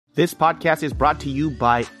This podcast is brought to you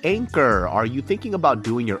by Anchor. Are you thinking about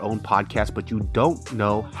doing your own podcast, but you don't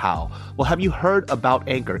know how? Well, have you heard about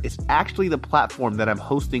Anchor? It's actually the platform that I'm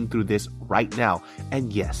hosting through this right now.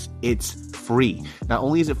 And yes, it's free. Not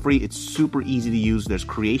only is it free, it's super easy to use. There's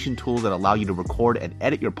creation tools that allow you to record and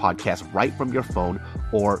edit your podcast right from your phone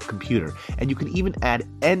or computer. And you can even add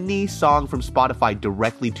any song from Spotify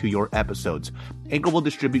directly to your episodes. Anchor will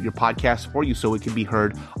distribute your podcast for you so it can be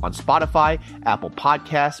heard on Spotify, Apple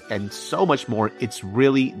Podcasts, and so much more. It's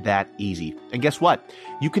really that easy. And guess what?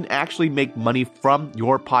 You can actually make money from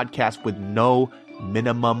your podcast with no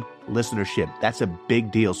minimum listenership. That's a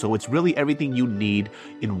big deal. So it's really everything you need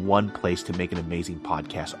in one place to make an amazing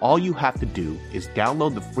podcast. All you have to do is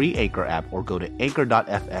download the free Anchor app or go to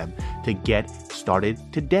anchor.fm to get started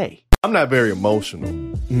today. I'm not very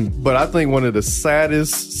emotional, but I think one of the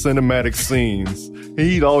saddest cinematic scenes,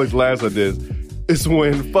 he always laughs at this, is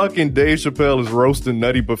when fucking Dave Chappelle is roasting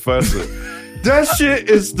Nutty Professor. That shit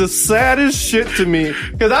is the saddest shit to me,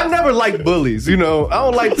 because I never like bullies, you know? I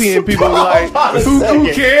don't like seeing people like,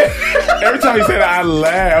 who care? Every time he said I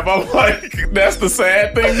laugh, I'm like, that's the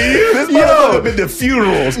sad thing to you? This motherfucker been to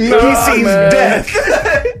funerals. He sees death.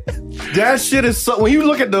 That shit is so... When you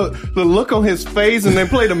look at the look on his face and then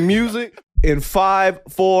play the music... In 5,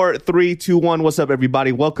 4, 3, 2, 1. What's up,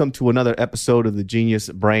 everybody? Welcome to another episode of the Genius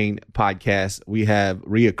Brain Podcast. We have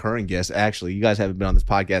reoccurring guests. Actually, you guys haven't been on this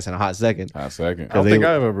podcast in a hot second. Hot second. I don't think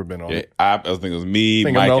I've ever been on it. I think it was me, I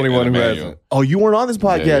think Mike, I'm the only and one who Emmanuel. hasn't. Oh, you weren't on this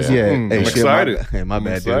podcast Yeah. yet? I'm excited. My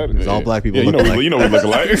bad, excited. dude. It's all black people. Yeah, look alike. you know we look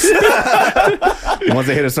alike. Once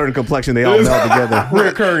they hit a certain complexion, they all meld together.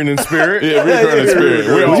 Reoccurring in spirit. Yeah, we're in spirit.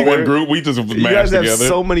 We're all one group. We just You mashed guys have together.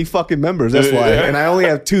 so many fucking members. That's why. Yeah. And I only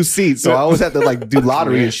have 2 seats, so I always have to like do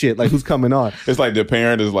lottery and shit. Like, who's coming on? It's like the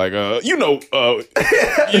parent is like, you know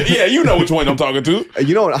which one I'm talking to.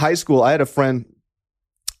 You know, in high school, I had a friend.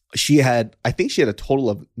 I think she had a total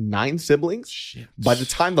of 9 siblings. Shit. By the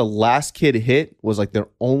time the last kid hit was like their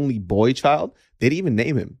only boy child, they didn't even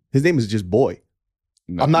name him. His name is just Boy.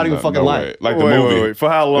 No, I'm not even fucking lying. way. Like the Wait, movie. wait. For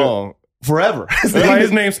how long? Forever.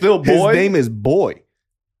 His name's still Boy? His name is Boy.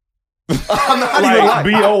 I'm not even Like lying.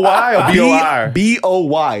 B-O-Y or B-O-I?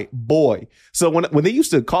 B-O-Y, Boy. So when they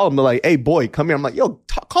used to call him, they're like, "Hey, Boy, come here." I'm like, "Yo,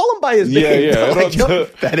 call him by his name." Yeah. They're like, "Yo,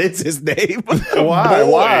 that is his name." Why?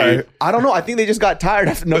 Boy. Why? I don't know. I think they just got tired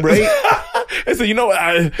after number 8. And so, you know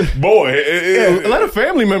what? Boy. Let a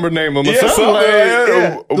family member name him or Yeah, something. something, Like,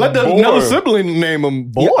 yeah. Let Boy. another sibling name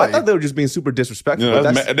him Boy. Yeah, I thought they were just being super disrespectful. Yeah,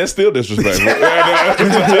 but that's still disrespectful.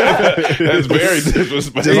 That's very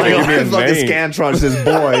disrespectful. just like Give me a fucking name. Scantron says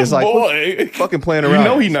Boy. It's like Boy. fucking playing You around.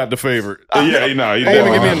 know he's not the favorite. Yeah, you know. Ain't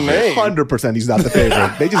even give me a name. 100% he's not the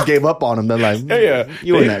favorite. They just gave up on him. They're like, Yeah.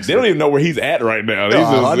 you were They next. don't even know where he's at right now. They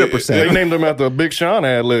No, just- 100%. They named him after a Big Sean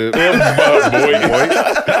ad lib.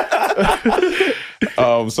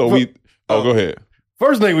 So we. Oh, go ahead.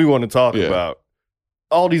 First thing we want to talk Yeah. about,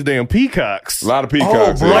 all these damn peacocks. A lot of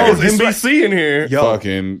peacocks. bro. Like yeah. it's NBC in here. Yo.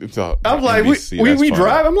 Fucking. I'm like, NBC, we that's funny.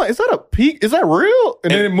 drive. I'm like, is that a peak? Is that real?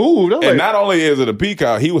 And then it moved. I was And like, not only is it a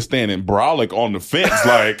peacock, he was standing brolic on the fence,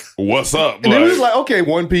 like, "What's up?" and then we was like, okay,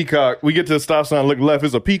 one peacock. We get to the stop sign, look left,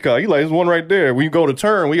 it's a peacock. He's like, there's one right there. When you go to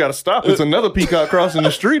turn, we got to stop. It's another peacock crossing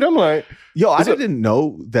the street. I'm like, Yo, I didn't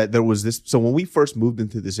know that there was this. So when we first moved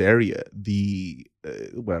into this area, the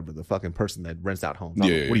the fucking person that rents out homes.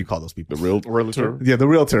 Yeah, What do you call those people? the real realtor. Yeah, the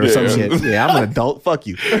realtor or Yeah. some shit. Yeah, I'm an adult. Fuck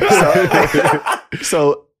you.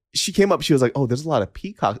 So she came up. She was like, "Oh, there's a lot of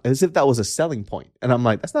peacocks," as if that was a selling point. And I'm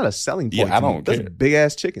like, "That's not a selling point. Yeah, I to me. don't Those care. are big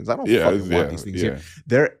ass chickens. I don't fucking want these things here.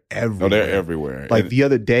 They're everywhere. No, they're everywhere. Like And- the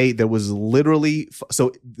other day, there was literally.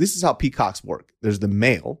 So this is how peacocks work. There's the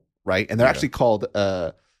male, right, and they're actually called.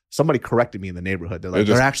 Somebody corrected me in the neighborhood. They're like,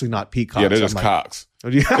 they're actually not peacocks. yeah, they're just I'm like, cocks.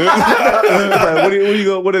 what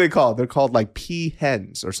are they called? They're called like pea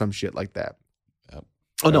hens or some shit like that. Yep.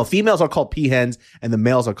 Oh no, females are called pea hens and the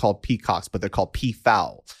males are called peacocks, but they're called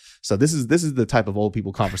peafowl. So this is the type of old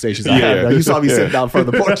people conversations I have. Yeah. You saw me sitting down in front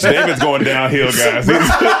of the porch. David's going downhill, guys.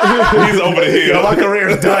 He's over the hill. My career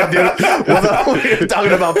is done, dude. We're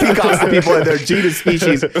talking about peacocks to people and their genus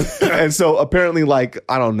species. And so apparently, like,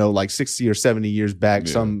 I don't know, like 60 or 70 years back,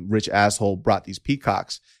 some rich asshole brought these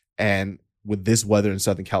peacocks. And with this weather in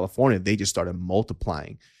Southern California, they just started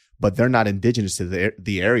multiplying. But they're not indigenous to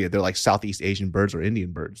the area. They're like Southeast Asian birds or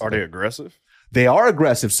Indian birds. Are they aggressive? They are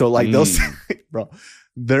aggressive. So like they'll see, bro,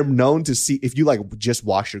 they're known to see, if you like just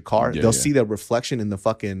wash your car, they'll see their reflection in the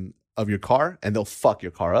fucking of your car and they'll fuck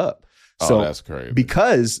your car up. So that's crazy.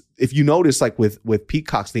 Because if you notice, like with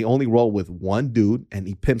peacocks, they only roll with one dude and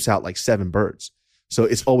he pimps out like 7 birds. So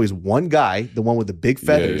it's always one guy, the one with the big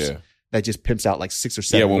feathers. that just pimps out like 6 or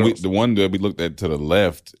 7 Yeah, when girls. the one that we looked at to the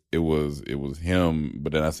left, it was him,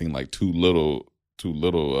 but then I seen like two little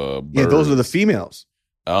birds. Yeah, those are the females.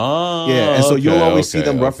 Oh, Yeah, and so you'll always see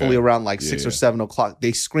them okay. roughly around like 6 or 7 o'clock.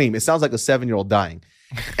 They scream. It sounds like a 7-year-old dying,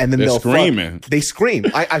 and then They're they'll screaming. Fuck. They scream.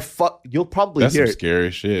 I fuck. You'll probably That's hear some it.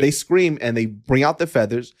 scary shit. They scream and they bring out their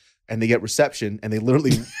feathers and they get reception and they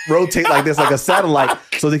literally rotate like this, like a satellite,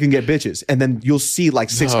 so they can get bitches. And then you'll see like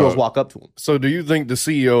 6 girls walk up to them. So do you think the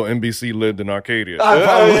CEO of NBC lived in Arcadia?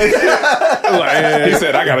 He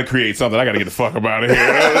said, "I got to create something. I got to get the fuck up out of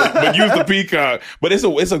here." But use the peacock. But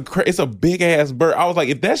it's a big ass bird. I was like,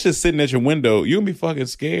 if that's just sitting at your window, you're gonna be fucking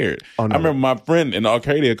scared. Oh, no. I remember my friend in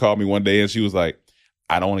Arcadia called me one day and she was like,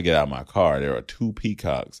 "I don't want to get out of my car. There are 2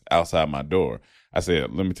 peacocks outside my door." I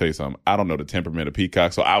said, "Let me tell you something. I don't know the temperament of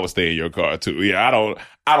peacocks, so I would stay in your car too." Yeah, I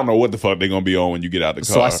don't know what the fuck they're gonna be on when you get out the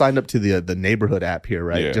car. So I signed up to the neighborhood app here,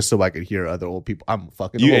 right? Yeah. just so I could hear other old people. I'm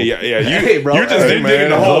fucking Yeah, old. yeah. Hey, bro. You're just Hey, digging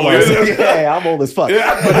the hole. Yeah, I'm old as fuck.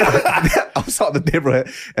 I was on the neighborhood,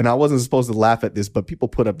 and I wasn't supposed to laugh at this, but people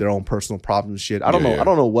put up their own personal problems and shit. I don't know. Yeah. I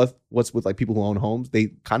don't know what's with like people who own homes.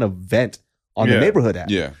 They kind of vent on the neighborhood app.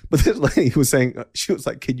 Yeah. But this lady was saying, she was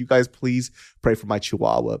like, "Can you guys please pray for my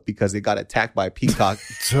chihuahua because they got attacked by a peacock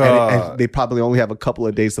and they probably only have a couple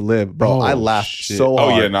of days to live." Bro, I laughed so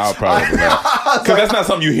hard. Oh yeah, no, I'll probably because that's not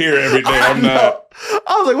something you hear every day. I'm not.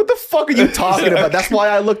 I was like, "What the fuck are you talking about?" That's why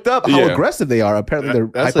I looked up how aggressive they are. Apparently, they're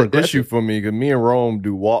That's hyper an issue for me because me and Rome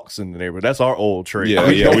do walks in the neighborhood. That's our old trade. Yeah,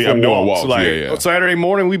 We yeah, go we- for I'm doing walks. Like, Yeah, yeah. Saturday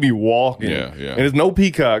morning, we be walking. Yeah, yeah. And there's no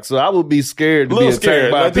peacock, so I would be scared to be Little attacked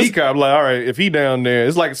scared. by Like, a just- peacock. I'm like, all right, if he down there,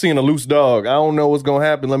 it's like seeing a loose dog. I don't know what's gonna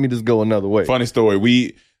happen. Let me just go another way. Funny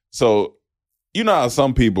story. So you know how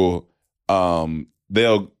some people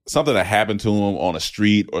they'll something that happened to them on a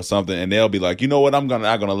street or something, and they'll be like, you know what, I'm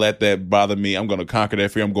not gonna let that bother me. I'm gonna conquer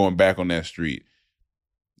that fear. I'm going back on that street.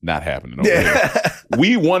 Not happening over here.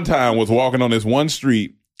 We one time was walking on this one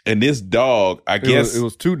street, and this dog, I guess it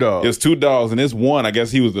was 2 dogs. it was 2 dogs, and this one, I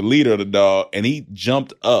guess he was the leader of the dog, and he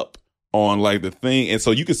jumped up on like the thing, and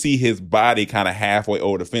so you could see his body kind of halfway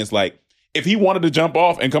over the fence. Like if he wanted to jump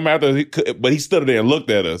off and come after us, he could, but he stood there and looked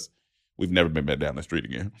at us. We've never been back down the street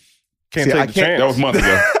again. Can't See, take I the can't- chance. That was months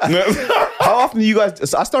ago. How often do you guys?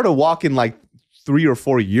 So I started walking like 3 or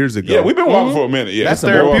 4 years ago. Yeah, we've been walking for a minute. Yeah, That's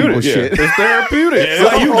It's therapeutic yeah. shit. It's therapeutic. Yeah,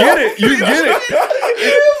 Like, you get it. You get it.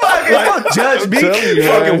 Don't judge me. telling you,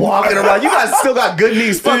 Fucking man. walking around. You guys still got good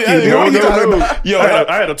knees. Fuck you. Yeah, dude. What are you talking about? Yo,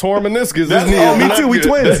 I had a torn meniscus. That's- This knee oh, is me not too, we good.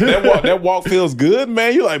 twins. that walk feels good,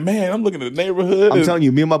 man. You're like, man, I'm looking at the neighborhood. I'm telling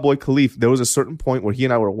you, me and my boy Khalif, there was a certain point where he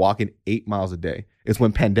and I were walking 8 miles a day. It's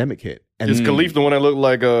when pandemic hit. And Is Khalif the one that looked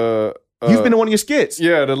like he's been in one of your skits.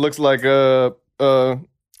 yeah, that looks like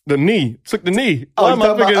the knee. Took the knee. Oh, Why you am I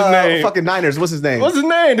talking forgetting about his name? fucking Niners. What's his name? What's his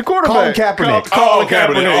name? The quarterback. Colin Kaepernick. Colin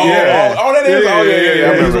Kaepernick. Yeah. Oh, that is. Oh, yeah. He was I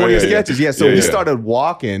one remember, of your yeah, sketches. Yeah. So Yeah, we yeah. started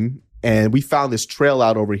walking and we found this trail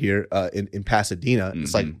out over here in Pasadena.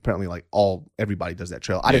 It's like apparently like everybody does that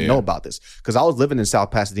trail. I didn't know about this because I was living in South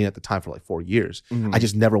Pasadena at the time for like 4 years. I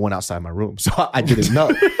just never went outside my room. So I didn't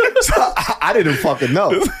know. So I didn't fucking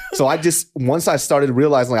know. So I just, once I started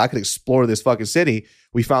realizing like I could explore this fucking city,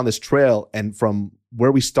 we found this trail. And from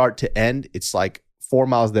where we start to end, it's like 4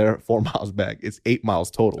 miles there, 4 miles back. It's 8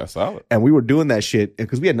 miles total. That's solid. And we were doing that shit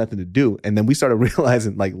because we had nothing to do. And then we started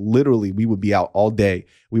realizing, like, literally, we would be out all day.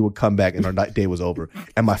 We would come back and our day was over,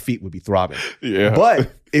 and my feet would be throbbing. Yeah.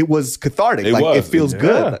 But it was cathartic. It like, was. it feels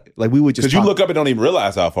good. Like, we would just Because you look up and don't even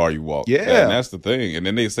realize how far you walk. Yeah. And that's the thing. And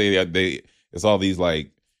then they say that it's all these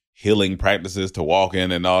like healing practices to walk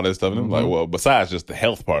in and all this stuff. And I'm like, well, besides just the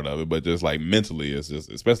health part of it, but just like mentally, it's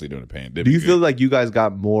just, especially during the pandemic. Do you feel like you guys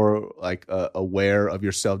got more like aware of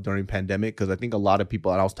yourself during pandemic? Because I think a lot of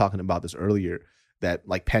people, and I was talking about this earlier, that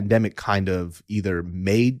like pandemic kind of either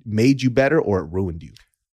made you better or it ruined you.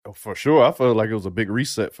 Oh, for sure. I felt like it was a big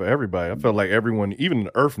reset for everybody. I felt like everyone, even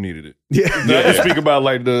the earth needed it. Yeah. Not to speak about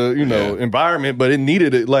like the, environment, but it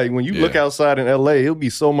needed it. Like when you look outside in LA, it'll be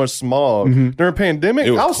so much smog. During pandemic,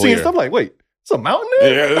 It was I was seeing clear. stuff like, wait, it's a mountain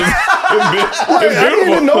there? Yeah. It's I didn't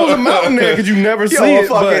even know it was a mountain there because you never see it.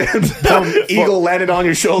 But Some eagle landed on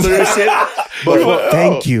your shoulder and shit. But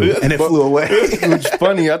thank you. And it flew away. Which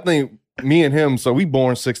funny, I think me and him, so we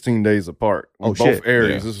born 16 days apart. We're Oh, both shit. Aries.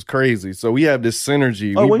 Yeah. This is crazy. So we have this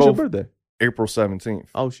synergy. Oh, we when's your both birthday? April 17th.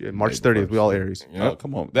 Oh, shit. March 30th. We all Aries. Oh,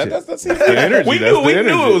 come on. That's the energy. We That's knew the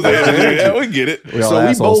it was energy. That's the energy. energy. Yeah, we get it. We all So we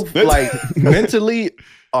assholes. both like mentally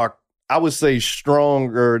are, I would say,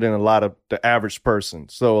 stronger than a lot of the average person.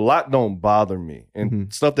 So a lot don't bother me,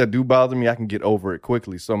 and stuff that do bother me, I can get over it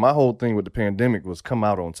quickly. So my whole thing with the pandemic was come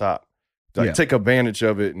out on top. like take advantage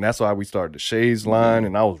of it. And that's why we started the Shades line,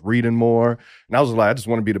 and I was reading more. And I was like, I just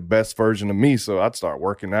want to be the best version of me. So I'd start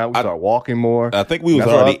working out. We start walking more. I think we was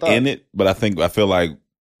already in it, but I feel like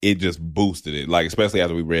it just boosted it. Like, especially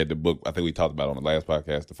after we read the book, I think we talked about it on the last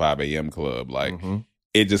podcast, the 5 a.m. Club. Like,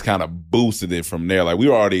 it just kind of boosted it from there. Like, we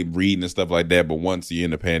were already reading and stuff like that, but once you're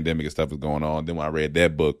in the pandemic and stuff was going on, then when I read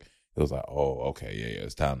that book, it was like, oh, okay, yeah,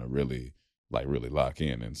 it's time to really lock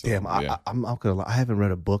in. And so, damn, I'm not gonna lie, I haven't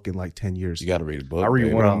read a book in like 10 years. You got to read a book. I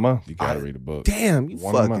read one a month. You got to read a book. Damn, you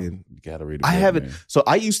got to read a book. I haven't. Man. So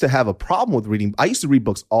I used to have a problem with reading. I used to read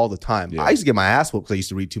books all the time. Yeah. I used to get my ass whooped because I used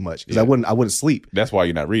to read too much because I wouldn't sleep. That's why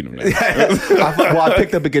you're not reading them. I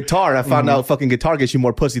picked up a guitar and I found out fucking guitar gets you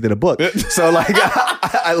more pussy than a book. So like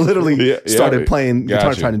I literally started playing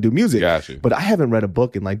guitar trying to do music. But I haven't read a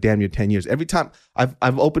book in like damn near 10 years. Every time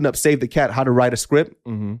I've opened up Save the Cat, How to Write a Script,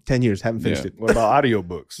 10 years, haven't finished it. What about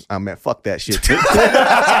audiobooks? Oh man, fuck that shit.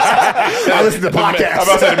 I listen to podcasts. I'm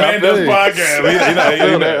about to say the man does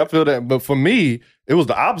podcast. I feel that. But for me, it was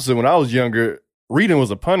the opposite. When I was younger, reading was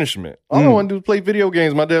a punishment. All I want to do is play video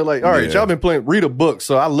games. My dad like, all right, y'all been playing, read a book.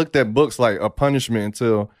 So I looked at books like a punishment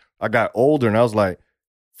until I got older, and I was like,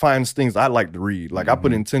 find things I like to read. Like I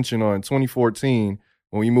put intention on in 2014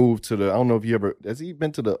 when we moved to the, I don't know if you ever, has he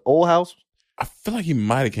been to the old house? I feel like he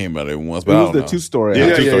might have came out there once, but it was the 2-story.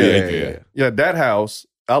 Yeah, that house.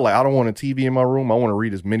 I don't want a TV in my room. I want to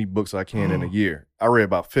read as many books as I can in a year. I read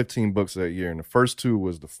about 15 books that year, and the first 2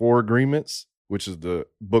 was The 4 Agreements, which is the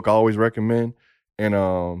book I always recommend, and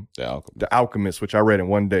The Alchemist, which I read in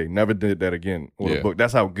one day. Never did that again with a book.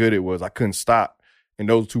 That's how good it was. I couldn't stop. And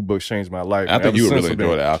those 2 books changed my life. I think you would really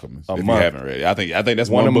enjoy The Alchemist if you haven't read it. I think that's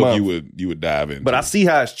one book you would dive into. But I see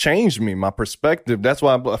how it's changed me, my perspective. That's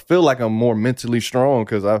why I feel like I'm more mentally strong,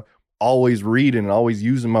 because I always reading and always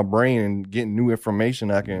using my brain and getting new information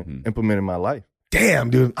I can implement in my life. Damn,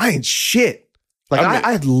 dude, I ain't shit. Like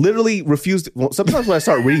I literally refused. Well, sometimes when I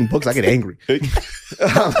start reading books, I get angry.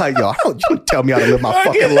 I'm like, yo, you tell me how to live my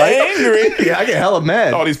fucking life. Angry. Yeah, I get hella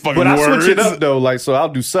mad. All these fucking words. But I switch it up though. Like, so I'll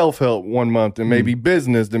do self-help one month, and maybe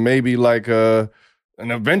business, then maybe like an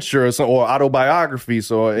adventure or something, or autobiography.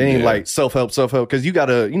 So it ain't like self-help, because you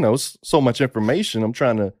gotta, so much information. I'm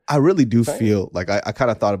trying to. I really do feel like I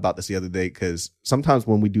kind of thought about this the other day, because sometimes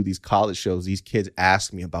when we do these college shows, these kids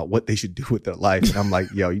ask me about what they should do with their life, and I'm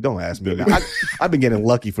like, yo, you don't ask me. I've been getting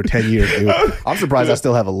lucky for 10 years, dude. I'm surprised I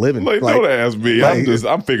still have a living. Like, don't ask me.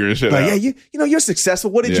 I'm figuring shit out. Yeah, you're successful.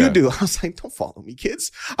 What did you do? I was like, don't follow me,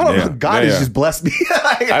 kids. I don't know. God has just blessed me.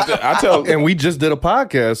 I tell, and we just did a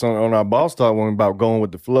podcast on our Boss Talk one about going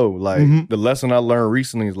with the flow. Like the lesson I learned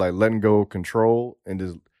recently is like letting go of control, and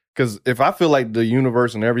just because if I feel like the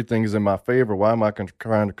universe and everything is in my favor, why am I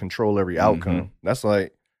trying to control every outcome? That's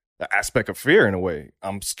like the aspect of fear in a way.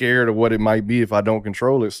 I'm scared of what it might be if I don't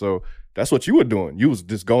control it. So that's what you were doing. You was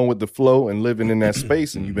just going with the flow and living in that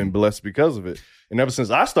space, and you've been blessed because of it. And ever since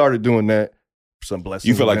I started doing that, some blessings.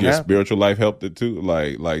 You feel like your spiritual life helped it too?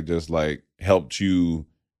 Like just like helped you,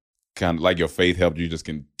 kind of like your faith helped you just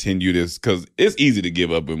continue this, because it's easy to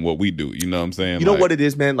give up in what we do. You know what I'm saying? You know what it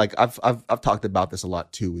is, man? Like I've talked about this a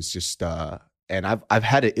lot too. It's just and I've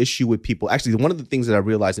had an issue with people. Actually, one of the things that I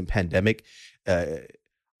realized in pandemic,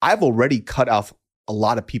 I've already cut off a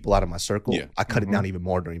lot of people out of my circle. Yeah. I cut it down even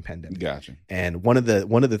more during pandemic. Gotcha. And one of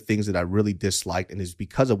the things that I really disliked, and is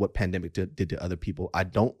because of what pandemic did to other people, I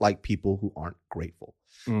don't like people who aren't grateful.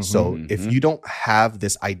 So if you don't have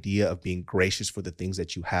this idea of being gracious for the things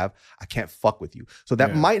that you have, I can't fuck with you. So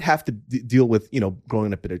that might have to deal with,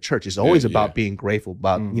 growing up in a church. It's always about being grateful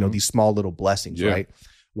about, these small little blessings, right?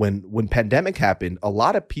 When pandemic happened, a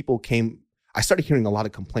lot of people I started hearing a lot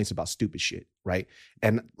of complaints about stupid shit, right?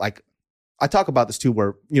 And like, I talk about this too,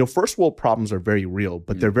 where, first world problems are very real,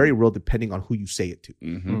 but they're very real depending on who you say it to.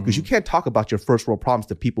 Because you can't talk about your first world problems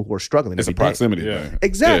to people who are struggling. It's a proximity thing.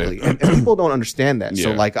 Exactly. Yeah. And people don't understand that.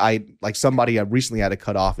 So like somebody I recently had to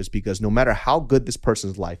cut off is because no matter how good this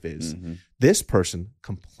person's life is, this person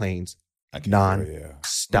complains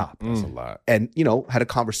non-stop. That's a lot. And, had a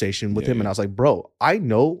conversation with him, and I was like, bro, I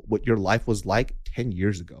know what your life was like 10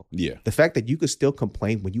 years ago. Yeah. The fact that you could still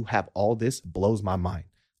complain when you have all this blows my mind.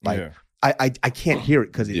 Like, I can't hear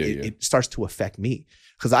it because it starts to affect me.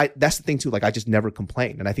 Because that's the thing too, like I just never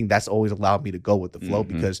complained. And I think that's always allowed me to go with the flow,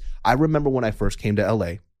 because I remember when I first came to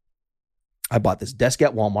LA, I bought this desk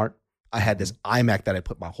at Walmart. I had this iMac that I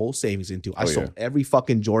put my whole savings into. I sold every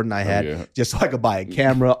fucking Jordan I had just so I could buy a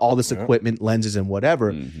camera, all this equipment, lenses and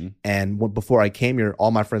whatever. And before I came here,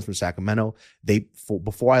 all my friends from Sacramento,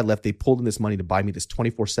 before I left, they pulled in this money to buy me this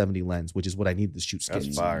 24-70 lens, which is what I needed to shoot skins.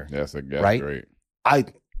 That's fire. That's right? Great. I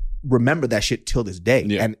remember that shit till this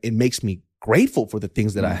day, and it makes me grateful for the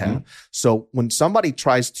things that I have. So when somebody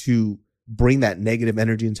tries to bring that negative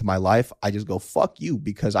energy into my life, I just go, fuck you,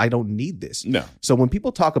 because I don't need this. No. So when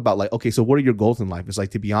people talk about like, okay, so what are your goals in life? It's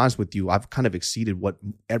like, to be honest with you, I've kind of exceeded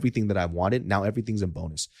everything that I wanted. Now everything's in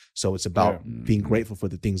bonus. So it's about being grateful for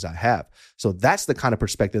the things I have. So that's the kind of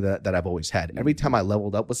perspective that I've always had. Every time I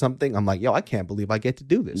leveled up with something, I'm like, yo, I can't believe I get to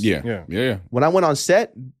do this. Yeah. When I went on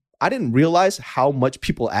set, I didn't realize how much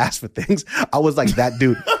people ask for things. I was like that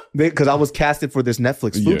dude, because I was casted for this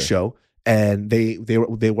Netflix food show. And they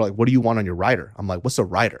were like, what do you want on your rider? I'm like, what's a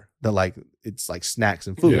rider? They're like, it's like snacks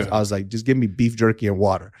and food. I was like, just give me beef jerky and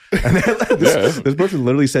water. And then like, this person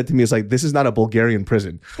literally said to me, it's like, this is not a Bulgarian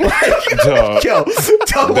prison. Like, yo,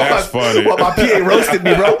 that's funny. Well, my PA roasted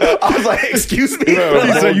me, bro. I was like, excuse me. He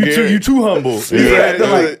said, you too humble. They're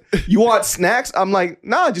like, you want snacks? I'm like,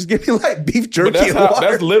 nah, just give me like beef jerky and water.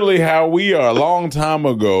 That's literally how we are. A long time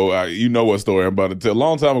ago, you know what story I'm about to tell. A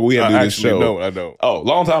long time ago, we had to do this show. No, I don't. Oh, a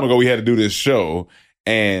long time ago, we had to do this show.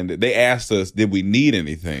 And they asked us, did we need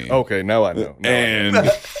anything? Okay, now I know.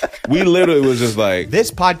 We literally was just like... This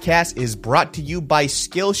podcast is brought to you by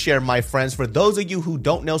Skillshare, my friends. For those of you who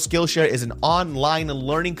don't know, Skillshare is an online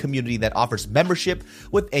learning community that offers membership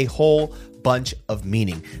with a whole bunch of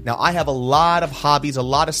meaning. Now, I have a lot of hobbies, a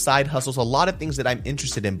lot of side hustles, a lot of things that I'm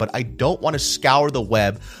interested in, but I don't want to scour the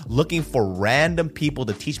web looking for random people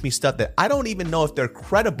to teach me stuff that I don't even know if they're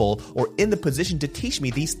credible or in the position to teach me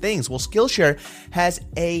these things. Well, Skillshare has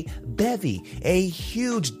a bevy, a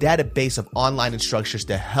huge database of online instructors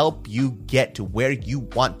to help you get to where you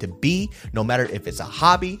want to be, no matter if it's a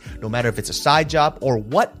hobby, no matter if it's a side job, or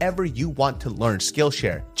whatever you want to learn.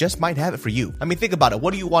 Skillshare just might have it for you. I mean, think about it.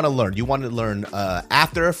 What do you want to learn? You want to learn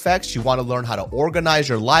After Effects. You want to learn how to organize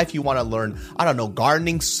your life. You want to learn, I don't know,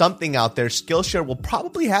 gardening, something out there. Skillshare will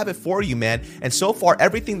probably have it for you, man. And so far,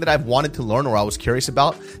 everything that I've wanted to learn or I was curious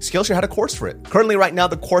about, Skillshare had a course for it. Currently, right now,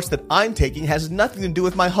 the course that I'm taking has nothing to do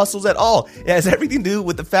with my hustles at all. It has everything to do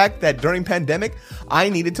with the fact that during pandemic, I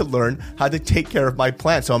needed to learn how to take care of my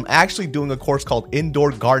plants. So I'm actually doing a course called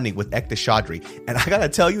Indoor Gardening with Ekta Chaudhry. And I gotta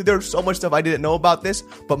tell you, there's so much stuff I didn't know about this,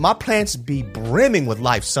 but my plants be brimming with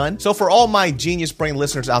life, son. So for all my Genius Brain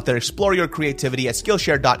listeners out there, explore your creativity at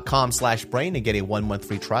Skillshare.com/brain and get a 1 month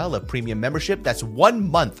free trial of premium membership. That's 1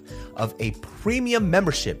 month of a premium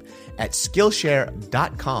membership at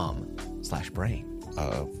Skillshare.com/brain.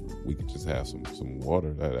 We could just have some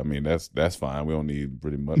water. I mean, that's fine. We don't need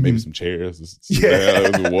pretty much. Maybe some chairs,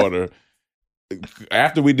 some water.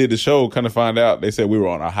 After we did the show, kind of find out they said we were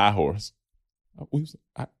on a high horse. We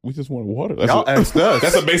just wanted water. Y'all asked us.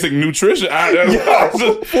 That's a basic nutrition.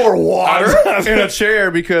 For water in a chair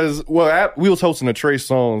because we was hosting a Trey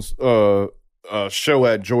Songz show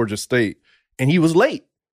at Georgia State and he was late.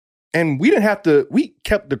 And we didn't have to. We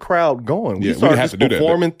kept the crowd going. We started just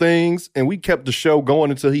performing things, and we kept the show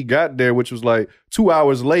going until he got there, which was like 2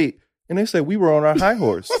 hours late. And they said we were on our high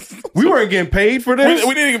horse. We weren't getting paid for this.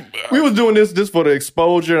 We didn't. We was doing this just for the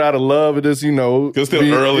exposure, out of love of this, you know. It's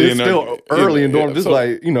still early. It's still early and doing this,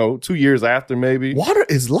 like, you know, 2 years after maybe. Water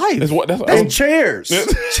is life. And chairs.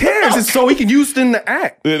 Chairs is so he can use it in the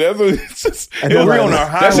act. Yeah, that's what it's just. And we're on our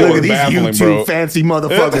high horse. Look at these YouTube fancy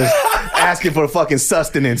motherfuckers asking for fucking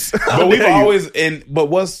sustenance. But we've always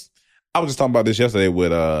I was just talking about this yesterday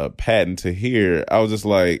with Pat and Tahir. I was just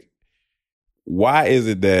like, why is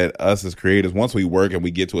it that us as creators, once we work and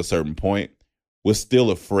we get to a certain point, we're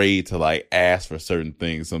still afraid to like ask for certain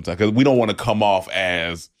things sometimes because we don't want to come off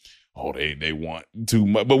as, oh, they want too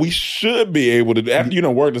much. But we should be able to, after you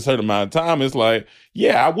don't work a certain amount of time, it's like,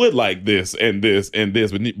 yeah, I would like this and this and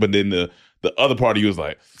this. But then the other part of you is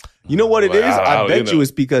like, you know what it is? I bet you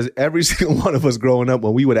it's because every single one of us growing up,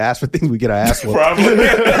 when we would ask for things, we get our ass whooped. Probably.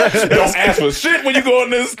 Don't ask for shit when you go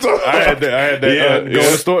in this store. I had that. Go in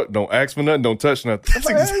the store. Don't ask for nothing. Don't touch nothing.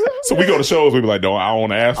 So we go to shows. We be like, I don't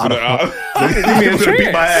want to ask for nothing. Give me a chance.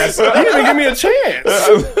 Beat my ass. You didn't even give me a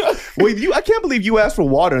chance. Wait, I can't believe you asked for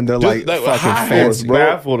water and they're just like fucking fans, bro.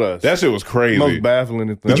 Baffled us. That shit was crazy. Most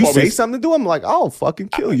baffling thing. Did you say something to him? Like, I'll fucking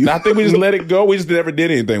kill you. I think we just let it go. We just never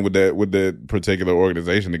did anything with that particular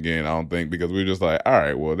organization again. I don't think, because we were just like, all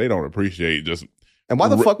right, well, they don't appreciate just. And why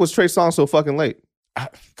the fuck was Trey Songz so fucking late?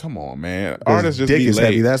 Come on, man. Artists just dick be is late.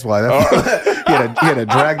 Heavy. That's why. He had to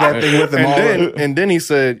drag that thing with him. And then he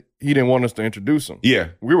said he didn't want us to introduce him. Yeah,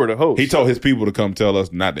 we were the host. He told his people to come tell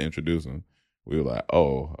us not to introduce him. We were like,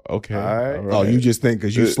 oh, okay. All right. Oh, you just think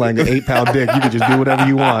because you slang an 8-pound dick, you can just do whatever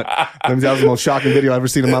you want. That was the most shocking video I've ever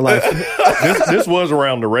seen in my life. This was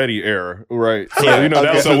around the Ready era, right? So, yeah,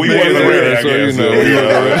 that was so we wasn't ready, I guess. So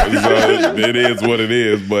it is what it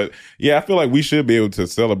is. But yeah, I feel like we should be able to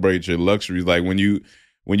celebrate your luxuries. Like when you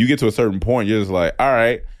get to a certain point, you're just like, all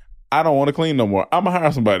right, I don't want to clean no more. I'm gonna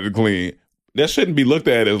hire somebody to clean. That shouldn't be looked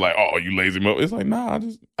at as like, oh, you lazy mo. It's like, nah,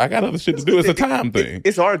 I got other shit to do. It's a time thing.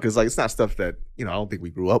 It's hard because like it's not stuff that I don't think we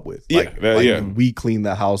grew up with. Yeah, When we cleaned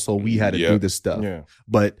the household, we had to do this stuff. Yeah.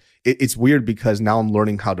 But it's weird because now I'm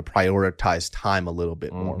learning how to prioritize time a little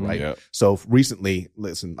bit more, right? Yeah. So recently,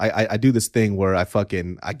 listen, I do this thing where I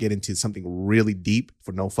get into something really deep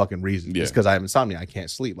for no fucking reason. Just because I have insomnia, I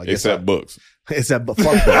can't sleep. Like except books. Except fuck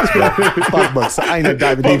books, bro. Fuck books. I ain't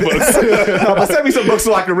diving deep. No, but send me some books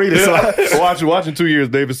so I can read it. So watching 2 years,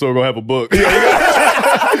 David Soul gonna have a book.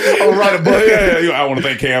 I'll write a book. I want to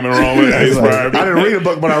thank Cam and Roman. I didn't read a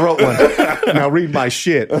book, but I wrote one. Now read my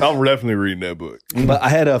shit. I'm definitely reading that book. But I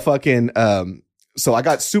had a fucking so I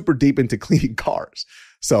got super deep into cleaning cars.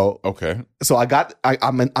 So okay. So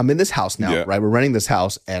I'm in this house now, right? We're renting this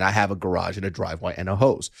house, and I have a garage and a driveway and a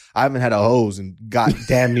hose. I haven't had a hose in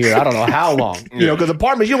damn near I don't know how long. You know, because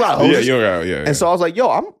apartments you got hoses. Yeah. And so I was like, yo,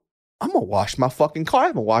 I'm gonna wash my fucking car. I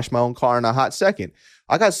haven't washed my own car in a hot second.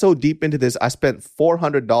 I got so deep into this, I spent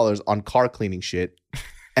 $400 on car cleaning shit,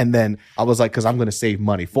 and then I was like, because I'm gonna save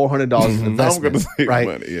money. $400 in investment. I'm gonna save right?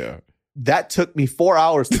 money. Yeah. That took me 4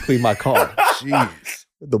 hours to clean my car. Jeez.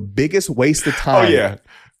 The biggest waste of time. Oh, yeah.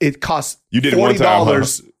 It costs you did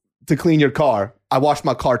 $40 to clean your car. I wash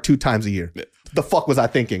my car 2 times a year. The fuck was I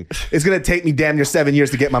thinking? It's going to take me damn near 7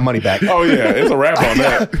 years to get my money back. Oh, yeah. It's a wrap on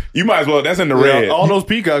that. You might as well. That's in the red. All those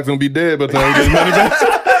peacocks going to be dead by the time you get money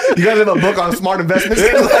back. You guys have a book on smart investments?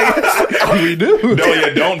 We do.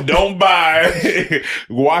 Don't buy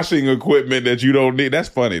washing equipment that you don't need. That's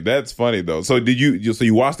funny. That's funny, though. So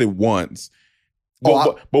you washed it once.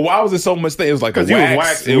 But why was it so much thing? It was like because he was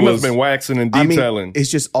waxing. He must have been waxing and detailing. I mean,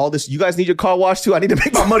 it's just all this. You guys need your car washed too? I need to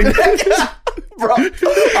make my money back. Bro, I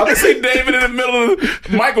can see David in the middle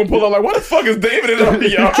of Michael pull up like, what the fuck is David in the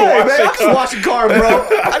y'all? Hey, man, I'm just washing cars, bro.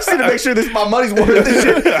 I just need to make sure my money's worth this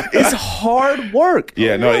shit. It's hard work.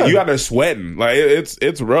 Yeah, no, you out there sweating. Like,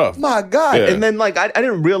 it's rough. My God. Yeah. And then, like, I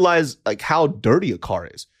didn't realize, like, how dirty a car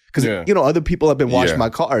is. Because, other people have been washing my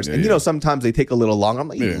cars. And, sometimes they take a little long. I'm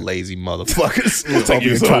like, you lazy motherfuckers. It'll take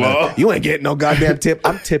you so long. You ain't getting no goddamn tip.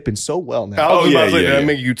 I'm tipping so well now. I was about to say that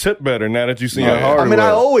make you tip better now that you see how hard. I mean, I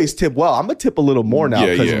always tip well. I'm going to tip a little more now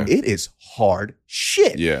because it is hard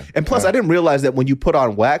shit. Yeah. And plus, I didn't realize that when you put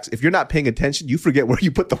on wax, if you're not paying attention, you forget where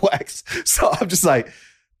you put the wax. So I'm just like,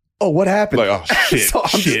 oh, what happened? Like, oh, shit, so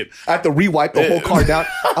I have to re-wipe the whole car down.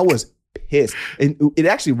 I was pissed. And it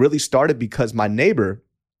actually really started because my neighbor,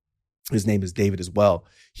 his name is David as well.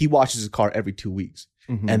 He washes his car every 2 weeks.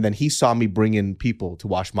 Mm-hmm. And then he saw me bring in people to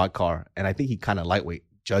wash my car. And I think he kind of lightweight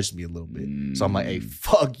judged me a little bit. So I'm like, hey,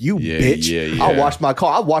 fuck you, bitch. Yeah. I'll wash my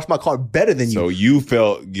car. I'll wash my car better than you. So you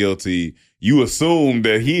felt guilty. You assumed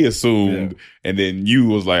that he assumed. And then you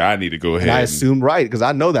was like, I need to go ahead. And I assumed right because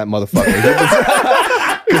I know that motherfucker.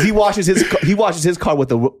 Because he washes his car with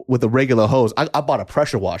a regular hose. I bought a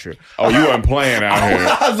pressure washer. Oh, you weren't playing out here.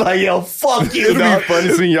 I was like, yo, fuck you. It'd be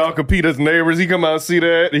funny seeing y'all compete as neighbors. He come out and see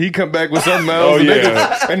that, and he come back with something else.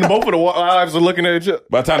 And both of the wives are looking at each other.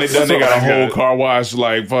 By the time they done, they got a whole car wash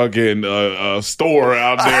like fucking store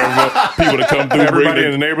out there for people to come through. Everybody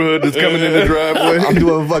in the neighborhood that's coming in the driveway. I'm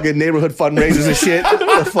doing fucking neighborhood fundraisers and shit.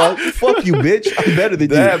 What the fuck? Fuck you, bitch. I'm better than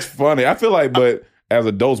you. That's funny. I feel like, but as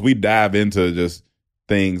adults, we dive into just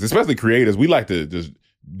things, especially creators. We like to just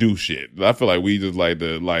do shit. I feel like we just like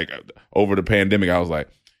to, like, over the pandemic, I was like,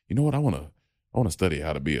 you know what? I want to study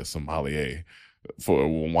how to be a sommelier for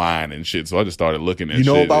wine and shit. So I just started looking at shit.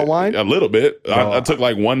 You know about wine? A little bit. I took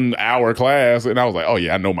like 1 hour class and I was like, oh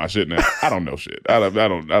yeah, I know my shit now. I don't know shit. I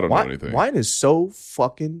don't know anything. Wine is so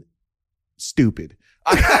fucking stupid.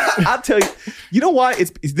 I'll tell you. You know why?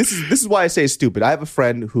 This is why I say it's stupid. I have a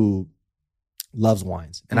friend who loves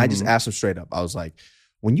wines. And I just asked him straight up. I was like,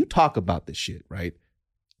 when you talk about this shit, right?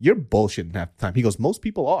 You're bullshitting half the time. He goes, most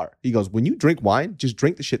people are. He goes, when you drink wine, just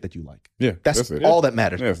drink the shit that you like. Yeah. That's all that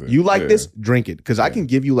matters. You like this, drink it. Because I can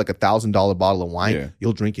give you like $1,000 bottle of wine. Yeah.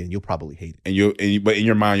 You'll drink it and you'll probably hate it. But in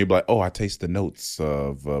your mind, you'll be like, oh, I taste the notes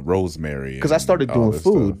of rosemary. Because I started doing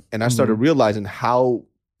food and I started realizing how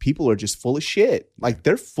people are just full of shit. Like,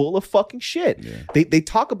 they're full of fucking shit. Yeah. They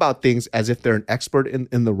talk about things as if they're an expert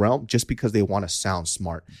in the realm just because they want to sound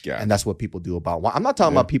smart. And that's what people do about wine. I'm not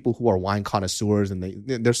talking about people who are wine connoisseurs and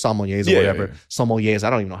they're sommeliers or whatever. Yeah. Sommeliers, I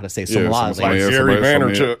don't even know how to say sommeliers. Like Gary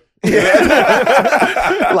Vaynerchuk.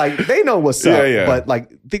 Like, they know what's up. Yeah. But like,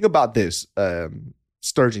 think about this.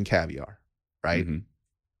 Sturgeon caviar, right? Mm-hmm.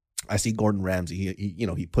 I see Gordon Ramsay.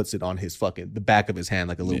 He puts it on his the back of his hand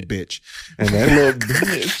like a little bitch, and then little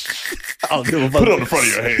bitch. don't give a fuck. Put it on the front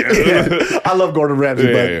of your hand. Yeah. I love Gordon Ramsay,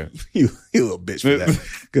 Yeah, but you a little bitch for that.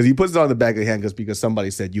 Because he puts it on the back of your hand because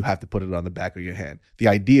somebody said you have to put it on the back of your hand. The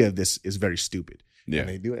idea of this is very stupid. Yeah. And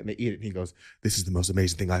they do it and they eat it. And he goes, "This is the most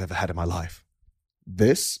amazing thing I've ever had in my life."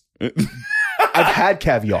 This, I've had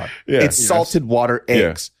caviar. Yeah. It's salted water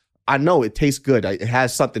eggs. I know it tastes good. It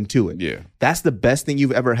has something to it. Yeah. That's the best thing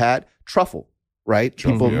you've ever had. Truffle, right?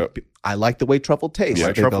 I like the way truffle tastes.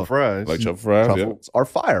 Like truffle fries. Like truffle fries. Truffles are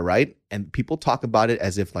fire, right? And people talk about it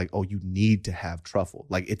as if like, oh, you need to have truffle.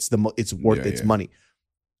 Like it's worth its money.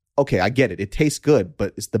 Okay, I get it. It tastes good,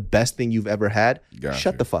 but it's the best thing you've ever had. Gotcha.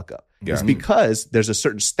 Shut the fuck up. Gotcha. It's because there's a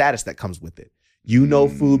certain status that comes with it. You know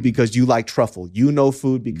food because you like truffle. You know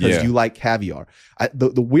food because you like caviar.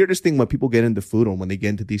 The weirdest thing when people get into food or when they get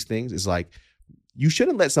into these things is like, you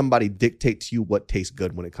shouldn't let somebody dictate to you what tastes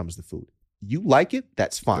good when it comes to food. You like it,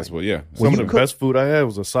 that's fine. That's what, yeah. Some of the best food I had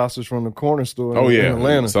was a sausage from the corner store in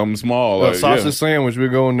Atlanta. Something small. A sausage sandwich, we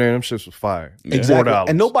go in there, them shits was fire. Exactly. $4.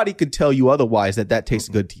 And nobody could tell you otherwise that tastes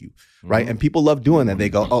good to you, right? And people love doing that. They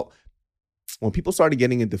go, oh, when people started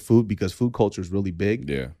getting into food because food culture is really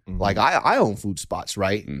big, like I own food spots,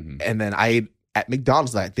 right? And then I ate at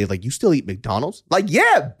McDonald's, like they're like, "You still eat McDonald's?" Like,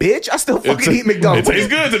 yeah, bitch, I still fucking eat McDonald's. It tastes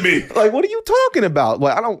good to me. Like, what are you talking about?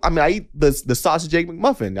 Well, I eat the sausage egg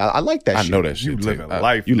McMuffin. I like that shit. I know that shit. You live a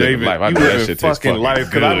life, you live a life. I You know that live shit a tastes fucking life.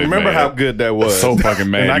 Because good, I remember man. how good that was. So fucking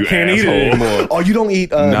mad. And I you can't eat it asshole. anymore. Oh, you don't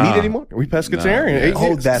eat meat anymore? We pescatarian. Nah.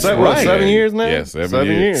 Oh, that's seven, right. 7 years now? Yeah, 7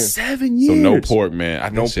 years. 7 years. So no pork, man. I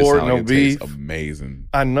know No shit pork, sound no like it tastes beef. amazing.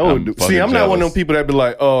 I know. I'm See, I'm not one of them people that be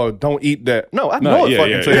like, "Oh, don't eat that." No, I know it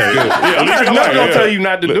fucking tastes good. I'm not gonna tell you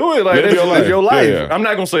not to do it. Like, Live it's your life. Yeah. I'm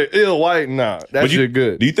not gonna say ill white. Nah, that shit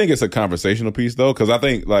good. Do you think it's a conversational piece though? Because I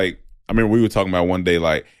think I remember we were talking about one day,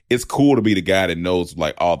 like, it's cool to be the guy that knows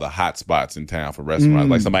like all the hot spots in town for restaurants.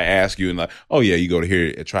 Like somebody asks you and like, "Oh yeah, you go to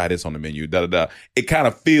here, try this on the menu." Da da da. It kind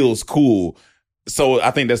of feels cool. So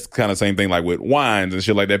I think that's kind of the same thing like with wines and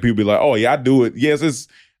shit like that. People be like, "Oh yeah, I do it." Yes, it's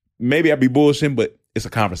maybe I'd be bullshitting, but it's a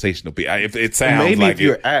conversational piece. If it sounds maybe like if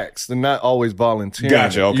you're asked and not always volunteering.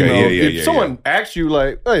 Gotcha. Okay. If someone asks you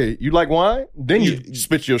like, "Hey, you like wine?" Then you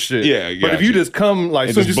spit your shit. Yeah. But if you just come like,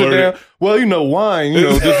 as soon as you just sit blurt down, well, wine,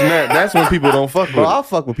 this and that. That's when people don't fuck with Bro, it. I'll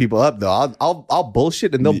fuck with people up though. I'll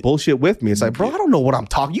bullshit and they'll bullshit with me. It's like, bro, I don't know what I'm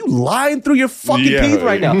talking. You lying through your fucking teeth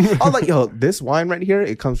right now. I'm like, yo, this wine right here,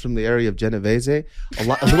 it comes from the area of Genovese, a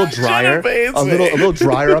little drier, a little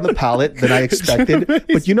drier on the palate than I expected.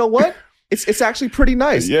 But you know what? It's actually pretty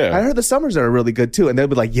nice. Yeah. I heard the summers are really good too. And they'll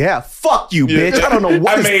be like, yeah, fuck you, bitch. I don't know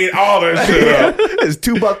what I made all that shit up. It's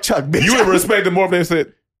 $2 chuck, bitch. You would respect them more if they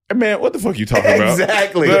said, "Hey man, what the fuck you talking about?"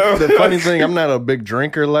 Exactly. The funny thing, I'm not a big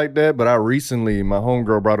drinker like that, but my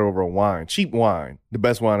homegirl brought over a wine, cheap wine, the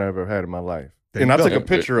best wine I ever had in my life. And I took a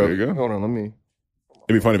picture of it. Hold on, let me.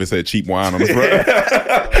 It'd be funny if it said cheap wine on the front.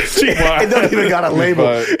 Cheap wine. It don't even got a label.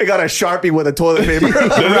 It got a Sharpie with a toilet paper.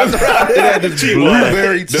 It had this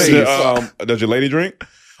blueberry taste. Does your lady drink?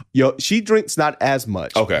 Yo, she drinks not as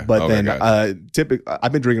much. Okay. But Okay, then typically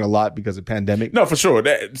I've been drinking a lot because of pandemic. No, for sure.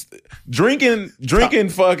 Drinking,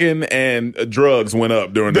 fucking, and drugs went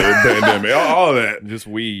up during the pandemic. All of that. Just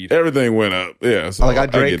weed. Everything went up. Yeah. So Like I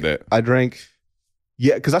get that. I drank.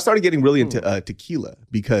 Yeah, because I started getting really into tequila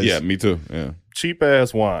because Yeah, me too. Yeah. Cheap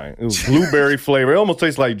ass wine. It was blueberry flavor. It almost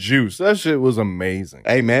tastes like juice. That shit was amazing.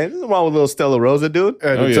 Hey man, this is wrong with little Stella Rosa, dude.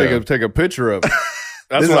 I had to take a picture of it.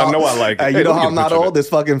 That's when I know I like it. Hey, you know how I'm not old? This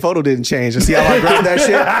fucking photo didn't change. And see how I grabbed that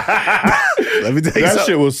shit? Let me tell you that something.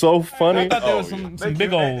 shit was so funny. I thought there was some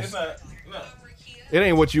big O's. It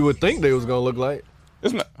ain't what you would think they was gonna look like.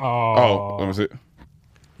 It's not. Oh, let me see.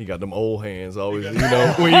 He got them old hands always. When you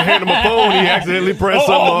hand him a phone, he accidentally press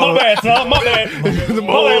something Oh, on. my bad, son. My bad. Them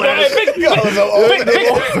My old bad. ass.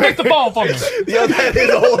 Pick the ball for me. Yo, that is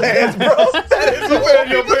old hands, bro. That is old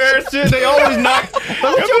Your parents shit, they always knock. Like,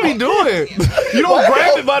 what you be doing? You don't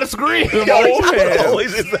grab it by the screen. Them old hands.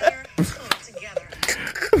 always is that.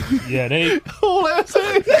 Yeah, they. Old ass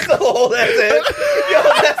hands. That's the old ass head. Yo,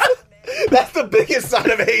 that's the biggest sign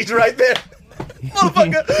of age right there.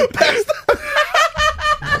 Motherfucker, pass the...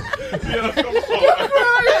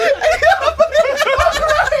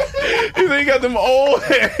 You think he got them old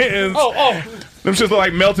hands? Oh. Them shits look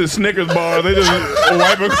like melted Snickers bars. They just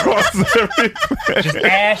wipe across everything. Just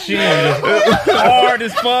ashy and just hard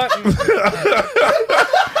as fuck.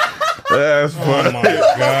 That's Oh funny. my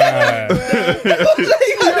god.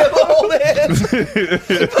 He got them old hands.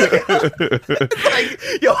 It's like,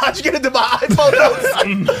 yo, how'd you get into my iPhone notes?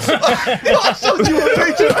 Yo, I showed you a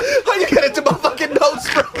picture. How'd you get into my fucking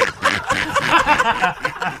notes, bro?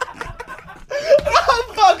 Oh,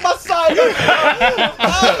 fuck, my side.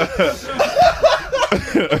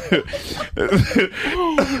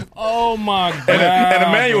 Oh my god! And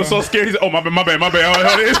Emmanuel was so scared. He said, "Oh my bad."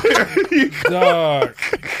 Dog.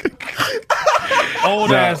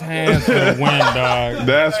 Old ass hands for the win, dog.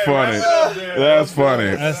 That's funny. That's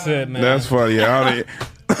funny. That's it, man. That's funny. Yeah,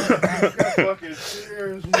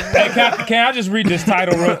 Hey, can I just read this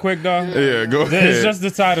title real quick, dog? yeah, go ahead. It's just the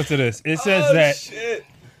title to this. It says that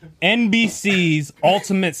NBC's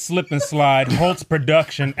Ultimate Slip and Slide halts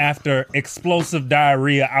production after explosive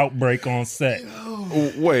diarrhea outbreak on set.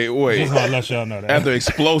 Wait. Just want to let y'all know that. After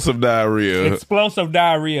explosive diarrhea. Explosive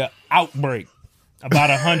diarrhea outbreak.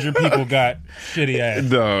 About 100 people got shitty ass.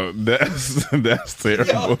 No, that's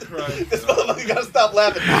terrible. This motherfucker gotta stop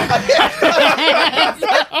laughing.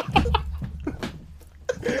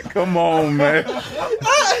 Come on, man.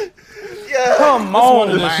 Come on,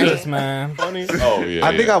 this shit, man. Oh yeah.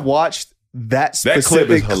 I think I watched that that clip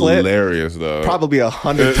specific is hilarious, though. probably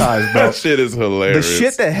 100 times, bro. That shit is The hilarious.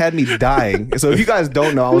 shit that had me dying. So if you guys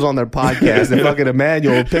don't know, I was on their podcast and fucking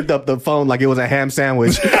Emmanuel picked up the phone like it was a ham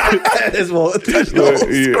sandwich. This will touch the whole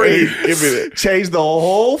screen. Give me that. Changed the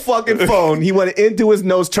whole fucking phone. He went into his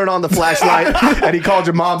nose, turned on the flashlight, and he called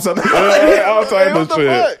your mom something. All type of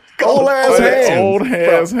shit. Old ass hands. Old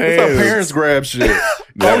ass hands. That's how parents grab shit.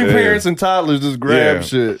 Only Yeah. parents and toddlers just grab Yeah.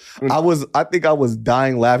 shit. I think I was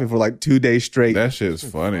dying laughing for like 2 days straight. That shit is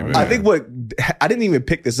funny, man. I think I didn't even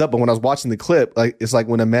pick this up, but when I was watching the clip, like it's like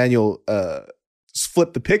when Emmanuel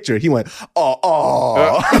flipped the picture, he went,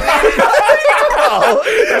 oh.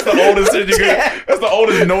 That's the oldest shit you can. That's the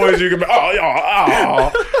oldest noise you can make.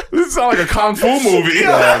 Oh. This sounds like a kung fu movie.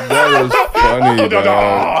 That was funny,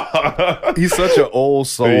 dog. He's such an old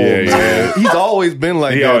soul, Yeah, man. yeah. He's always been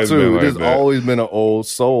like He that always too. been like There's that. always been an old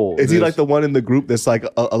soul. Is he like the one in the group that's like,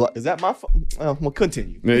 is that my phone? Well,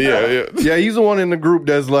 continue. Yeah. Yeah, he's the one in the group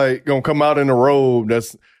that's like gonna come out in a robe.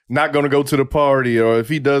 That's not gonna go to the party, or if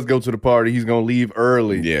he does go to the party, he's gonna leave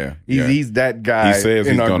early. Yeah. He's that guy. He says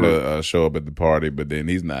in he's our going group. to show up at the party, but then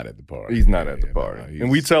he's not at the party. He's not at the Yeah, party, no, he's-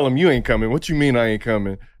 and we tell him you ain't coming. What you mean I ain't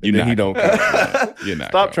coming? And You're then he not don't come. You're not.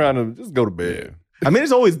 Stop coming. trying to just go to bed. I mean,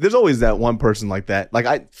 there's always that one person like that. Like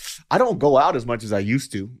I don't go out as much as I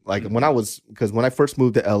used to. Like when I first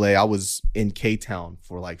moved to LA, I was in K-Town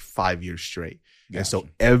for like 5 years straight. And so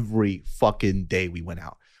every fucking day we went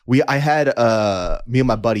out. I had me and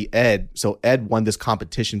my buddy Ed. So Ed won this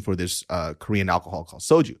competition for this Korean alcohol called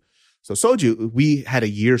soju. So soju, we had a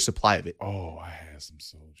year's supply of it. Oh, I had some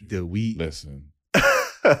soju. Dude, we Listen.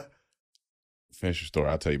 Finish your story.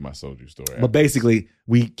 I'll tell you my soju story. but basically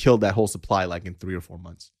we killed that whole supply like in 3 or 4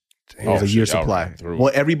 months. It was Oh, a shit, year's y'all supply. ran through.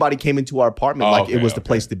 Well, everybody came into our apartment like it Okay, was the okay.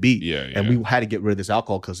 place to be. Yeah, And yeah. we had to get rid of this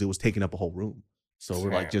alcohol because it was taking up a whole room. So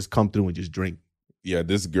we're like, Damn. just come through and just drink. Yeah,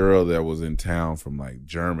 this girl that was in town from like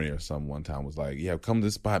Germany or something one time was like, yeah, come to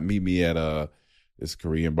this spot, meet me at this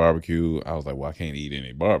Korean barbecue. I was like, well, I can't eat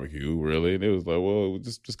any barbecue, really. And it was like, well,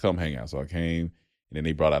 just come hang out. So I came, and then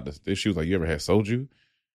they brought out this. She was like, you ever had soju?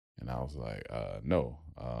 And I was like, no.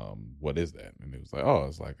 What is that? And it was like, oh,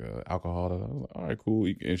 it's like alcohol. I was like, all right, cool.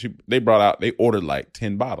 And they ordered like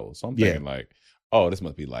 10 bottles. So I'm thinking like, oh, this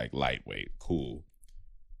must be like lightweight. Cool.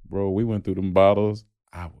 Bro, we went through them bottles.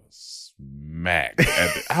 I was smacked.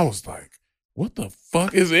 I was like, what the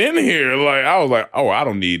fuck is in here? Like, I was like, oh, I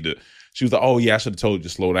don't need to. She was like, oh, yeah, I should have told you to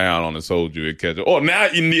slow down on the soju and catch it. Oh, now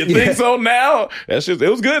you think so now? That's just, it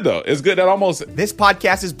was good, though. It's good that almost. This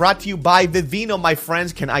podcast is brought to you by Vivino, my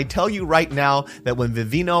friends. Can I tell you right now that when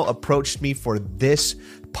Vivino approached me for this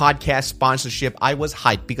podcast sponsorship, I was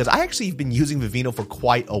hyped because I actually have been using Vivino for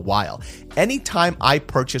quite a while. Anytime I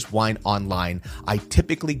purchase wine online, I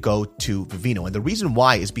typically go to Vivino. And the reason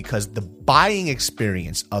why is because the buying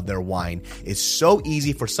experience of their wine is so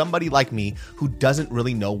easy for somebody like me who doesn't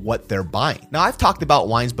really know what they're buying. Now, I've talked about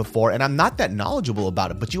wines before and I'm not that knowledgeable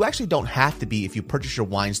about it, but you actually don't have to be if you purchase your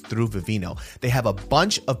wines through Vivino. They have a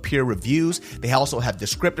bunch of peer reviews. They also have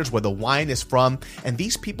descriptors where the wine is from. And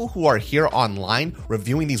these people who are here online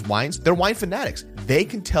reviewing these wines, they're wine fanatics. They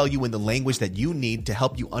can tell you in the language that you need to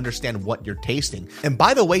help you understand what you're tasting. And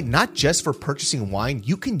by the way, not just for purchasing wine,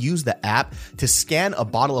 you can use the app to scan a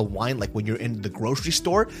bottle of wine like when you're in the grocery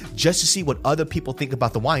store just to see what other people think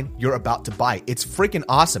about the wine you're about to buy. It's freaking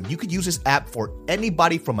awesome. You could use this app for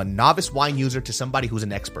anybody from a novice wine user to somebody who's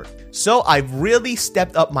an expert. So I've really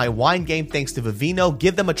stepped up my wine game thanks to Vivino.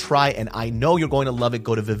 Give them a try and I know you're going to love it.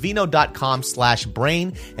 Go to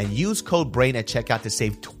vivino.com/brain and use code BRAIN at checkout to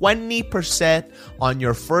save 20% on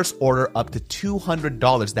your first order up to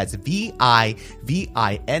 $200. That's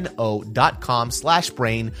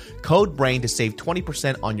vivino.com/brain, code BRAIN to save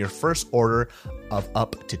 20% on your first order of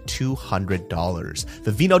up to $200.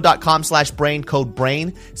 Vivino.com/brain, code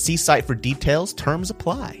BRAIN. See site for details. Terms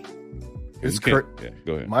apply. It's Go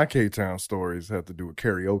ahead. My K-Town stories have to do with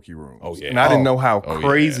karaoke rooms. Oh, yeah. And I didn't know how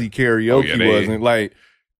crazy karaoke was. And like,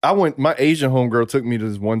 my Asian homegirl took me to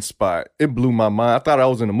this one spot. It blew my mind. I thought I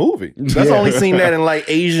was in a movie. That's only seen that in like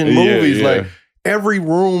Asian movies. Yeah. Like every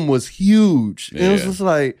room was huge. And it was just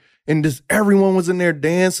like, and just everyone was in there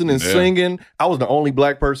dancing and singing. I was the only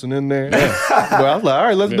black person in there. But I was like, all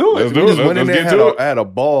right, let's do it. We just went in there, had a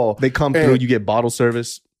ball. They come through, you get bottle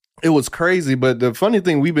service. It was crazy. But the funny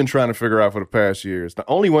thing we've been trying to figure out for the past years, the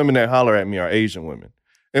only women that holler at me are Asian women.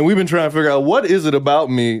 And we've been trying to figure out what is it about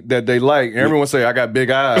me that they like. And everyone say I got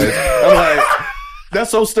big eyes. I'm like,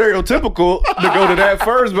 that's so stereotypical to go to that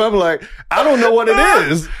first. But I'm like, I don't know what it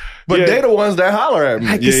is. But they the ones that holler at me.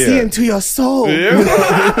 I can see into your soul. Yeah.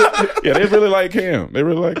 They really like him. They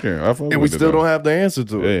really like him. And we still don't have the answer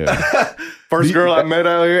to it. Yeah. First girl I met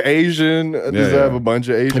out here, Asian. Just have a bunch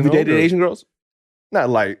of Asian. Have you dated Asian girls? Not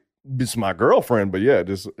like it's my girlfriend, but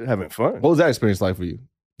just having fun. What was that experience like for you?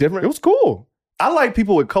 Different? It was cool. I like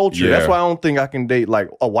people with culture. Yeah. That's why I don't think I can date like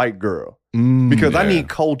a white girl. Because I need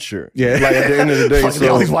culture. Yeah. Like at the end of the day.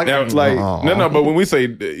 So, but when we say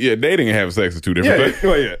dating and having sex are two different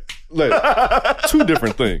things. Like, two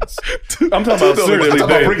different things. I'm talking about seriously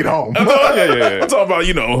dating. Bring it home. I'm talking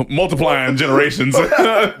about, multiplying generations. But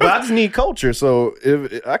I just need culture. So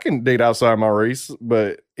if I can date outside my race,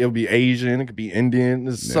 but it'll be Asian, it could be Indian.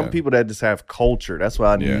 There's some people that just have culture. That's what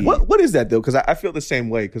I need. What is that though? Because I feel the same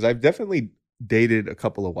way. Because I've definitely dated a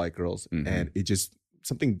couple of white girls and it just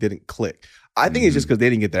something didn't click. I think it's just because they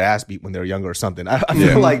didn't get their ass beat when they were younger or something. I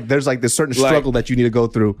feel like there's like this certain struggle that you need to go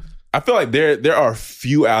through. I feel like there are a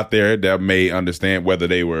few out there that may understand whether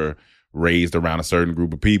they were raised around a certain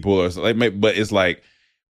group of people or something. But it's like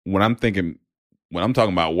when I'm talking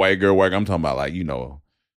about white girl, I'm talking about like,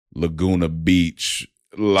 Laguna Beach.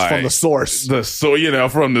 Like from the source. From the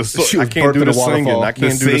source. I can't do the singing. I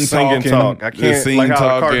can't do the singing talk. I can't like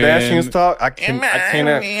how the Kardashians talk. I can't.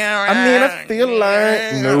 I feel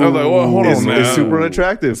like no. I was like, well, hold on, man. It's super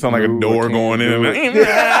unattractive. It sounds like a door going in.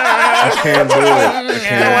 I can't do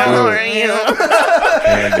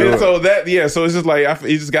it. So it's just like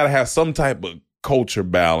you just got to have some type of culture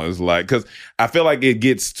balance, like, because I feel like it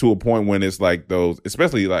gets to a point when it's like those,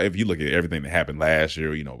 especially like if you look at everything that happened last year,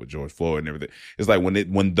 with George Floyd and everything, it's like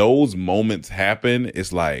when those moments happen,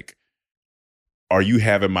 it's like, are you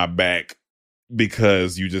having my back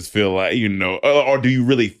because you just feel like, or do you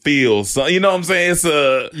really feel something? You know what I'm saying? It's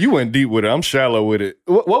you went deep with it. I'm shallow with it.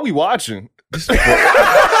 What we watching?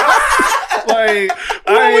 Like,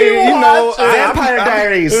 Vampire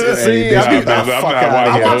Diaries.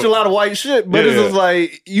 I watch a lot of white shit, but it's just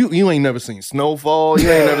like you ain't never seen Snowfall. You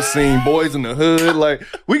ain't never seen Boys in the Hood. Like,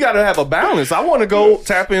 we got to have a balance. I want to go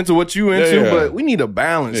tap into what you into, but we need a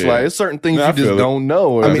balance. Like, it's certain things you just don't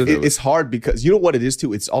know. I mean, it's hard because you know what it is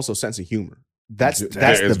too. It's also sense of humor. That's the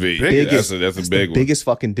biggest. That's a big one. Biggest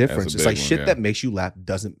fucking difference. It's like shit that makes you laugh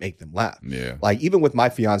doesn't make them laugh. Yeah. Like even with my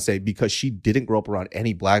fiance, because she didn't grow up around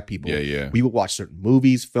any black people. Yeah. We would watch certain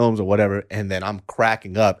movies, films, or whatever, and then I'm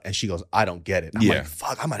cracking up, and she goes, "I don't get it." I'm like,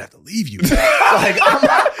 "Fuck, I might have to leave you."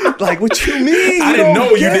 like, what you mean? I didn't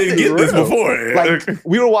know you didn't get this before. Like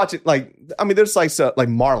we were watching, there's like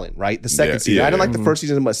Marlon, right? The second season. I didn't like the first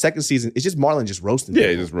season, but second season, it's just Marlon just roasting.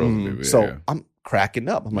 Yeah, just roasting people. So I'm cracking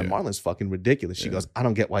up. I'm like, Marlon's fucking ridiculous. She goes, "I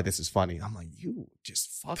don't get why this is funny." I'm like, "You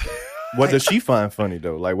just fucking." What does she find funny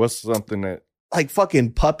though? Like, what's something that like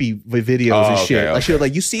fucking puppy videos and shit? Okay. Like she was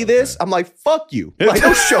like, "You see this?" I'm like, "Fuck you!" Like,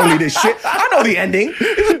 don't show me this shit. I know the ending.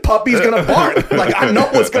 This puppy's gonna bark. Like, I know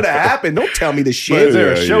what's gonna happen. Don't tell me the shit. But is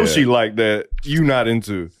there a show she like that you not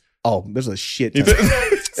into? Oh, there's a shit ton.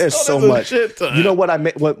 There's so much. You know what I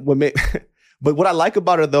made? What made? But what I like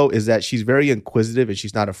about her, though, is that she's very inquisitive and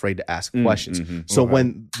she's not afraid to ask questions. So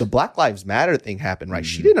when the Black Lives Matter thing happened, right,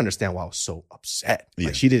 she didn't understand why I was so upset.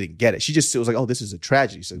 Like, she didn't get it. She just was like, "Oh, this is a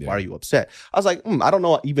tragedy." She's like, "Why are you upset?" I was like, I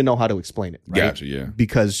don't even know how to explain it. Right? Gotcha, yeah.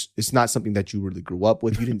 Because it's not something that you really grew up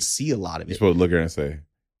with. You didn't see a lot of it. You're supposed to look at her and say,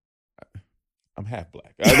 "I'm half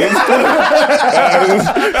black." That's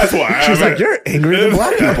why. She's like, "You're angry at the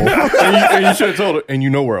black people." and you should have told her, and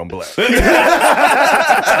you know where I'm black.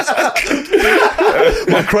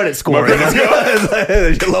 My credit score. That's a good one.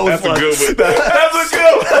 That's a good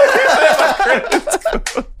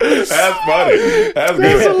one. That's funny. That's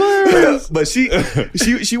good. But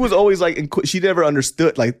she was always like, she never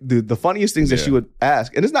understood like the funniest things that she would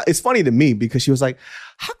ask. And it's funny to me because she was like,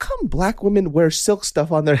 how come black women wear silk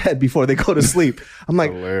stuff on their head before they go to sleep? I'm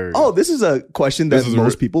like, Hilarious. oh, this is a question that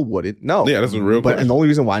most people wouldn't know. Yeah, that's a real question. And the only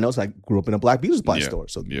reason why I know is I grew up in a black beauty supply store.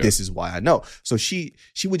 So this is why I know. So she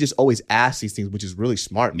would just always ask these things, which is really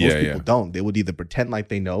smart. Most people don't. They would either pretend like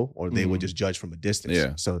they know or they would just judge from a distance.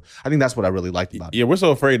 Yeah. So I think that's what I really liked about it. Yeah, we're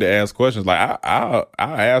so afraid to ask questions. Like I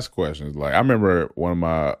ask questions. Like I remember one of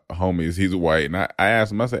my homies, he's white, and I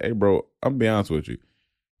asked him, I said, hey bro, I'm gonna be honest with you.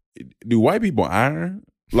 Do white people iron?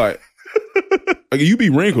 Like you be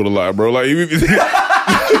wrinkled a lot, bro. Like, he was like,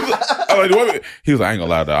 I ain't gonna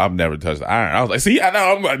lie though, I've never touched the iron. I was like, see, I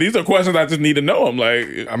know. I'm like, these are questions I just need to know. I'm like,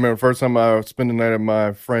 I remember the first time I spent the night at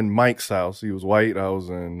my friend Mike's house. He was white. I was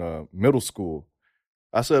in middle school.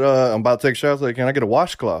 I said, I'm about to take a shower. I was like, can I get a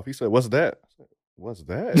washcloth? He said, what's that? I said, what's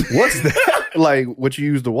that? What's that? Like, what you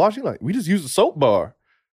use to wash? He's like, we just use a soap bar.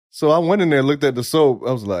 So I went in there, looked at the soap.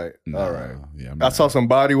 I was like, all right. Yeah, I saw some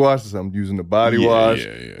body washes. I'm using the body wash.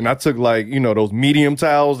 And I took like, those medium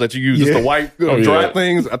towels that you use just to wipe dry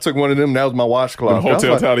things. I took one of them. That was my washcloth. The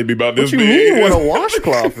hotel towel be about this big. What you mean what a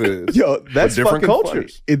washcloth is? Yo, that's different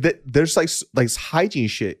cultures. There's like hygiene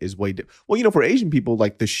shit is way different. Well, for Asian people,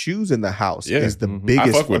 like the shoes in the house is the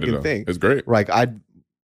biggest fucking thing. It's great. Like I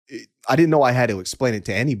didn't know I had to explain it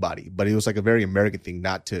to anybody, but it was like a very American thing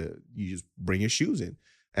not to, you just bring your shoes in.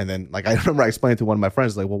 And then, like, I remember I explained to one of my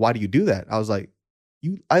friends, like, well, why do you do that? I was like,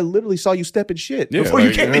 I literally saw you step in shit before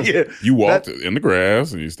you came in here. You walked in the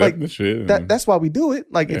grass and you stepped in the shit. That's why we do it.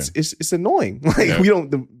 Like, it's annoying. Like,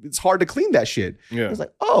 it's hard to clean that shit. Yeah. I was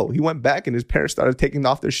like, oh, he went back and his parents started taking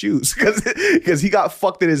off their shoes because he got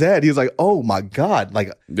fucked in his head. He was like, oh my God.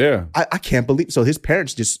 Like, I can't believe. So his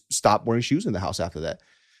parents just stopped wearing shoes in the house after that.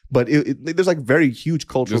 But there's like very huge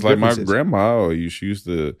cultural just like differences. My grandma she used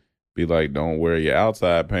to be like, don't wear your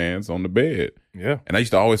outside pants on the bed. Yeah. And I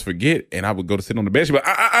used to always forget, and I would go to sit on the bed. She'd be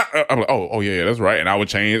like, I'm like, oh, yeah, that's right. And I would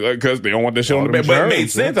change because they don't want that shit on the bed. But it made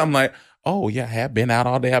sense. I'm like, oh, yeah, I have been out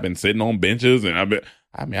all day. I've been sitting on benches, and I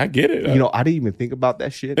get it. I didn't even think about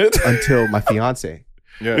that shit until my fiance.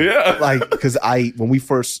 Yeah. Like, because when we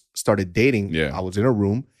first started dating, Yeah. I was in a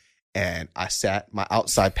room, and I sat my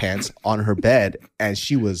outside pants on her bed, and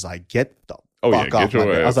she was like, get the fuck off my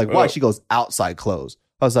bed. I was like, why? She goes, outside clothes.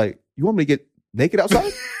 I was like, you want me to get naked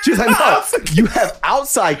outside? She was like, no, you have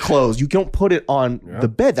outside clothes. You don't put it on the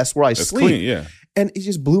bed. That's where I sleep. Clean, yeah. And it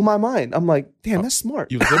just blew my mind. I'm like, damn, that's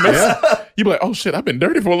smart. You'd be like, oh shit, I've been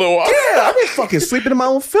dirty for a little while. Yeah, I've been fucking sleeping in my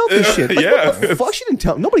own filth and shit. Like, what the fuck? She didn't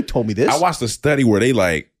tell. Nobody told me this. I watched a study where they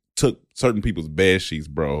like took certain people's bed sheets,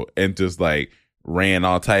 bro, and just like ran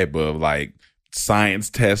all type of like science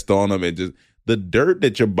test on them, and just the dirt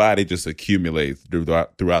that your body just accumulates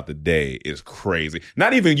throughout the day is crazy.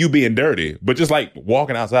 Not even you being dirty, but just like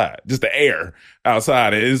walking outside, just the air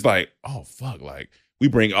outside. It's like, oh fuck, like we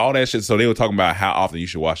bring all that shit. So they were talking about how often you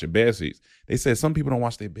should wash your bed sheets. They said some people don't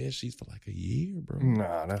wash their bed sheets for like a year, bro.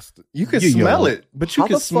 Nah, you can smell it, but you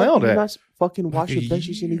can smell that. You not fucking wash your bed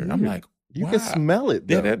sheets in a year? I'm like, you can smell it.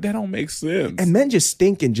 That don't make sense. And men just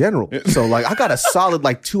stink in general. So like, I got a solid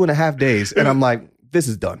like 2.5 days, and I'm like, this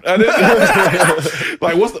is done.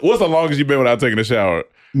 Like, what's the longest you've been without taking a shower?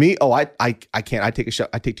 Me? Oh, I can't. I take a shower.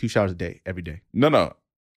 I take 2 showers a day, every day. No.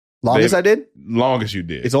 Longest I did? Longest you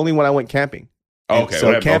did. It's only when I went camping. Okay.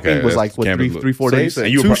 So camping was like, what, three, 4 days? So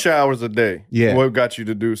you said 2 showers a day. Yeah. What got you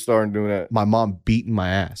to starting doing that? My mom beating my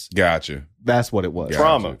ass. Gotcha. That's what it was.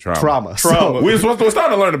 Trauma. So, we're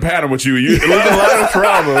starting to learn a pattern with you. It was a lot of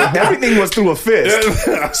trauma. Everything was through a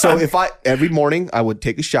fist. So every morning I would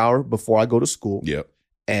take a shower before I go to school. Yep.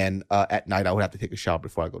 And at night I would have to take a shower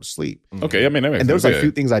before I go to sleep. Okay, I mean that makes sense. And there was like a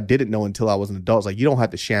few things I didn't know until I was an adult. Like, you don't have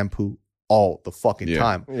to shampoo all the fucking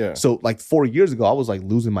time. Yeah. So like 4 years ago, I was like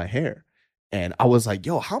losing my hair. And I was like,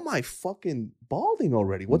 yo, how am I fucking balding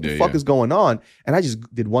already? What the fuck is going on? And I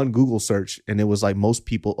just did one Google search, and it was like, most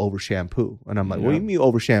people over shampoo. And I'm like, what do you mean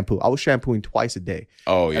over shampoo? I was shampooing twice a day.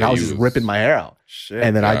 Oh, yeah. And I was just ripping my hair out. Shit,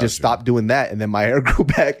 and then I just stopped doing that. And then my hair grew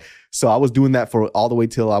back. So I was doing that for all the way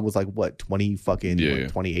till I was like, what, 28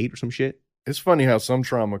 or some shit? It's funny how some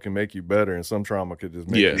trauma can make you better and some trauma could just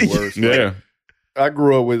make you worse. Yeah. I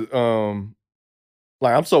grew up with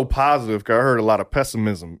like, I'm so positive because I heard a lot of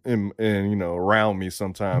pessimism in around me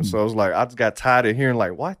sometimes. So I was like, I just got tired of hearing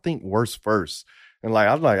like, well, I think worse first. And like,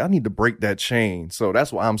 I was like, I need to break that chain. So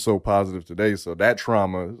that's why I'm so positive today. So that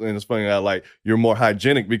trauma, and it's funny how like you're more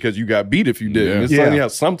hygienic because you got beat if you did. And it's funny how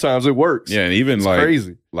sometimes it works. Yeah, and even it's like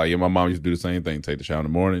crazy. Like my mom used to do the same thing, take the shower in the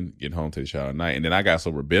morning, get home, take the shower at night. And then I got so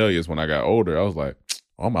rebellious when I got older. I was like,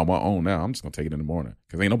 I'm on my own now. I'm just gonna take it in the morning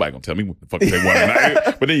because ain't nobody gonna tell me what the fuck to take one at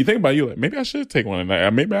night. But then you think about it, you like, maybe I should take one at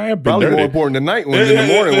night. Maybe I have been Probably dirty. more important the night ones than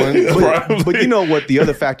the morning ones. But you know what the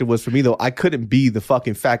other factor was for me though? I couldn't be the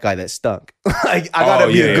fucking fat guy that stunk. I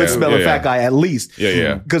gotta be a good smelling fat guy at least.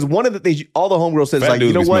 Yeah. Because one of the things all the homegirls says Fat like, you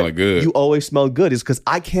dudes know be what? smelling good. You always smell good is because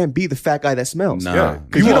I can't be the fat guy that smells. Nah.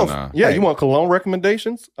 Because you Nah. you want cologne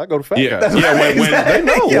recommendations? I go to fat Yeah, guys. yeah. When They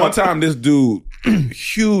know. Yeah. One time, this dude,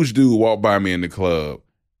 huge dude, walked by me in the club,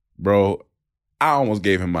 bro. I almost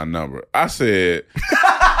gave him my number. I said,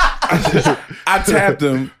 I tapped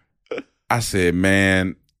him. I said,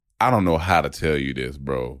 man, I don't know how to tell you this,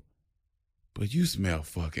 bro, but you smell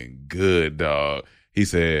fucking good, dog. He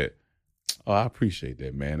said, oh, I appreciate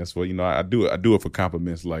that, man. That's what, I do it. I do it for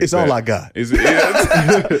compliments like It's that. all I got. If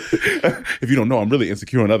you don't know, I'm really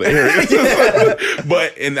insecure in other areas.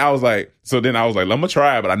 And I was like, I'm gonna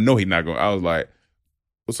try it, but I know he's not going. I was like,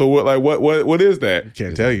 so what is that?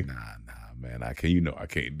 Can't tell you. Nah, man, I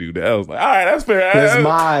can't do that. I was like, all right, that's fair. That's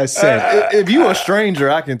my scent. If you a stranger,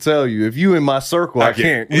 I can tell you. If you in my circle, I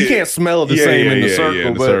can't. We can't smell the Yeah, same in the yeah, circle. yeah,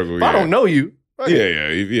 in the but circle, if I don't know you,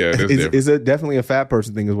 Yeah. That's different. Is it definitely a fat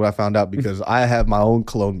person thing is what I found out because I have my own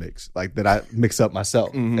cologne mix like that I mix up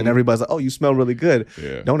myself and everybody's like, oh, you smell really good.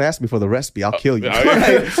 Yeah. Don't ask me for the recipe. I'll kill you.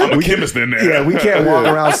 I'm a chemist in there. Yeah, we can't walk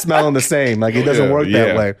around smelling the same. Like it doesn't work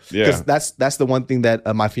that way. Yeah. Because that's the one thing that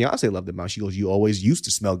my fiance loved about. She goes, you always used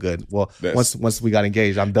to smell good. Well, once we got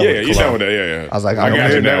engaged, I'm done with you cologne. know that. Yeah. I was like, I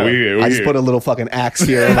got you now. I just put a little fucking axe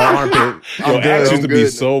here in my armpit. Yo, Axe used to be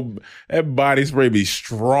good. so, that body spray be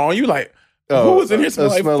strong. You like, who was in here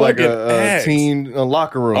smell like a Axe? teen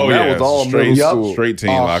locker room? Oh, That yeah, was all straight- middle school. straight teen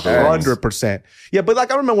locker room. 100%. Yeah, but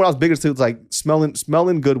like I remember when I was bigger too, it's like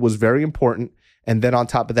smelling good was very important. And then on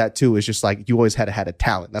top of that too, it's just like you always had a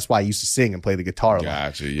talent. That's why I used to sing and play the guitar a lot.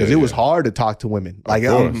 Gotcha. Because it was hard to talk to women. Like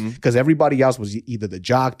course. because everybody else was either the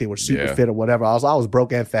jock, they were super Yeah. fit or whatever. I was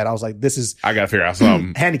broke and fat. I was like, this is I gotta figure out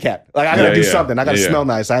something. handicapped. Like I gotta do Yeah. something. I gotta Yeah. smell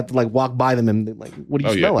nice. I have to like walk by them and they're like, what do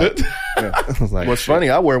you smell like? I was like, What's funny?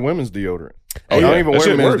 I wear women's deodorant. Oh, I yeah. don't even That wear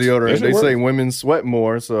shit men's works. That deodorant. shit They say works. women sweat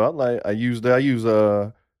more, so I use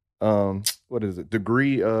what is it?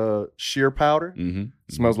 Degree sheer powder. Mm-hmm.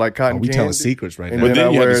 Smells like cotton we candy. telling secrets right And now. But then then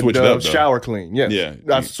I you have to wear switch it up, though. shower clean. Yes. Yeah.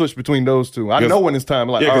 I switch between those two. I 'Cause- know when it's time.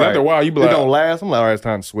 Like, Yeah, 'cause all after a right, while, you be it like, don't last. I'm like, all right, it's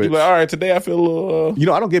time to switch. You be like, all right, today I feel a little. You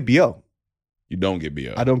know, I don't get BO. You don't get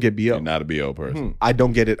BO. I don't get BO. You're not a BO person. I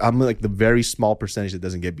don't get it. I'm like the very small percentage that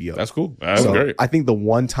doesn't get BO. That's cool. That's So great. I think the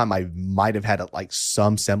one time I might have had like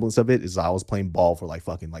some semblance of it is I was playing ball for like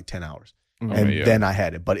fucking like 10 hours. And yeah. then I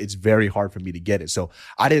had it, but it's very hard for me to get it. So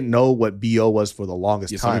I didn't know what BO was for the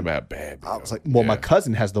longest Yeah, some time. people have bad BO. I was like, well, my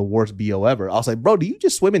cousin has the worst BO ever. I was like, bro, do you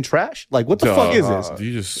just swim in trash? Like, what the fuck is this? Do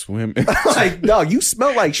you just swim? Like, no, you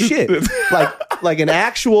smell like shit. like an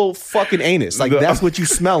actual fucking anus. Like, that's what you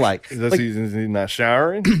smell like. That's he's not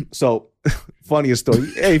showering. So, funniest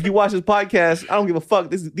story. Hey, if you watch this podcast, I don't give a fuck.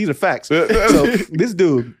 These are facts. So, this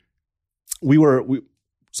dude, we used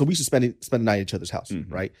to spend the night at each other's house,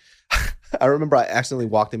 right? I remember I accidentally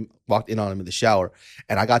walked in on him in the shower,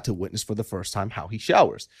 and I got to witness for the first time how he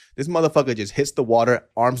showers. This motherfucker just hits the water,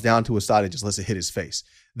 arms down to his side, and just lets it hit his face.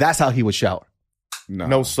 That's how he would shower.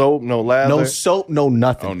 No soap, no lather. No soap, no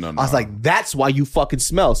nothing. Oh, no. I was like, that's why you fucking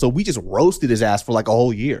smell. So we just roasted his ass for like a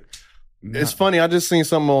whole year. It's funny. I just seen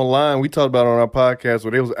something online. We talked about it on our podcast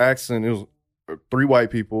where they was asking. It was 3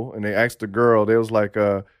 white people, and they asked the girl. They was like,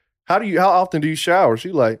 "How often do you shower?"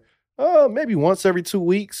 She like, maybe once every 2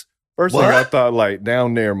 weeks." First thing I thought, like,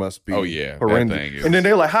 down there must be that horrendous. thing is- And then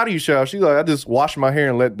they're like, "How do you shower?" She's like, "I just wash my hair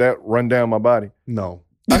and let that run down my body." No.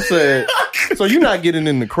 I said, "So you're not getting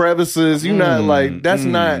in the crevices? You're not like that's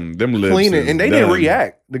not them lips cleaning." is And they didn't done.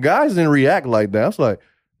 react. The guys didn't react like that. I was like,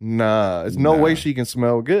 "Nah, there's no way she can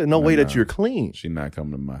smell good. No way that you're clean." She not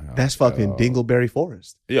coming to my house. That's fucking Dingleberry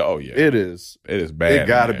Forest. Yeah. Oh yeah. It is. It is bad. It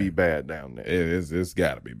got to man. be bad down there. It is. It's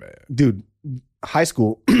got to be bad. Dude, high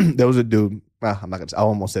school, there was a dude. I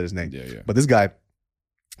almost said his name. Yeah. But this guy,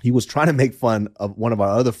 he was trying to make fun of one of our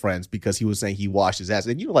other friends because he was saying he washed his ass.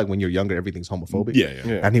 And you know, like when you're younger, everything's homophobic.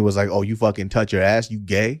 Yeah. And he was like, "Oh, you fucking touch your ass, you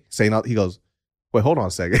gay?" Saying all, he goes, "Wait, hold on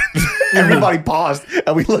a second." Everybody paused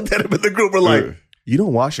and we looked at him in the group. We're like, "You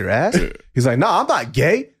don't wash your ass?" He's like, "Nah, I'm not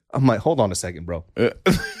gay." I'm like, "Hold on a second, bro."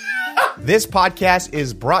 This podcast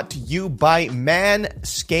is brought to you by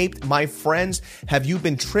Manscaped. My friends, have you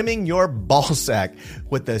been trimming your ball sack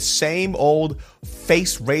with the same old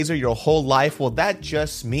face razor your whole life? Well, that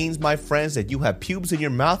just means, my friends, that you have pubes in your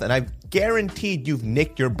mouth, and I've guaranteed you've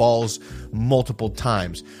nicked your balls multiple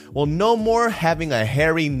times. Well, no more having a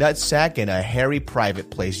hairy nutsack in a hairy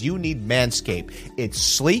private place. You need Manscaped. It's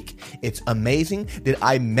sleek. It's amazing. Did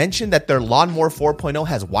I mention that their Lawnmower 4.0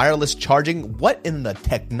 has wireless charging? What in the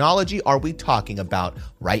technology are we talking about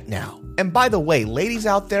right now? And by the way, ladies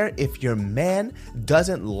out there, if your man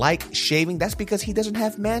doesn't like shaving, that's because he doesn't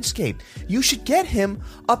have Manscaped. You should get him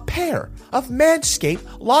a pair of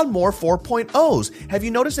Manscaped Lawnmower 4.0s. Have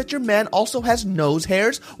you noticed that your man also has nose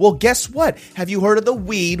hairs? Well, guess what? Have you heard of the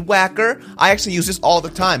Weed Whacker? I actually use this all the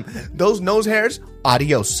time. Those nose hairs,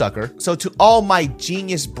 adios, sucker. So to all my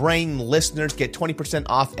Genius Brain listeners, get 20%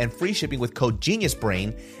 off and free shipping with code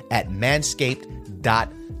GeniusBrain at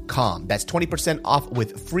manscaped.com. That's 20% off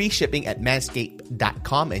with free shipping at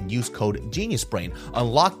manscaped.com and use code GeniusBrain.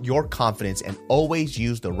 Unlock your confidence and always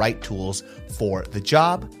use the right tools for the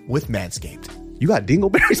job with Manscaped. You got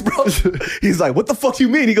dingleberries, bro? He's like, what the fuck do you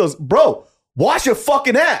mean? He goes, bro, wash your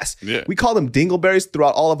fucking ass. Yeah. We called them dingleberries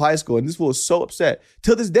throughout all of high school, and this fool was so upset.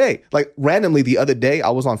 Till this day, like randomly the other day, I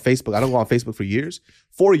was on Facebook. I don't go on Facebook for years.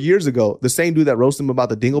 4 years ago, the same dude that roasted him about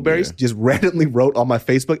the dingleberries just randomly wrote on my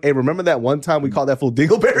Facebook, hey, remember that one time we called that fool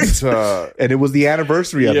dingleberries? And it was the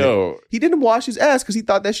anniversary of it. He didn't wash his ass because he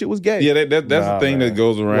thought that shit was gay. Yeah, that's the thing that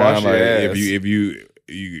goes around. Like if you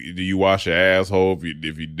do you wash your asshole?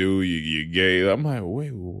 If you do, you're gay. I'm like,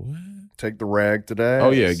 wait, what? Take the rag to that.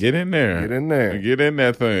 Oh yeah, get in there. Get in there. Get in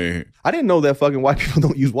that thing. I didn't know that fucking white people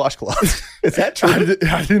don't use washcloths. Is that true? I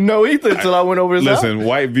didn't know either until I went over his house. Listen,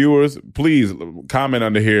 white viewers, please comment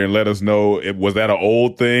under here and let us know. Was that an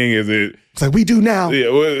old thing? Is it? It's like we do now. Yeah,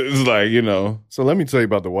 it's like, you know. So let me tell you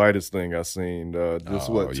about the whitest thing I seen 2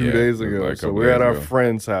 days ago. Like so we're at our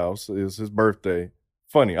friend's house. It's his birthday.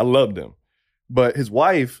 Funny, I loved him. But his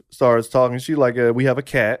wife starts talking. She's like, we have a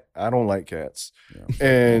cat. I don't like cats. Yeah,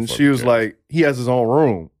 and she was like, he has his own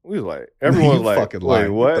room. We was like, everyone's like, wait,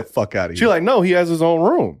 what? Get the fuck out of here. She's like, no, he has his own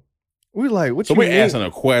room. We were like, what so you mean? So we're asking her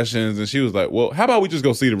questions, and she was like, well, how about we just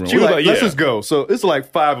go see the room? She was like, let's just go. So it's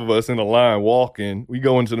like 5 of us in a line walking. We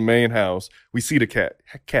go into the main house. We see the cat.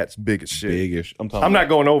 That cat's big as shit. Big-ish. I'm not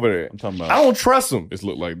going over there. I'm talking about. I don't trust him. It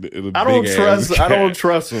looked like I don't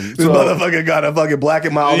trust him. This motherfucker got a fucking black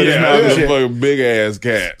and mild in his mouth. Yeah, fucking big ass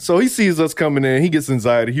cat. So he sees us coming in. He gets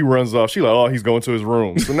anxiety. He runs off. She's like, oh, he's going to his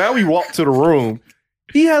room. So now we walk to the room.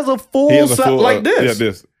 He has a full set like this.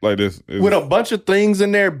 Yeah, like this. With a bunch of things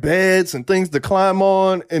in there, beds and things to climb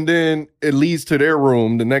on, and then it leads to their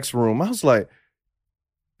room, the next room. I was like,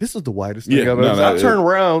 this is the whitest thing I've ever seen. I turned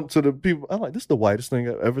around to the people. I'm like, this is the whitest thing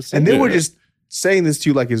I've ever seen. And they were just saying this to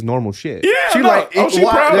you like it's normal shit. Yeah,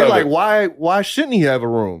 they're like, why shouldn't he have a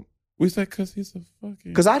room? We said, because he's a fucking...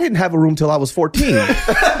 Because I didn't have a room till I was 14.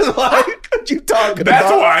 What you talking That's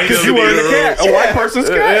about? why. Because you were a cat. A white person's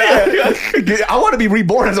cat. I want to be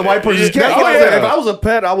reborn as a white person's cat. If I was a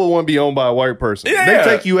pet, I would want to be owned by a white person. Yeah. They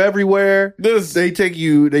take you everywhere. They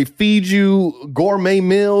feed you gourmet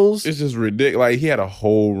meals. It's just ridiculous. Like, he had a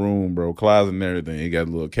whole room, bro, closet and everything. He got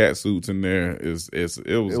little cat suits in there. It was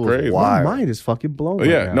crazy. My mind is fucking blown.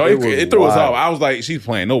 It threw us off. I was like, she's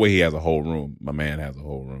playing. No way he has a whole room. My man has a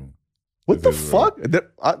whole room. What the fuck?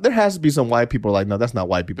 There has to be some white people like, no, that's not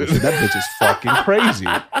white people shit. That bitch is fucking crazy.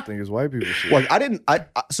 I think it's white people shit. Like,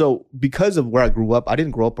 so because of where I grew up, I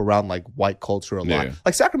didn't grow up around like white culture a lot.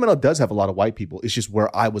 Like Sacramento does have a lot of white people. It's just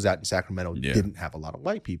where I was at in Sacramento didn't have a lot of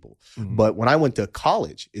white people. Mm-hmm. But when I went to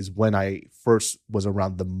college is when I first was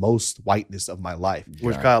around the most whiteness of my life.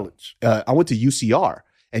 Which college? I went to UCR.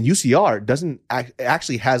 And UCR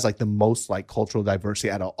actually has like the most like cultural diversity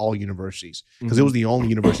out of all universities because it was the only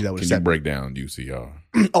university that was. Can you break down UCR?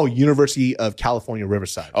 University of California,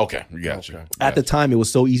 Riverside. Okay, we got you. At the time, it was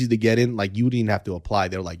so easy to get in. Like you didn't have to apply.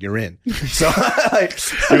 They're like, you're in. So you're like,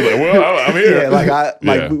 well, I'm here.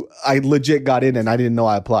 Yeah, I legit got in and I didn't know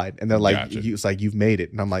I applied. And they're like, it's like you've made it.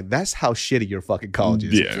 And I'm like, that's how shitty your fucking college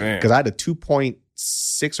is. Yeah, because I had a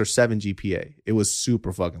 2.6 or 7 GPA. It was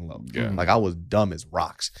super fucking low. Yeah. Like I was dumb as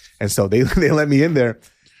rocks. And so they let me in there.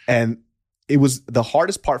 And it was the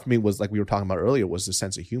hardest part for me was like we were talking about earlier was the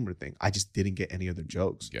sense of humor thing. I just didn't get any other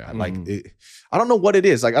jokes. Yeah. I don't know what it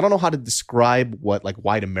is. Like I don't know how to describe what like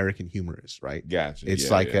white American humor is, right? Gotcha.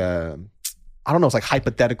 It's I don't know, it's like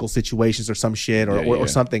hypothetical situations or some shit or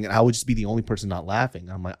something. And I would just be the only person not laughing.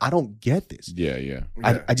 And I'm like, I don't get this. Yeah.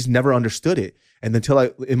 I just never understood it. And until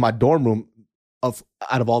in my dorm room,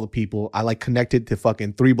 out of all the people, I like connected to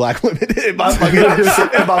fucking 3 black women in my fucking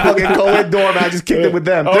co-ed dorm. And I just kicked it with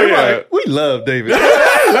them. Like, we love David.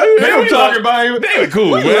 I'm talking about him. They were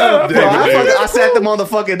cool, man. Bro, I sat them on the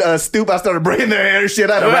fucking stoop. I started braiding their hair and shit.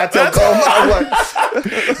 I had a rat tail comb. I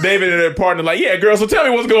was like, David and their partner like, yeah, girl, so tell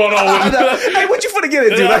me what's going on with it. hey, what you finna get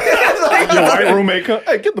into? Like, Yo, my roommate come,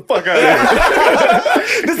 hey, get the fuck out of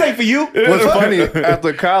here. this ain't for you. What's funny,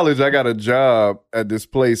 after college, I got a job at this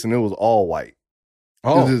place and it was all white.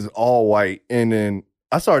 Oh. It was just all white. And then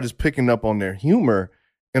I started just picking up on their humor.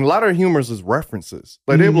 And a lot of their humors is references.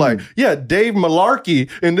 Like, they be like, yeah, Dave Malarkey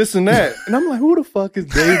and this and that. And I'm like, who the fuck is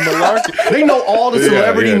Dave Malarkey? They know all the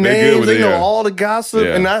celebrity names. They know all the gossip.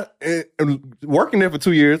 Yeah. And working there for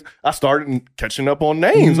 2 years, I started catching up on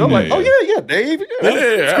names. I'm like, oh, yeah, Dave.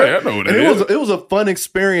 Yeah, I know what and it is. it was a fun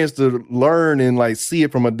experience to learn and like see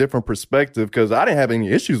it from a different perspective because I didn't have any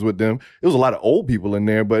issues with them. It was a lot of old people in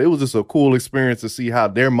there, but it was just a cool experience to see how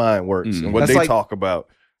their mind works and what they talk about.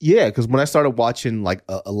 Yeah, because when I started watching like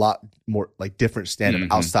a lot more like different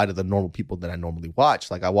stand-up outside of the normal people that I normally watch,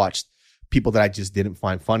 like I watched people that I just didn't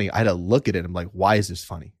find funny. I had to look at it and I'm like, why is this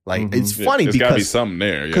funny? Like it's funny There's because gotta be something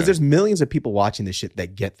there. because there's millions of people watching this shit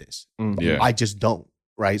that get this. Yeah. I just don't.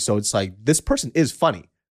 Right. So it's like this person is funny.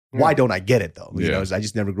 Why don't I get it though? You know, I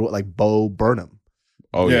just never grew up like Bo Burnham.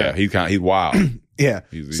 Oh yeah, he's wild. Yeah.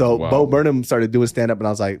 He's so wild. Bo Burnham started doing stand-up and I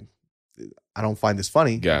was like, I don't find this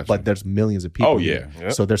funny, Gotcha. but there's millions of people. Oh, yeah.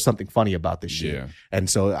 Yep. So there's something funny about this shit. Yeah. And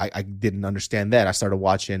so I didn't understand that. I started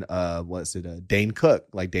watching, Dane Cook.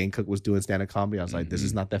 Like Dane Cook was doing stand-up comedy. I was like, this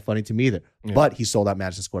is not that funny to me either. Yeah. But he sold out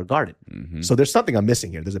Madison Square Garden. So there's something I'm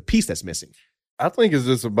missing here. There's a piece that's missing. I think it's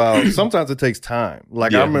just about sometimes it takes time.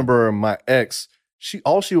 Like I remember my ex,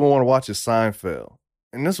 all she would want to watch is Seinfeld.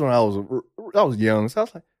 And this one I was young. So I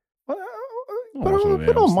was like,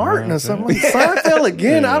 put on Martin or something. Like Seinfeld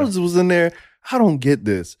again. I was in there. I don't get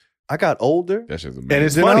this. I got older. That's just amazing. And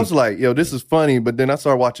it's Then funny. I was like, yo, this is funny. But then I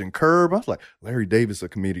started watching Curb. I was like, Larry Davis, a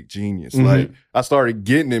comedic genius. Like I started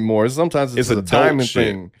getting it more. Sometimes it's a adult timing shit.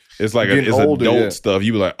 thing. It's like Getting it's older, adult stuff.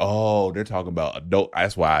 You be like, oh, they're talking about adult.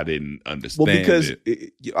 That's why I didn't understand. Well, because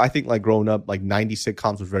it. I think like growing up, like 90s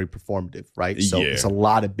sitcoms was very performative, right? So Yeah. it's a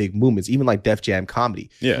lot of big movements, even like Def Jam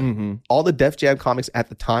comedy. Yeah. All the Def Jam comics at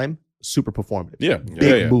the time, super performative. Yeah.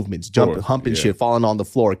 Big movements, jumping, humping shit, falling on the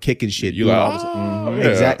floor, kicking shit. You doing like, all this. oh,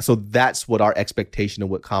 yeah. Exactly. So that's what our expectation of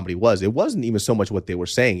what comedy was. It wasn't even so much what they were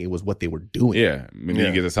saying; it was what they were doing. Yeah. When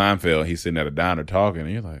you get to Seinfeld, he's sitting at a diner talking,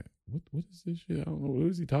 and you're like, what is this shit? I don't know. What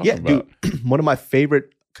is he talking Yeah, about? dude. One of my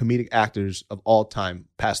favorite comedic actors of all time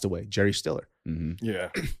passed away. Jerry Stiller. Yeah.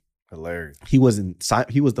 Hilarious. He was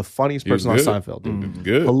the funniest He was person on good. Seinfeld, dude. It's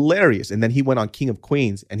good. Hilarious. And then he went on King of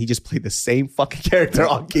Queens and he just played the same fucking character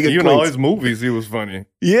on King of Even all Queens. his movies, he was funny.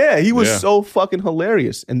 Yeah, he was Yeah. so fucking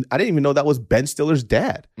hilarious. And I didn't even know that was Ben Stiller's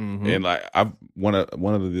dad. And like one of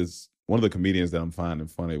the comedians that I'm finding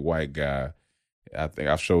funny, white guy. I think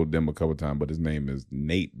I've showed them a couple times, but his name is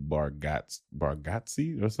Nate Bargatze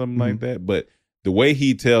or something like that. But the way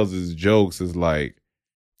he tells his jokes is like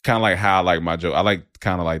kind of like how I like my joke. I like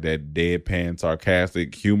kind of like that deadpan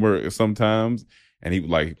sarcastic humor sometimes. And he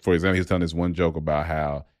like, for example, he was telling this one joke about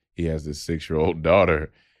how he has this 6-year-old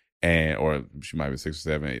daughter, or she might be 6 or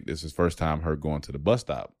 7. This is his first time her going to the bus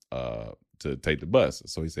stop to take the bus.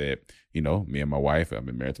 So he said, me and my wife, I've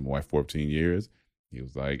been married to my wife 14 years. He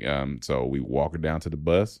was like, so we walk her down to the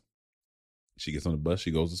bus. She gets on the bus. She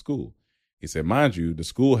goes to school. He said, mind you, the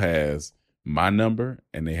school has my number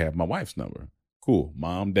and they have my wife's number. Cool.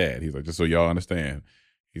 Mom, dad. He's like, just so y'all understand.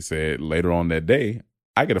 He said, later on that day,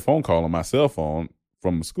 I get a phone call on my cell phone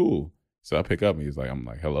from the school. So I pick up and I'm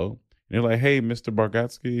like, hello. And they're like, hey, Mr.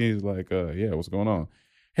 Bargatsky. He's like, yeah, what's going on?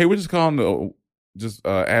 Hey, we're just calling to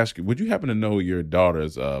ask you, would you happen to know your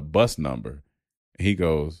daughter's bus number?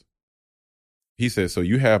 And he said, so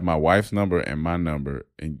you have my wife's number and my number,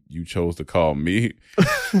 and you chose to call me?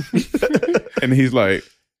 And he's like,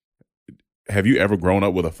 have you ever grown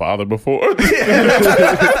up with a father before? He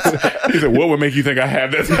said, what would make you think I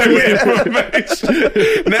have that type of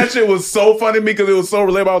information? And that shit was so funny to me because it was so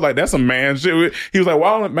relatable. I was like, that's some man shit. He was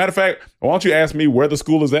like, matter of fact, why don't you ask me where the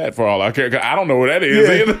school is at for all I care? Because I don't know where that is.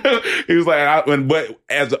 Yeah. He was like, but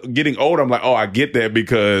as getting older, I'm like, oh, I get that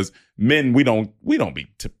because men, we don't be.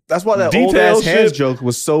 That's why that old ass hands joke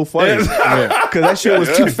was so funny. Because that shit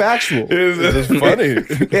was too factual. It's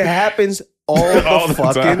funny. It happens all the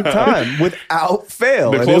fucking time without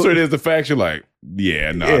fail. The closer it is to facts, you're like,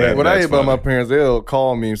 yeah, no. Yeah, when I hear about my parents, they'll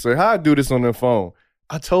call me and say, how I do this on their phone?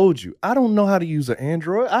 I told you, I don't know how to use an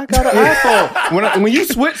Android. I got an iPhone.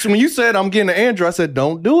 When you said I'm getting an Android, I said,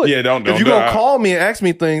 don't do it. Yeah, don't If you're going to call me and ask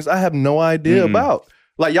me things I have no idea about.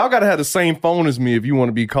 Like, y'all got to have the same phone as me if you want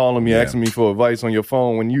to be calling me, asking me for advice on your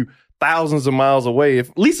phone when you thousands of miles away.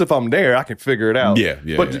 At least if I'm there, I can figure it out. Yeah.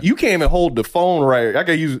 But you can't even hold the phone right.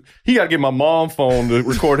 He got to get my mom's phone to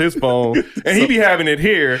record his phone, and he be having it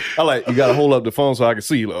here. I like, you got to hold up the phone so I can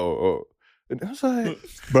see. And I was like,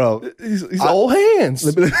 bro, he's old hands.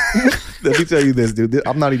 Let me tell you this, dude.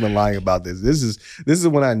 I'm not even lying about this. This is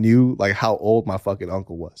when I knew like how old my fucking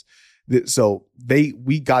uncle was. So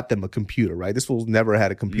we got them a computer, right? This fool's never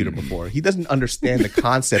had a computer before. He doesn't understand the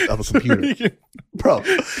concept of a computer. Bro,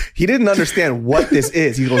 he didn't understand what this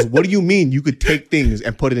is. He goes, what do you mean you could take things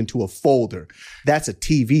and put it into a folder? That's a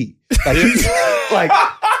TV. Like, he's like,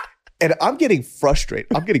 and I'm getting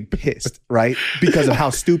frustrated. I'm getting pissed, right? Because of how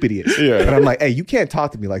stupid he is. Yeah. And I'm like, hey, you can't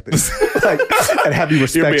talk to me like this. Like, and have me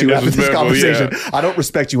respect you after this conversation. Yeah. I don't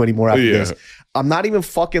respect you anymore after this. I'm not even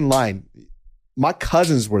fucking lying. My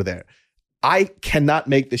cousins were there. I cannot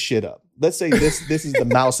make this shit up. Let's say this is the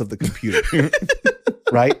mouse of the computer,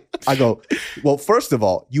 right? I go, well, first of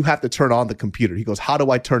all, you have to turn on the computer. He goes, how do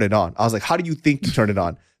I turn it on? I was like, how do you think you turn it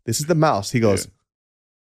on? This is the mouse. He goes,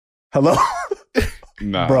 hello?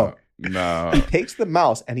 Nah. Bro. Nah. He takes the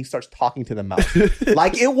mouse and he starts talking to the mouse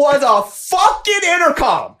like it was a fucking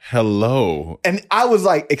intercom. Hello. And I was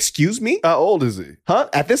like, excuse me? How old is he? Huh?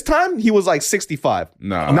 At this time, he was like 65.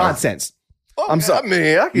 Nah. Nonsense. I'm sorry. I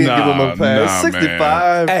mean, I can't give him a pass.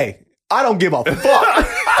 65. Hey, I don't give a fuck.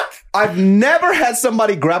 I've never had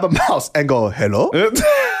somebody grab a mouse and go, hello?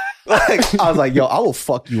 Like, I was like, yo, I will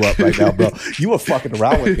fuck you up right now, bro. You were fucking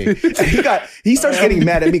around with me. And he starts getting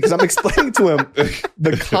mad at me because I'm explaining to him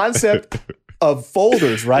the concept of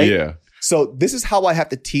folders, right? Yeah. So this is how I have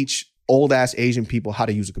to teach old ass Asian people how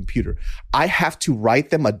to use a computer. I have to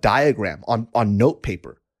write them a diagram on note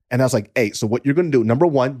paper. And I was like, hey, so what you're going to do, number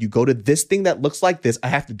one, you go to this thing that looks like this. I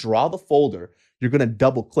have to draw the folder. You're going to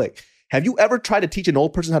double click. Have you ever tried to teach an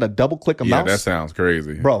old person how to double click a mouse? Yeah, that sounds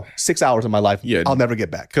crazy. Bro, 6 hours of my life. Yeah. I'll never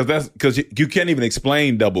get back. Because you can't even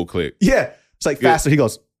explain double click. Yeah. It's like faster. He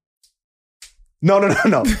goes, no.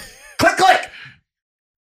 Click, click.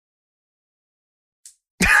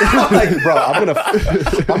 I'm like, bro,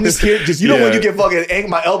 I'm just here. Just, when you get fucking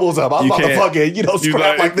my elbows up, I'm about to fucking,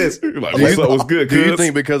 scrap like this. Like, what's good? Do you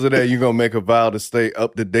think because of that, you're going to make a vow to stay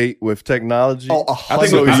up to date with technology? Oh, I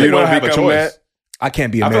think we don't have a choice. I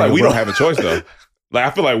can't be a I man. feel like we don't have a choice, though. Like,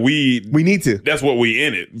 I feel like we need to. That's what we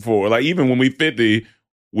in it for. Like, even when we 50,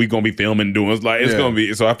 we going to be filming, doing it's going to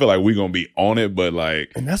be. So I feel like we going to be on it, but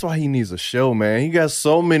like. And that's why he needs a show, man. He got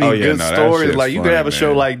so many good stories. Like, you could have a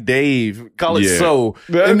show like Dave. Call it So.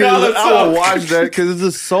 And then I will watch that because it's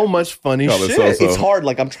just so much funny shit. It's hard.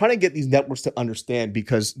 Like, I'm trying to get these networks to understand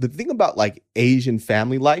because the thing about like Asian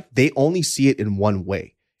family life, they only see it in one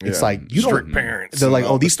way. It's like, you strict don't, parents. They're like,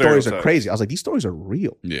 oh, these stories are crazy. I was like, these stories are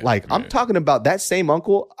real. Yeah, like, I'm talking about that same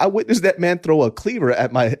uncle. I witnessed that man throw a cleaver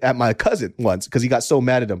at my cousin once because he got so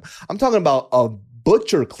mad at him. I'm talking about a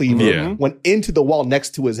butcher cleaver went into the wall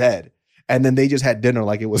next to his head. And then they just had dinner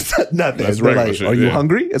like it was nothing. That's They're regular like, shit, are you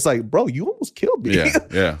hungry? It's like, bro, you almost killed me.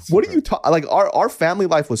 Yeah. What are you talking? Like, our family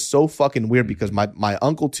life was so fucking weird because my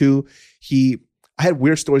uncle too, I had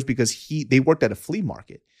weird stories because they worked at a flea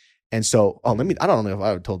market. And so, I don't know if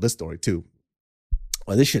I ever told this story too.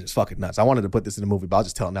 Well, this shit is fucking nuts. I wanted to put this in the movie, but I'll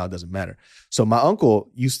just tell it now. It doesn't matter. So my uncle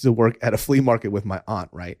used to work at a flea market with my aunt,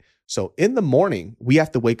 right? So in the morning, we have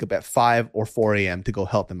to wake up at 5 or 4 a.m. to go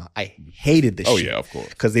help them out. I hated this shit. Oh, yeah, of course.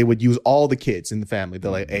 Because they would use all the kids in the family. They're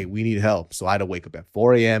like, hey, we need help. So I had to wake up at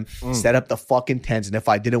 4 a.m., set up the fucking tents. And if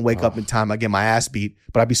I didn't wake up in time, I'd get my ass beat.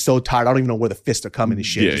 But I'd be so tired. I don't even know where the fists are coming and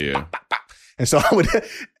shit. Yeah. Bop, bop, bop. And so I would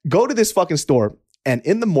go to this fucking store. And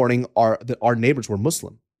in the morning, our neighbors were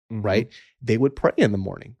Muslim, right? They would pray in the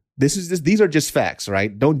morning. These are just facts,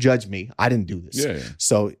 right? Don't judge me. I didn't do this. Yeah.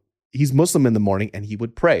 So he's Muslim in the morning and he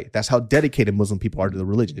would pray. That's how dedicated Muslim people are to the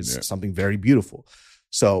religion. It's something very beautiful.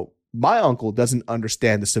 So my uncle doesn't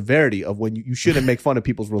understand the severity of when you shouldn't make fun of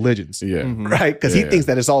people's religions, right? Because he thinks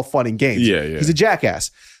that it's all fun and games. Yeah. He's a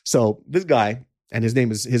jackass. So this guy, and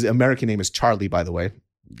his American name is Charlie, by the way.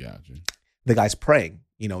 Gotcha. The guy's praying.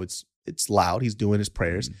 It's loud. He's doing his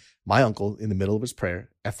prayers. My uncle, in the middle of his prayer,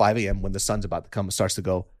 at 5 a.m., when the sun's about to come, starts to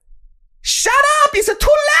go, shut up! It's too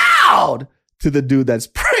loud! To the dude that's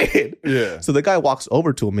praying. Yeah. So the guy walks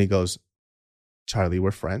over to him. He goes, Charlie,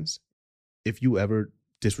 we're friends. If you ever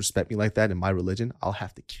disrespect me like that in my religion, I'll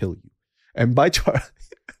have to kill you. And by Charlie,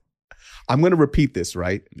 I'm going to repeat this,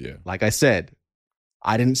 right? Yeah. Like I said,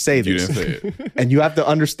 I didn't say this. You didn't say it. And you have to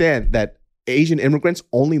understand that Asian immigrants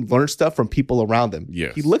only learn stuff from people around them.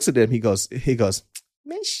 Yes. He looks at him. He goes,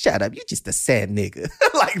 man, shut up. You're just a sad nigga.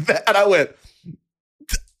 Like that. And I went,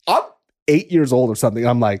 I'm 8 years old or something.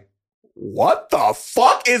 I'm like, what the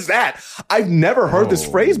fuck is that? I've never heard this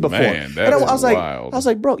phrase before. Man, and I was wild.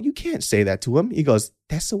 like, bro, you can't say that to him. He goes,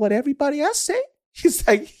 that's what everybody else say. He's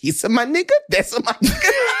like, he's my nigga. That's my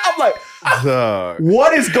nigga. I'm like,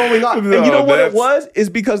 what is going on? And you know what it was?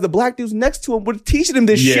 Is because the black dudes next to him were teaching him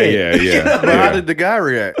this shit. Yeah. You know? But how did the guy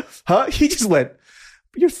react? Huh? He just went,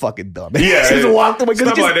 you're fucking dumb. Yeah, he just walked away.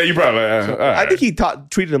 Stuff like that, you probably. All right. I think he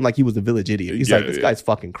treated him like he was a village idiot. He's like, this guy's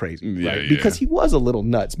fucking crazy, right? Because he was a little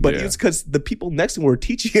nuts, but it's because the people next to him were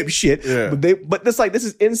teaching him shit. Yeah. But this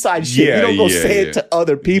is inside shit. You don't go say it to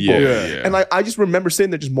other people. And like, I just remember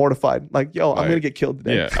sitting there just mortified, like, yo, I'm gonna get killed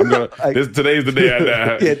today. Yeah, I'm gonna. Today's the day I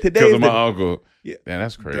die. Yeah, today's because of my uncle. Yeah. Man,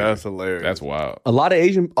 that's crazy. That's hilarious. That's wild. A lot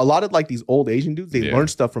of like these old Asian dudes, they learn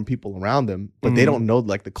stuff from people around them, but they don't know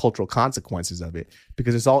like the cultural consequences of it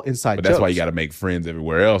because it's all inside But that's jokes. why you got to make friends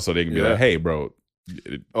everywhere else so they can be like, hey, bro.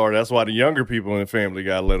 Or that's why the younger people in the family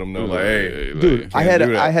got to let them know, like, hey, dude, I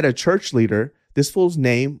had a church leader. This fool's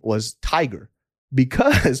name was Tiger.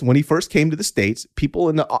 Because when he first came to the States, people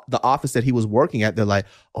in the office that he was working at, they're like,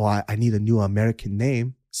 oh, I need a new American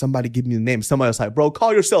name. Somebody give me the name. Somebody was like, bro,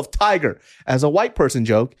 call yourself Tiger. As a white person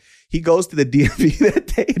joke, he goes to the DMV that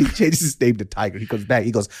day and he changes his name to Tiger. He comes back.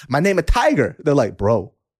 He goes, my name is Tiger. They're like,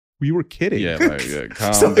 bro, we were kidding. Yeah,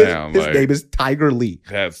 calm so down. His name is Tiger Lee.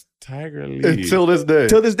 That's Tiger Lee. Until this day.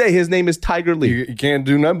 Till this day, his name is Tiger Lee. You can't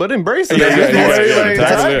do nothing but embrace it.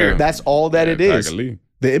 That's all that it is. Tiger Lee.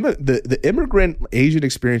 The immigrant Asian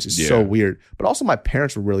experience is so weird. But also my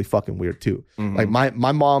parents were really fucking weird too. Like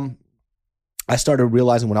my mom, I started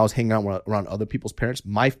realizing when I was hanging out around other people's parents,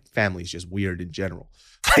 my family is just weird in general.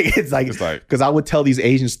 Like it's like because I would tell these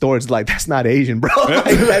Asian stories like that's not Asian, bro. Like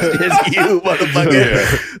that's just you,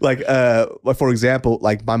 motherfucker. Like for example,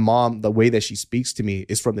 like my mom, the way that she speaks to me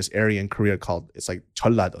is from this area in Korea called it's like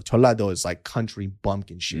cholado. Cholado is like country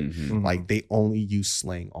bumpkin shit. Like they only use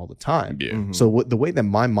slang all the time. So the way that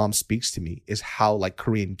my mom speaks to me is how like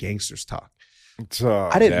Korean gangsters talk.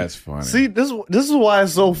 I didn't. That's funny. See, this is why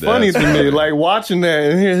it's so funny to me. Like watching that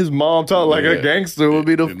and hear his mom talk like a gangster would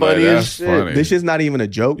be the funniest shit. Funny. This is not even a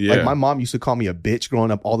joke. Like my mom used to call me a bitch growing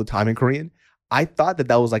up all the time in Korean. I thought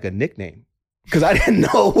that was like a nickname because I didn't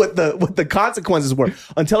know what the consequences were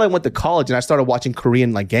until I went to college and I started watching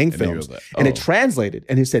Korean like gang films and it translated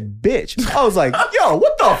and it said bitch. I was like, yo,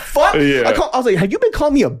 what the fuck? I was like, have you been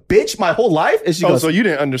calling me a bitch my whole life? And she goes, so you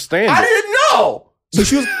didn't understand? I didn't know.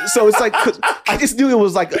 So it's like, I just knew it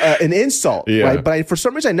was like an insult, right? But for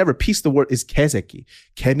some reason, I never pieced the word is kezeki.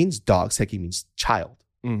 Ke means dog, seki means child.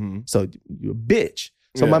 So you're a bitch.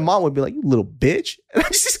 So my mom would be like, you little bitch. And I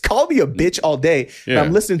just called me a bitch all day. And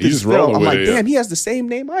I'm listening to this film. I'm like, damn, he has the same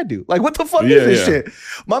name I do. Like, what the fuck is this shit?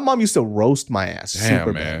 My mom used to roast my ass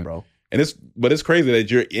super bad, bro. And it's crazy that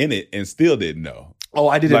you're in it and still didn't know. Oh,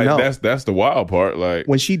 I didn't know. That's the wild part. Like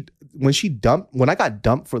when I got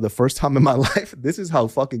dumped for the first time in my life, this is how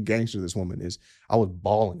fucking gangster this woman is. I was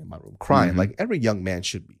bawling in my room, crying like every young man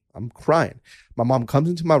should be. I'm crying. My mom comes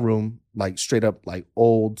into my room, like straight up, like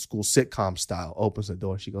old school sitcom style, opens the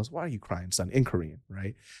door. She goes, why are you crying, son? In Korean,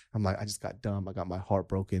 right? I'm like, I just got dumped. I got my heart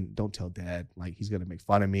broken. Don't tell dad. Like, he's going to make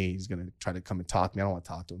fun of me. He's going to try to come and talk to me. I don't want to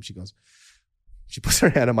talk to him. She puts her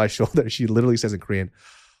hand on my shoulder. She literally says in Korean,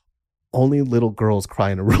 only little girls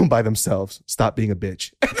cry in a room by themselves. Stop being a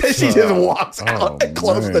bitch. And then she just walks out and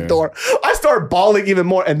closes the door. I start bawling even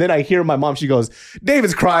more. And then I hear my mom, she goes,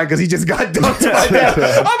 David's crying because he just got dumped by dad.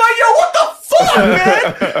 I'm like, yo, what the fuck,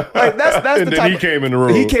 man? Like, that's and the then type he came in the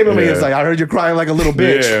room. He came in and he was like, I heard you crying like a little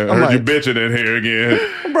bitch. Yeah, I'm heard like, you bitching in here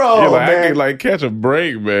again. Bro, you're like, man. I can like catch a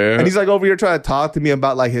break, man. And he's like over here trying to talk to me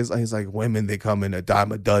about like he's like, women, they come in a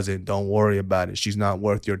dime a dozen. Don't worry about it. She's not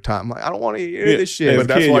worth your time. I'm like, I don't want to hear this shit. But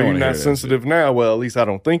that's why you're not sensitive now. Well, at least I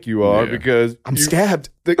don't think you are because I'm scabbed.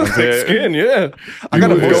 Thick skin, I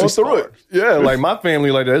gotta go through it. Yeah, like my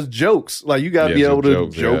family, like that's jokes. Like you gotta be able to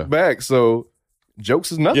joke back. So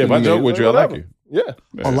jokes is nothing. Yeah, if I joke with you, I like you. Yeah.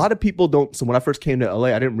 A lot of people don't. So when I first came to LA,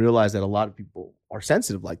 I didn't realize that a lot of people are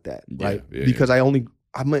sensitive like that, right? Because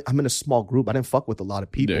I'm in a small group. I didn't fuck with a lot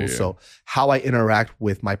of people. So how I interact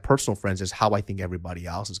with my personal friends is how I think everybody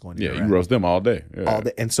else is going to interact. You roast them all day. All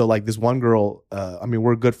day. And so like this one girl, I mean,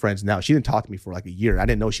 we're good friends now. She didn't talk to me for like a year. I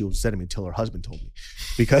didn't know she was sending me until her husband told me.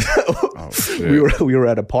 Because we were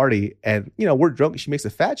at a party and, you know, we're drunk. She makes a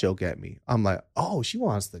fat joke at me. I'm like, oh, she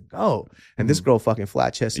wants to go. And this girl fucking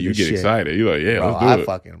flat chested you get shit. excited. You're like, let's do I it.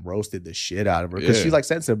 fucking roasted the shit out of her. Because she's like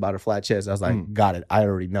sensitive about her flat chest. I was like, got it. I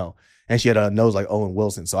already know. And she had a nose like Owen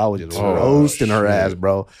Wilson. So I was just roasting her ass,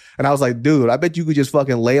 bro. And I was like, dude, I bet you could just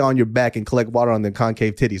fucking lay on your back and collect water on the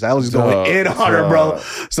concave titties. I was just going in on her, bro.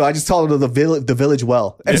 So I just told her the village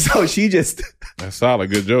well. And so she just... That's solid.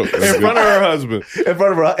 Good joke. In front of her husband. In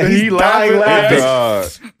front of her. And he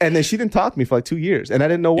laughing. And then she didn't talk to me for like 2 years. And I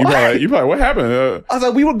didn't know why. You probably, what happened? I was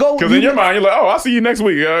like, we were going... Because in your mind, you're like, oh, I'll see you next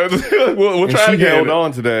week. We'll try she again. held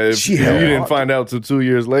on to that. You didn't find out till 2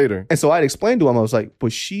 years later. And so I'd explained to him, I was like,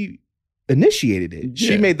 but she initiated it.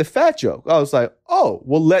 She made the fat joke. I was like, oh,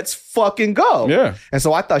 well, let's fucking go. Yeah. And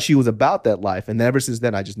so I thought she was about that life. And ever since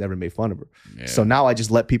then, I just never made fun of her. Yeah. So now I just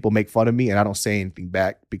let people make fun of me and I don't say anything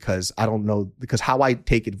back because I don't know, because how I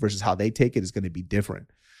take it versus how they take it is going to be different.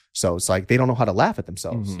 So it's like they don't know how to laugh at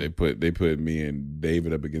themselves. Mm-hmm. They put me and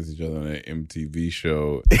David up against each other on an MTV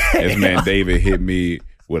show. This man David hit me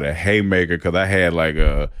with a haymaker because I had like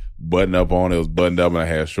a button up on. It was buttoned up and I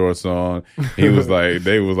had shorts on. He was like,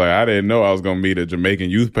 David was like, I didn't know I was gonna meet a Jamaican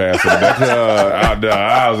youth pastor.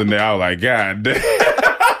 I was in there. I was like, God damn.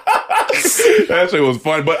 That shit was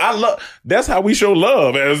funny, but I love. That's how we show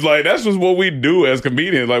love. As like that's just what we do as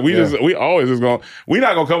comedians. Like we always just going. We're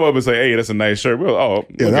not gonna come up and say, "Hey, that's a nice shirt." We'll,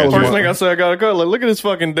 that was first thing I said. I got a cut. Like, look at his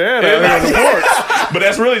fucking dad out there on the porch. But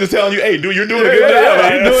that's really just telling you, "Hey, dude, you're doing a good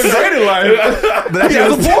job. You're doing great in life." But that's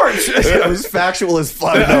on the porch. It was factual as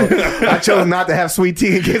fuck. Though. I chose not to have sweet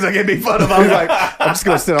tea in case I get made fun of. I was like, I'm just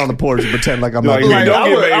gonna sit on the porch and pretend like I'm not. Like,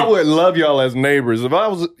 I would love y'all as neighbors. If I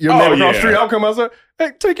was your neighbor across the street, I'll come outside.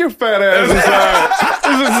 Hey, take your fat ass inside.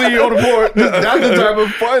 Just see you on the porch. That's the type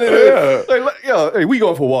of fun it is. Like, hey, we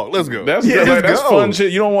going for a walk. Let's go. That's fun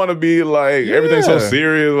shit. You don't want to be like everything's so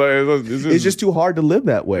serious. Like it's just too hard to live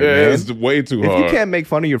that way. Yeah, man. It's way too hard. If you can't make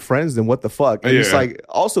fun of your friends, then what the fuck? And it's like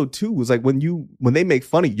also too, it's like when they make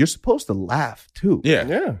fun of you, you're supposed to laugh too.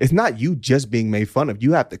 Yeah. It's not you just being made fun of.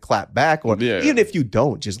 You have to clap back, or even if you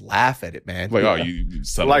don't, just laugh at it, man. Like, you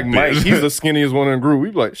like Mike, he's the skinniest one in the group. We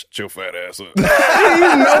be like, shut your fat ass up.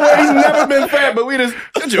 He's never been fat, but we just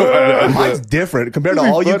mine's different compared to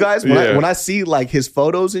all you guys. When I see like his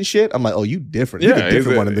photos and shit, I'm like, oh, you different. You're the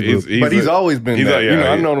different one in the group. But he's always been that.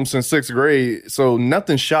 I've known him since 6th grade, so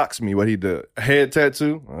nothing shocks me what he did. Head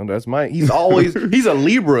tattoo, that's Mike. He's always he's a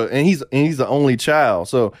Libra, and he's the only child,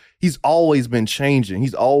 so he's always been changing.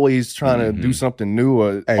 He's always trying to do something new.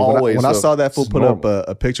 When I saw that fool put up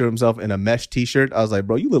a picture of himself in a mesh t-shirt, I was like,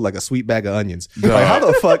 bro, you look like a sweet bag of onions. Like, how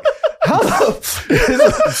the fuck? I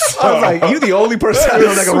was like, you the only person I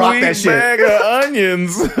know that can rock that shit. Bag of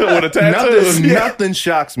onions with a tattoo. Nothing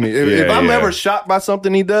shocks me. If I'm ever shocked by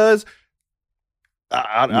something he does,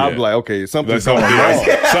 I'll be like, okay, something's going wrong.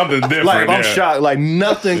 Something different. Like, I'm shocked. Like,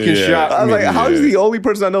 nothing can shock me. I was like, how is he the only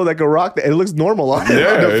person I know that can rock that? It looks normal on him.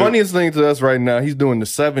 The funniest thing to us right now, he's doing the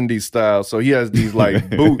 70s style. So he has these like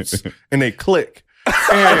boots and they click.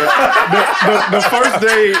 And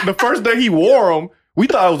the first day he wore them, we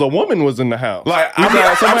thought it was a woman was in the house. Like,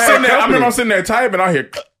 I'm sitting there typing, I hear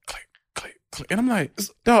click, click, click, click. And I'm like,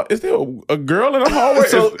 dog, is there a girl in the hallway?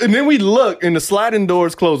 And then we look, and the sliding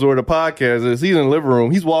doors closed where the podcast is. He's in the living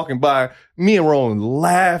room. He's walking by. Me and Rowan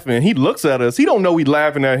laughing. He looks at us. He don't know we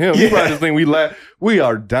laughing at him. He probably just think we laugh. We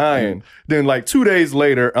are dying. Then like 2 days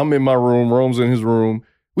later, I'm in my room. Rowan's in his room.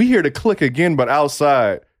 We hear the click again, but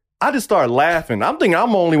outside. I just start laughing. I'm thinking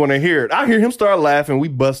I'm the only one to hear it. I hear him start laughing. We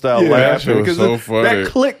bust out laughing because that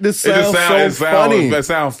click just sounds so funny. That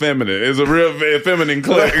sounds feminine. It's a real feminine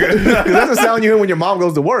click. That's the sound you hear when your mom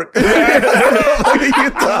goes to work. It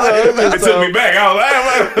took me back. I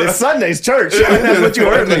was like, it's Sunday's church. That's what you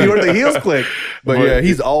heard. You heard the heels click. But yeah,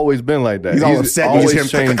 he's always been like that. He's all upset. Always you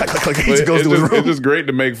just hear him click. He just goes to his room. It's just great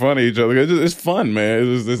to make fun of each other. It's fun,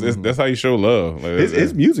 man. That's how you show love. Like,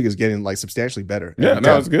 his music is getting like substantially better. Yeah,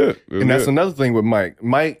 no, it's good. That's another thing with Mike.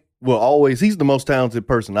 Mike will always, he's the most talented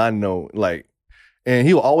person I know. Like, and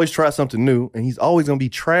he will always try something new, and he's always going to be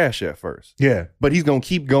trash at first. Yeah. But he's going to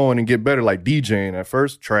keep going and get better, like DJing at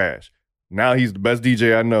first, trash. Now he's the best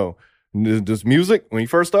DJ I know. This music, when he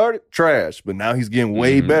first started, trash. But now he's getting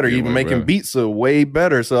way better. Even making beats are way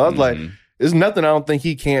better. So I was like, there's nothing I don't think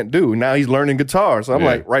he can't do. Now he's learning guitar. So I'm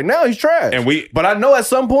like, right now he's trash. But I know at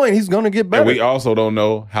some point he's going to get better. And we also don't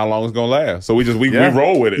know how long it's going to last. So we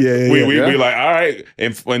roll with it. We like, all right,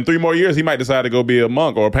 in 3 more years, he might decide to go be a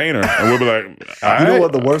monk or a painter. And we'll be like, you know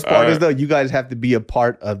what the worst part is, though? You guys have to be a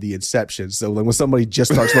part of the inception. So like when somebody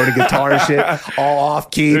just starts learning guitar and shit, all off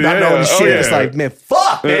key, not knowing shit, it's like, man,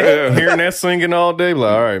 fuck, man. Hearing that singing all day,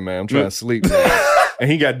 like, all right, man, I'm trying to sleep, man. And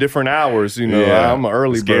he got different hours, you know. I'm an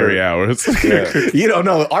early scary bird. Hours. You don't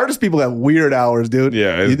know. Artist people have weird hours, dude.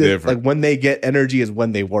 Yeah, it's different. Like when they get energy is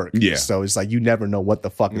when they work. Yeah. So it's like you never know what the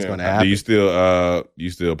fuck is going to happen. Do you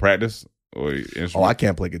still practice? Oh, I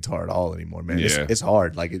can't play guitar at all anymore, man. Yeah. It's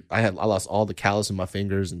hard. Like I lost all the callus in my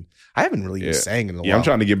fingers, and I haven't really even sang in a while. Yeah, I'm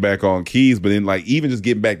trying to get back on keys, but then like even just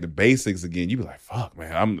getting back to basics again, you be like, fuck,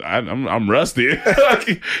 man, I'm rusty. You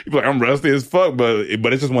be like, I'm rusty as fuck, but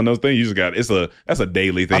it's just one of those things. You just got that's a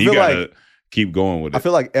daily thing. You gotta keep going with it. I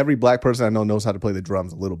feel like every black person I know knows how to play the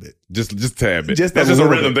drums a little bit. Just tad bit. Just that's a just a little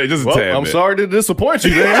rhythm bit. thing. Just a Well, tad I'm bit. sorry to disappoint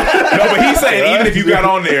you, man. No, but he's saying even if you got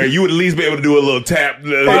on there, you would at least be able to do a little tap.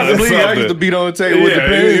 Possibly, I used to beat on the table with the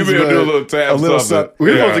pins. You'd be able to do a little tap. A little something.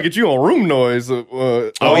 We were supposed to get you on Room Noise. We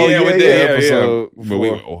did. episode. But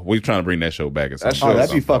we're trying to bring that show back. At some That point. show-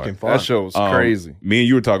 That'd be fucking fun. That show was crazy. Me and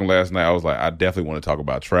you were talking last night. I was like, I definitely want to talk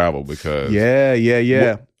about travel because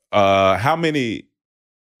Yeah.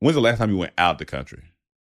 When's the last time you went out the country?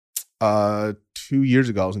 2 years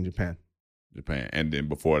ago, I was in Japan, And then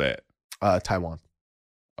before that, Taiwan.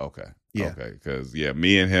 okay, Yeah. okay, because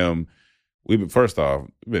me and him, we've been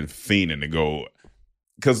fiending to go.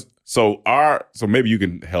 Because so maybe you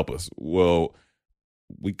can help us. Well,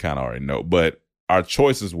 we kind of already know, but our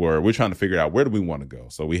choices we're trying to figure out where do we want to go.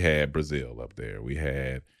 So we had Brazil up there. We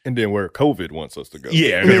had. And then where COVID wants us to go.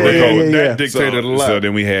 Yeah. That dictated a lot. So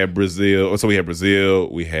then we had Brazil. So we had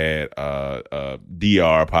Brazil. We had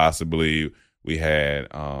DR possibly. We had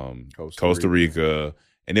Costa Rica.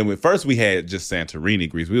 And then first we had just Santorini,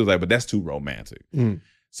 Greece. We was like, but that's too romantic.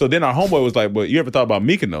 So then our homeboy was like, but you ever thought about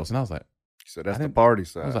Mykonos? And I was like, So that's the party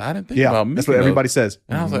side. I was like, I didn't think about Mykonos. That's what everybody says.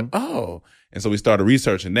 And I was like, oh. And so we started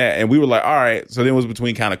researching that. And we were like, all right. So then it was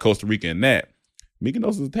between kind of Costa Rica and that.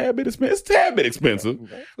 Mykonos is a tad bit expensive. It's a tad bit expensive.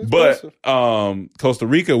 But Costa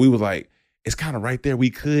Rica, we was like, it's kind of right there. We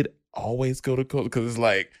could always go to Costa because it's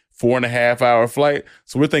like 4.5 hour flight.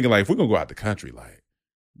 So we're thinking like, if we're going to go out the country, like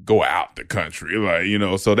go out the country.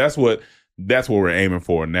 Like, so that's what we're aiming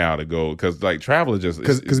for now to go. Because like travel is just,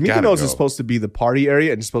 Because Mykonos is supposed to be the party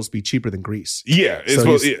area and it's supposed to be cheaper than Greece. Yeah. It's So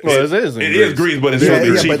supposed, it is Greece, but it's Yeah, supposed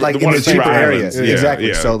to be cheaper. but like in one the of the cheaper islands. area. Exactly.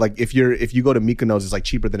 Yeah. So like if you go to Mykonos, it's like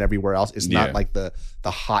cheaper than everywhere else. It's Yeah. not like the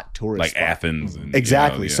hot tourist Like spot. Athens. And,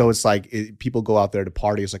 Exactly. yeah. So it's like people go out there to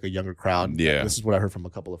party. It's like a younger crowd. Yeah. This is what I heard from a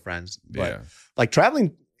couple of friends. But Yeah. like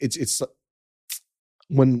traveling, it's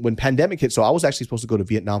when pandemic hit. So I was actually supposed to go to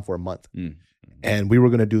Vietnam for a month. And we were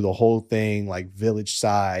going to do the whole thing, like village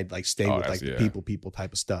side, like stay with like the people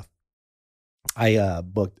type of stuff. I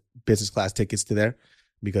booked business class tickets to there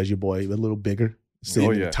because your boy a little bigger.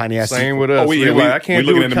 Tiny ass. Same with us. I can't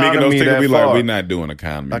do economy that that far. far. We're not doing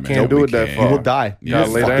economy. I man. can't do it that far. You will die. Yeah,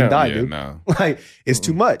 You lay will fucking down. die, Yeah, dude. no. Like it's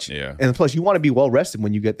too much. Yeah. And plus, you want to be well rested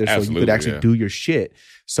when you get there, so you Absolutely, could actually yeah. do your shit.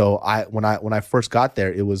 So when I first got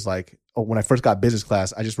there, it was like when I first got business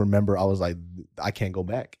class, I just remember I was like, I can't go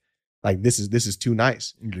back. Like this is too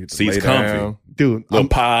nice, Seats comfy. dude. Little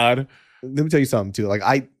pod. Let me tell you something too.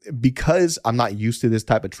 Like because I'm not used to this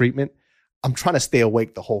type of treatment, I'm trying to stay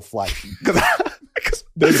awake the whole flight because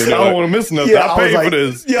I don't want to miss nothing. Yeah, I I paid was like, for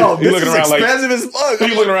this. yo, You this looking is around like- expensive as fuck.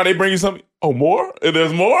 You looking around, they bring you something. Oh, more?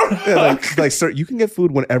 There's more? Yeah, like, sir, you can get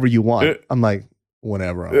food whenever you want. I'm like,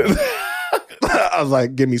 whenever I want. I was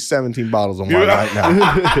like, give me 17 bottles of wine right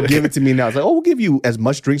now. Give it to me now. It's like, oh, we'll give you as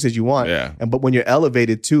much drinks as you want. Yeah. But when you're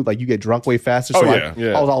elevated too, like you get drunk way faster. So Oh, I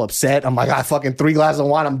yeah. was all upset. I'm like, I fucking 3 glasses of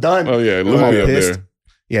wine. I'm done. Oh, yeah. I'm Look all me up pissed. there.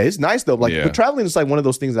 Yeah, it's nice though. Like, Yeah. but traveling is like one of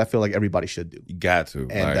those things that I feel like everybody should do. You got to.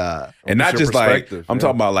 And and not your just like, perspective, I'm yeah.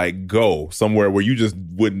 talking about like go somewhere where you just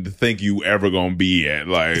wouldn't think you ever going to be at.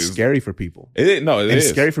 Like, it's scary for people. It is. No, it And is.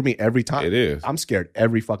 it's scary for me every time. It is. I'm scared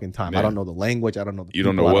every fucking time. Yeah. I don't know the language. I don't know the You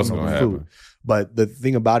don't people, know I what's the gonna food. happen. But the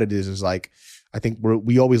thing about it is like, I think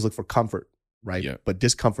we always look for comfort, right? Yeah. But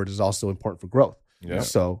discomfort is also important for growth. Yeah.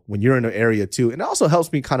 So when you're in an area too, and it also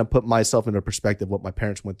helps me kind of put myself into perspective what my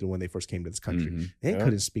parents went through when they first came to this country. Mhm. They Yeah.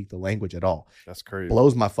 couldn't speak the language at all. That's crazy.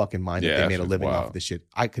 Blows my fucking mind Yeah, that they made a that's living wild. off of this shit.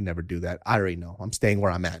 I could never do that. I already know. I'm staying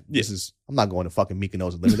where I'm at. Yeah. I'm not going to fucking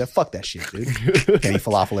Mykonos and living there. Fuck that shit, dude. Can't eat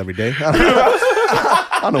falafel every day.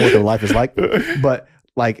 I don't know what their life is like. But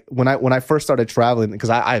like when I first started traveling, because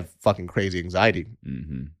I have fucking crazy anxiety.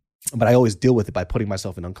 Mhm. But I always deal with it by putting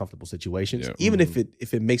myself in uncomfortable situations. Yeah. Even if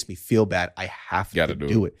it makes me feel bad, I have Gotta to do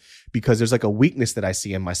do it because there's like a weakness that I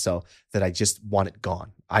see in myself that I just want it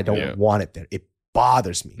gone. I don't Yeah. want it there. It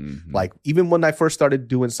bothers me. Mhm. Like even when I first started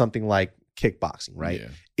doing something like kickboxing, right? Yeah.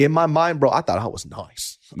 In my mind, bro, I thought I was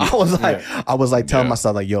nice. I was like telling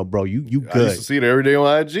myself like, yo, bro, you good. I used to see it every day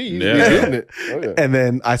on IG. You be getting it. Oh, yeah. And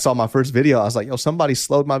then I saw my first video. I was like, yo, somebody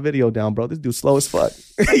slowed my video down, bro. This dude's slow as fuck.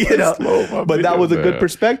 You know? But that was a good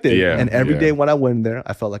perspective. Yeah, and every day when I went there,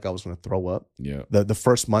 I felt like I was going to throw up. Yeah. The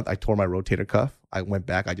first month I tore my rotator cuff. I went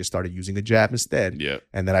back. I just started using a jab instead. Yeah.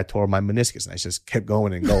 And then I tore my meniscus and I just kept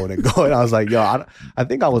going and going and going. I was like, yo, I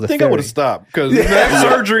think I was I think I would have stopped because that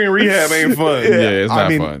surgery and rehab ain't fun. Yeah, it's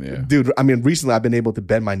not fun. Yeah. Dude, I mean, recently I've been able to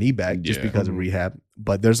bend my knee back just because of rehab.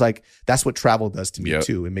 But there's like, that's what travel does to me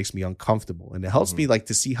too. It makes me uncomfortable. And it helps me like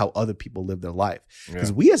to see how other people live their life.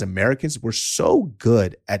 Because we as Americans, we're so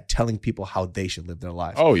good at telling people how they should live their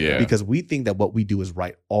lives. Oh, yeah. Because we think that what we do is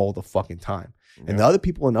right all the fucking time. And the other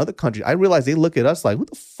people in other countries, I realize they look at us like, who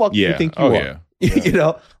the fuck do you think you are? Yeah. You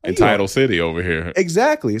know? Entitled city over here.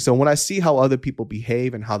 Exactly. So when I see how other people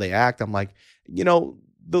behave and how they act, I'm like, you know,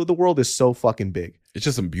 the world is so fucking big. It's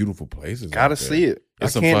just some beautiful places. Gotta see it.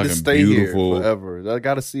 It's I can't just stay beautiful here forever. I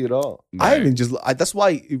gotta see it all. Right. That's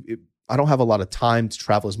why I don't have a lot of time to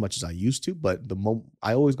travel as much as I used to. But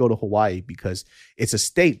I always go to Hawaii because it's a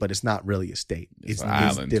state, but it's not really a state. It's an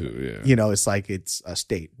island too. Yeah. You know, it's like it's a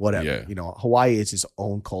state, whatever. Yeah. You know, Hawaii is its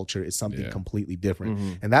own culture. It's something completely different,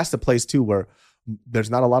 Mm-hmm. and that's the place too where there's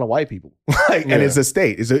not a lot of white people. And it's a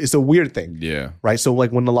state. It's a weird thing. Yeah. Right. So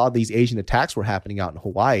like when a lot of these Asian attacks were happening out in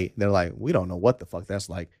Hawaii, they're like, we don't know what the fuck that's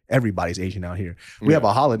like. Everybody's Asian out here. We have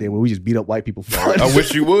a holiday where we just beat up white people for fun. I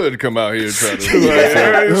wish you would come out here and try to.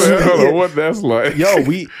 I don't know what that's like.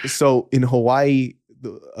 So in Hawaii,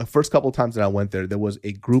 the first couple of times that I went there was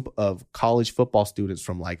a group of college football students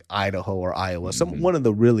from like Idaho or Iowa, one of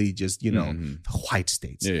the really just, you know, the white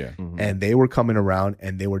states. Yeah. And they were coming around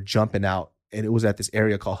and they were jumping out. And it was at this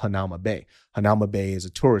area called Hanauma Bay. Hanauma Bay is a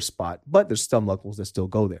tourist spot, but there's some locals that still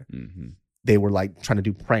go there. Mm-hmm. They were like trying to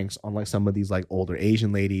do pranks on like some of these like older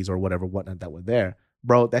Asian ladies or whatnot that were there.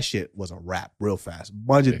 Bro, that shit was a wrap real fast.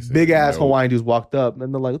 Bunch of big ass Hawaiian dudes walked up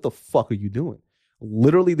and they're like, what the fuck are you doing?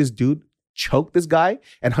 Literally, this dude choked this guy,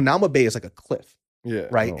 and Hanauma Bay is like a cliff. Yeah.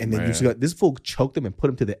 Right. And then this fool choked him and put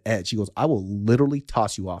him to the edge. He goes, I will literally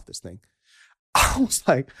toss you off this thing. I was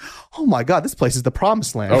like, oh my God, this place is the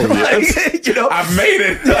promised land. Oh, yes. You know, I made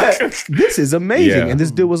it. This is amazing. Yeah. And this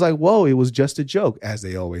dude was like, whoa, it was just a joke, as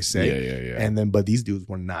they always say. Yeah. And then, but these dudes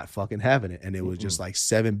were not fucking having it. And it was just like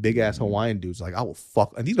 7 big ass Hawaiian dudes. Like, I will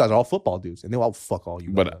fuck. And these guys are all football dudes. And they will fuck all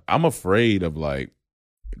you. But I'm afraid of like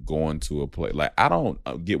going to a place. Like, I don't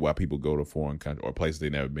get why people go to foreign country or places they've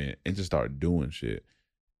never been and just start doing shit.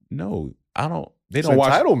 No, I don't. They don't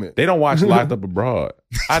watch entitlement. They don't watch Locked Up Abroad.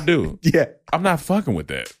 I do. Yeah. I'm not fucking with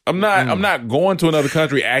that. I'm not going to another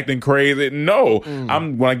country acting crazy. No.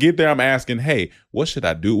 When I get there, I'm asking, hey, what should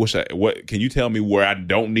I do? What can you tell me where I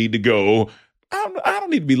don't need to go? I don't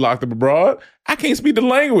need to be locked up abroad. I can't speak the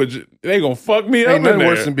language. They gonna fuck me up. Ain't nothing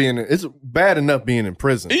worse than being it's bad enough being in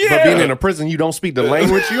prison. Yeah. But being in a prison, you don't speak the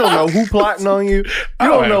language. You don't know who plotting on you. You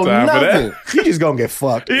don't know nothing. You just gonna get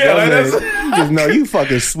fucked. Yeah, like you just know you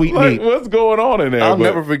fucking sweet like, meat. what's going on in there? I'll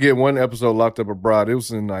never forget one episode Locked Up Abroad. It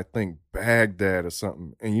was in, I think, Baghdad or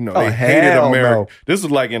something. And you know, they hated America. No. This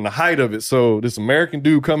was like in the height of it. So this American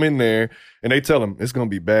dude come in there and they tell him it's gonna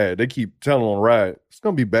be bad. They keep telling him on ride, it's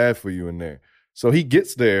gonna be bad for you in there. So he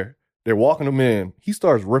gets there, they're walking him in. He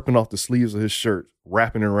starts ripping off the sleeves of his shirt,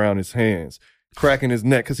 wrapping it around his hands, cracking his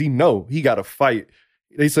neck because he know he got to fight.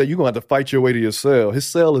 They say you're going to have to fight your way to your cell. His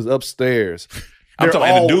cell is upstairs. I'm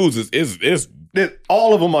talking the dudes is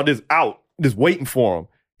all of them are just out, just waiting for him.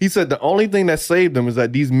 He said the only thing that saved them is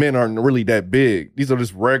that these men aren't really that big. These are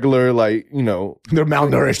just regular, like, you know. They're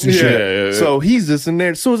malnourished and shit. Yeah. So he's just in there.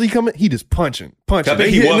 As soon as he come in, he just punching. I think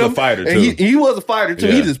he was a fighter, too. And he was a fighter, too.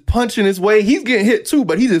 Yeah. He just punching his way. He's getting hit, too,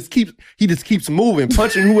 but he just keeps moving,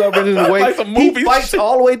 punching whoever is in the way. Like some movie He fights shit.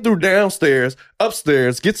 all the way through downstairs,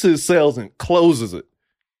 upstairs, gets to his cells and closes it.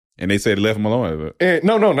 And they said they left him alone. And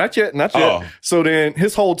no, not yet. Oh. So then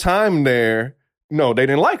his whole time there, no, they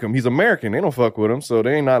didn't like him. He's American. They don't fuck with him, so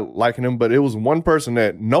they ain't not liking him. But it was one person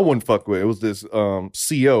that no one fucked with. It was this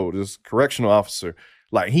CO, this correctional officer.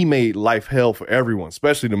 Like, he made life hell for everyone,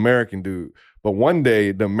 especially the American dude. But one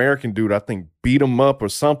day, the American dude, I think, beat him up or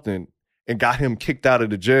something and got him kicked out of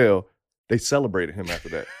the jail. They celebrated him after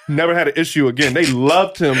that. Never had an issue again. They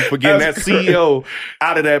loved him for getting that CEO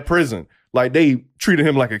out of that prison. Like, they treated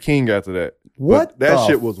him like a king after that. What? But that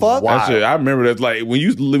shit was wild. That shit, I remember that. Like, when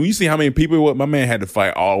you see how many people, my man had to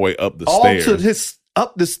fight all the way up the All stairs. to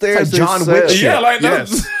up the stairs. It's like John himself. Wick shit. Yeah, like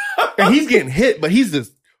Yes. And he's getting hit, but he's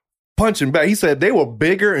just punching back. He said they were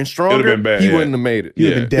bigger and stronger. It'd have been bad, he yeah. wouldn't have made it. He'd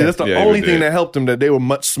have been dead. That's the Yeah, he only was thing dead. that helped him, that they were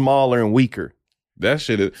much smaller and weaker. That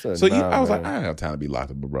shit is. So, So nah, I was like, man. I don't have time to be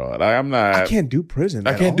locked up abroad. Like, I'm not. I can't do prison.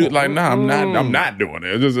 I at can't do all. it. Like, no, I'm not doing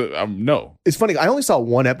it. It's just, no. It's funny. I only saw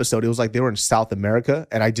one episode. It was like they were in South America,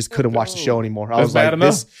 and I just couldn't watch the show anymore. I That's was like, bad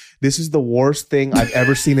enough. this is the worst thing I've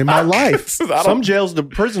ever seen in my life. Some jails, the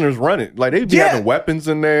prisoners run it. Like they be Yeah. having weapons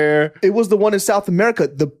in there. It was the one in South America.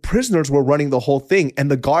 The prisoners were running the whole thing, and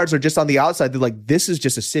the guards are just on the outside. They're like, "This is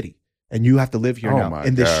just a city, and you have to live here Oh now my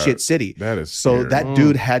in this God. shit city." That is so. scary. That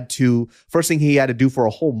dude had to. First thing he had to do for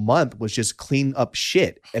a whole month was just clean up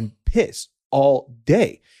shit and piss all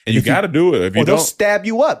day. And you If got to do it. If you or they'll don't, stab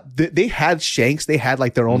you up. They had shanks. They had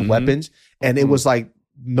like their own weapons, and it was like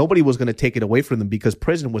nobody was going to take it away from them because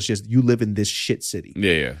prison was just you live in this shit city.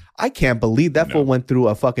 yeah. I can't believe that fool went through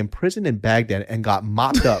a fucking prison in Baghdad and got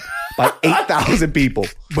mopped up by 8,000 people.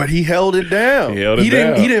 But he held it down. He held it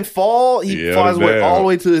didn't. down. He didn't fall. He He fought held his it way down. all the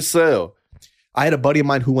way to his cell. I had a buddy of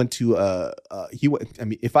mine who went to he went. I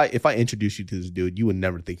mean, if I introduce you to this dude, you would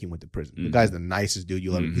never think he went to prison. The guy's the nicest dude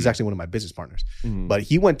you'll ever. He's actually one of my business partners. But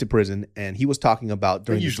he went to prison and he was talking about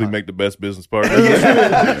They during the usually time- make the best business partners.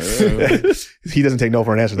 he doesn't take no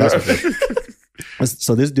for an answer. That's for sure.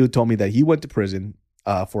 So this dude told me that he went to prison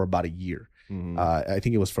for about a year. I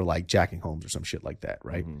think it was for like jacking homes or some shit like that,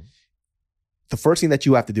 right? The first thing that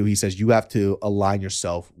you have to do, he says, you have to align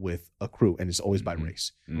yourself with a crew, and it's always by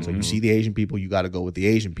race. So you see the Asian people, you got to go with the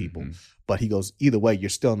Asian people. But he goes, either way, you're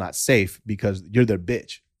still not safe because you're their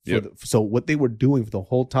bitch. So what they were doing for the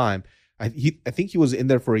whole time, I think he was in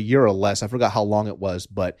there for a year or less. I forgot how long it was,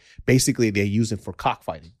 but basically they use him for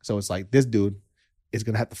cockfighting. So it's like this dude is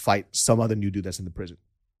gonna have to fight some other new dude that's in the prison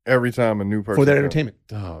Every time a new person for their comes. entertainment.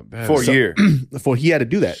 Oh, For a year. Before he had to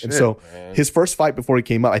do that, and Shit, so man. his first fight before he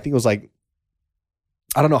came up, I think it was like,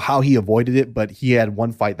 I don't know how he avoided it, but he had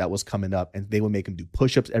one fight that was coming up, and they would make him do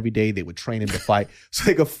push-ups every day. They would train him to fight so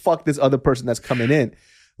they could fuck this other person that's coming in.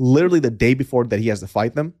 Literally the day before that he has to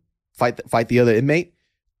fight the other inmate,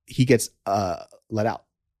 he gets let out.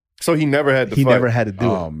 So he never had to He fight. never had to do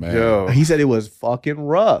Oh it. man. Yo. He said it was fucking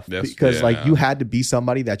rough because like yeah. you had to be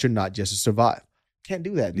somebody that you're not just to survive. Can't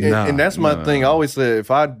do that, dude. And, Nah, and that's my nah. thing. I always said,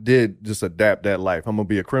 if I did just adapt that life, I'm gonna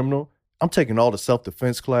be a criminal. I'm taking all the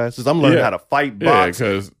self-defense classes. I'm learning Yeah. how to fight, Yeah, box,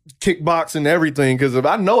 because kickbox, and everything. Because if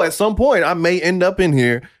I know at some point I may end up in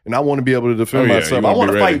here, and I want to be able to defend Oh, yeah, myself, you I wanna want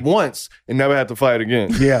to be ready. fight once and never have to fight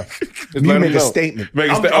again. Yeah. Just You let 'em make a know. statement.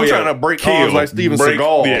 I'm trying to break arms like Steven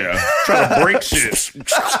Seagal. Yeah. Trying to break shit.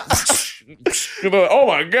 You're like, oh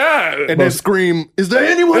my god. And then scream, is there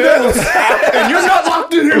anyone else? And you're not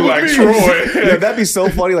locked in here like with me. Troy. Yeah, that'd be so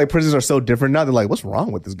funny. Like prisons are so different now. They're like, what's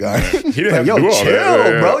wrong with this guy? He didn't Like, have yo, to do all chill,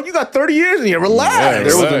 that. Yeah. bro. You got 30 years in here. Relax. Yeah, There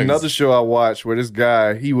was Relax. another show I watched where this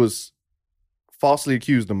guy, he was falsely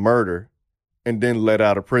accused of murder and then let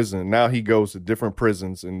out of prison. Now he goes to different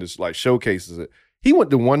prisons and just like showcases it. He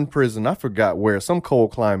went to one prison, I forgot where, some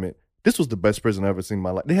cold climate. This was the best prison I've ever seen in my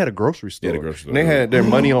life. They had a grocery store. Yeah, the grocery And they store. had their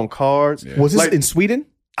money on cards. Yeah. Was this Like- in Sweden?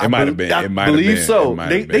 It might have been. I It might have believe been. so. It might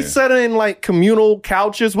They have they been. sat in like communal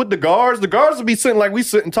couches with the guards. The guards would be sitting like we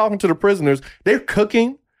sitting talking to the prisoners. They're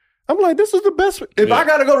cooking. I'm like, this is the best. If Yeah. I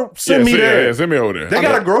gotta go, send me there. Yeah, send me over there. They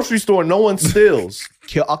got a grocery store. No one steals.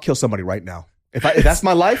 I'll kill somebody right now. If that's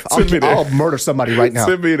my life, Send me there. I'll murder somebody right now.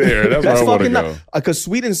 Send me there. That's where That's I want to fucking go. because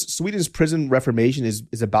Sweden's prison reformation is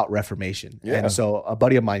about reformation. Yeah. And so a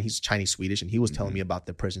buddy of mine, he's Chinese Swedish, and he was telling me about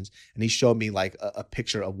the prisons, and he showed me like a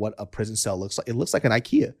picture of what a prison cell looks like. It looks like an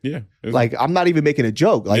IKEA. Yeah. It's- Like I'm not even making a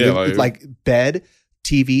joke. Like Yeah, it's like bed,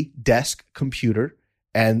 TV, desk, computer,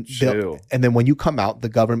 and Chill. and then when you come out, the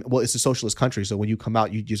government. Well, it's a socialist country, so when you come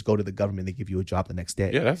out, you just go to the government. They give you a job the next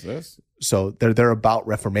day. yeah, that's. So they're about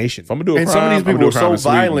reformation. If I'm gonna do a And crime, some of these I'm gonna people do were a crime so in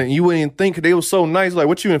Sweden. violent, you wouldn't even think they were so nice. Like,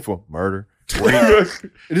 what you in for? Murder.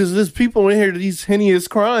 There's people in here, these heinous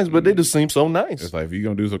crimes, but they just seem so nice. It's like if you're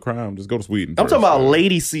gonna do some crime, just go to Sweden. I'm first. talking about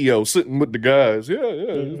lady CEO sitting with the guys. Yeah,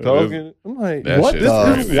 just talking. I'm like, That what? shit This is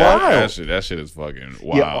is crazy. That wild. that shit is fucking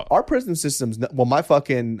wild. Yeah, our prison systems. Well, my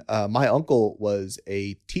fucking my uncle was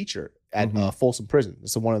a teacher at Folsom Prison.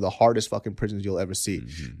 It's one of the hardest fucking prisons you'll ever see.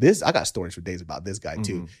 This I got stories for days about this guy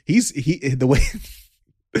too. He the way.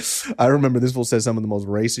 I remember this fool said some of the most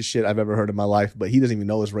racist shit I've ever heard in my life, but he doesn't even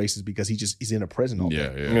know it's racist because he's in a prison all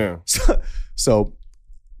day. Yeah. Yeah. So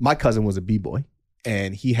my cousin was a b-boy,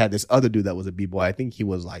 and he had this other dude that was a b-boy. I think he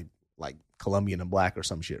was like Colombian and black or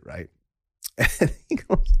some shit, right? And he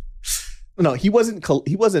goes, no, he wasn't black.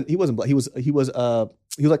 He was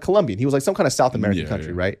like Colombian. He was like some kind of South American Yeah,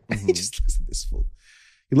 country, yeah. right? And he just looks at this fool.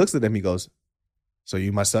 He looks at him. He goes, "So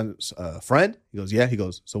you my son's friend?" He goes, "Yeah." He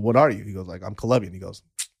goes, "So what are you?" He goes, "Like I'm Colombian." He goes,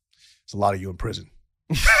 "There's a lot of you in prison."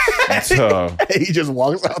 He just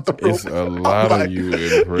walks out the room. It's a lot of you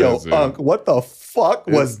in prison. Yo, Unc, what the fuck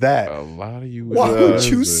was that? A lot of you. Why would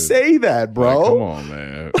you say that, bro? Like, come on,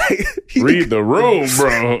 man. He- Read the room,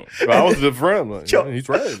 bro. I was the friend. Like, Yo, yeah, he's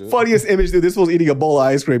right. Dude. Funniest image, dude. This was eating a bowl of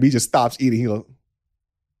ice cream. He just stops eating. He goes,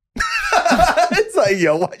 it's like,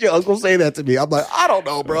 yo, why'd your uncle say that to me? I'm like, I don't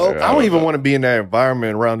know, bro. Yeah. I don't even want to be in that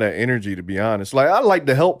environment around that energy, to be honest. Like, I like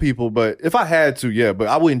to help people, but if I had to, yeah, but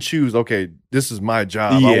I wouldn't choose, okay, this is my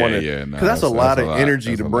job. I want to, because that's a lot of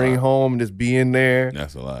energy to bring home and just be in there.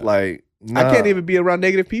 That's a lot. Like, I can't even be around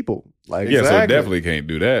negative people. Like, yeah, so exactly. definitely can't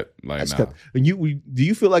do that. Like, nah. And do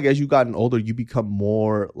you feel like as you gotten older, you become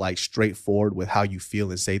more like straightforward with how you feel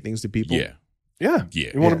and say things to people? Yeah. Yeah. Yeah.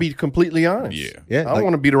 You want to be completely honest. Yeah. Yeah. I don't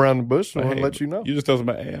want to beat around the bush. I Like, want to hey, let you know. You just tell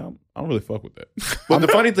somebody, hey, I don't really fuck with that. But the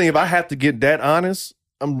funny thing, if I have to get that honest,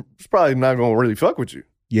 I'm probably not going to really fuck with you.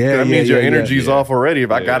 Yeah. That means your energy's yeah. off already. If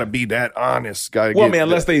I Yeah. got to be that honest, Well, I mean,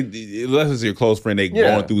 unless it's your close friend, they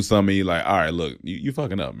going through something, you like, all right, look, you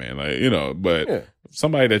fucking up, man. Like, you know, but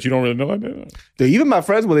somebody that you don't really know, like, Dude, even my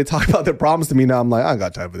friends, when they talk about their problems to me now, I'm like, I ain't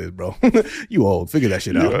got time for this, bro. You old. Figure that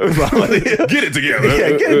shit out. get it together.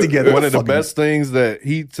 Yeah, get it together. One of the best things that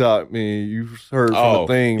he taught me, you've heard from the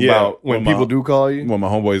thing about when people do call you. When my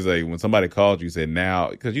homeboys say, when somebody calls you, say now,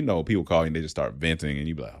 because you know, people call you and they just start venting and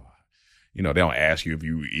you be like, oh, you know, they don't ask you if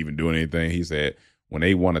you even doing anything. He said, when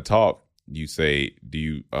they want to talk, you say, do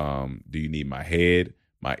you need my head,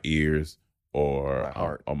 my ears, or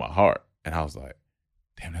my heart? And I was like,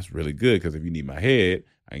 damn, that's really good. Because if you need my head,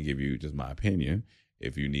 I can give you just my opinion.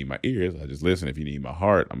 If you need my ears, I just listen. If you need my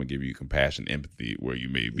heart, I'm gonna give you compassion, empathy, where you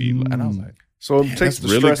may be. And I was like, so it takes the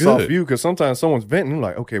stress off you, because sometimes someone's venting,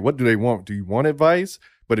 like, okay, what do they want? Do you want advice?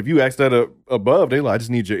 But if you ask that above, they like, I just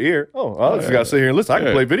need your ear. Oh, I just got to sit here and listen. I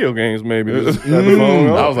can play video games maybe. Just have the phone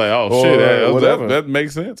on. I was like, oh shit, that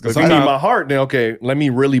makes sense. If you need my heart, then okay, let me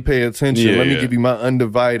really pay attention. Yeah, let me give you my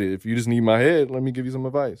undivided. If you just need my head, let me give you some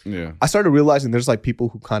advice. Yeah. I started realizing there's like people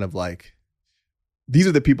who kind of like, these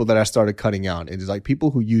are the people that I started cutting out. It's like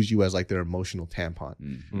people who use you as like their emotional tampon.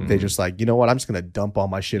 Mm-hmm. They're just like, you know what? I'm just going to dump all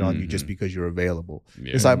my shit on you just because you're available.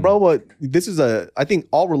 Yeah. It's like, bro, what I think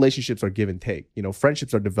all relationships are give and take. You know,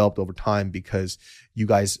 friendships are developed over time because you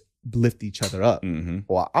guys lift each other up. Mm-hmm.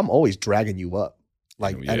 Well, I'm always dragging you up.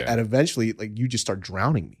 Like, Yeah. and eventually, like, you just start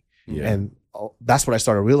drowning me. Yeah. And that's what I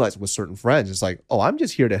started realizing with certain friends. It's like, oh, I'm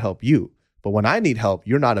just here to help you. But when I need help,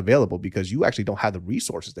 you're not available because you actually don't have the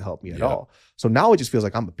resources to help me at all. So now it just feels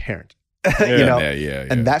like I'm a parent, you know?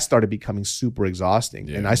 And that started becoming super exhausting.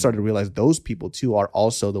 Yeah. And I started to realize those people too are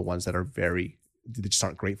also the ones that are they just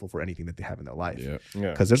aren't grateful for anything that they have in their life. Yeah.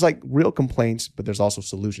 Because there's like real complaints, but there's also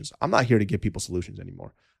solutions. I'm not here to give people solutions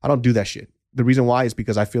anymore. I don't do that shit. The reason why is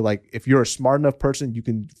because I feel like if you're a smart enough person, you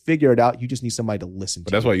can figure it out. You just need somebody to listen to.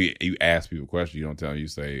 But that's why you ask people questions. You don't tell them. You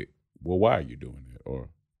say, well, why are you doing it? Or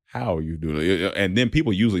how are you doing it? And then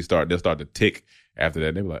people usually they'll start to tick after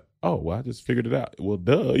that. They'll be like, oh, well, I just figured it out. Well,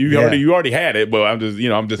 duh. You already had it, but I'm just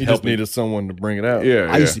you helping. just needed someone to bring it out. Yeah.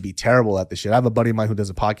 I used to be terrible at this shit. I have a buddy of mine who does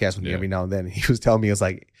a podcast with me every now and then. He was telling me, it's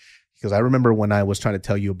like, because I remember when I was trying to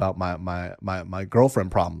tell you about my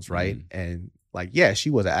girlfriend problems, right? Mm-hmm. And like, yeah, she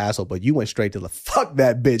was an asshole, but you went straight to the fuck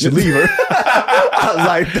that bitch and leave her. I was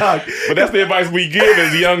like, dog. But that's the advice we give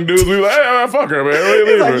as young dudes. We like, hey, fuck her, man.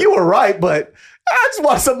 It's like, you were right, but I just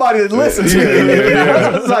want somebody to listen to me.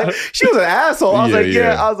 I was like, she was an asshole. I was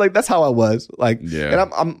I was like, that's how I was. Like,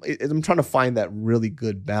 and I'm trying to find that really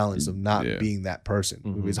good balance of not being that person.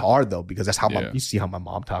 Mm-hmm. It's hard though, because that's how you see how my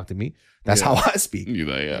mom talked to me. That's how I speak. You're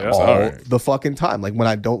like, all the fucking time. Like when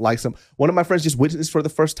I don't like one of my friends just witnessed this for the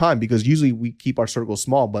first time, because usually we keep our circle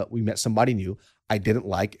small, but we met somebody new I didn't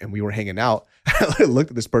like and we were hanging out. I looked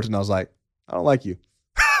at this person and I was like, I don't like you.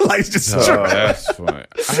 Like, it's just that's funny.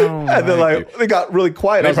 And then like they got really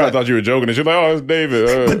quiet. They probably thought you were joking and she's like, oh, it's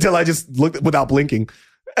David. Until I just looked without blinking.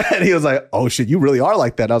 And he was like, oh shit, you really are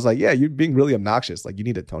like that. And I was like, yeah, you're being really obnoxious. Like you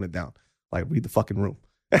need to tone it down. Like read the fucking room.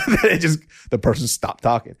 And then the person stopped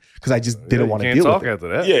talking because I just didn't want to deal with it. After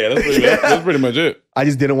that. Yeah, that's pretty much it. I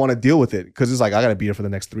just didn't want to deal with it because it's like, I got to be here for the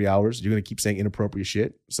next 3 hours. You're going to keep saying inappropriate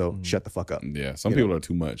shit. So shut the fuck up. Yeah. Some people are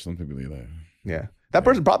too much. Some people are like, yeah. That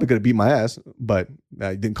person probably could have beat my ass, but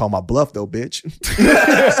I didn't call my bluff though, bitch.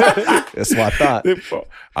 That's what I thought.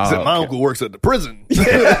 My uncle works at the prison.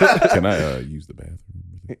 Can I use the bathroom?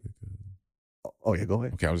 Oh yeah, go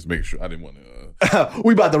ahead. Okay, I was just making sure. I didn't want to.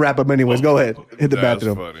 We about to wrap up anyways. Go ahead, hit the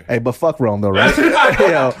bathroom. Funny. Hey, but fuck Rome though, right?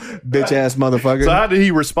 Yo, bitch ass motherfucker. So how did he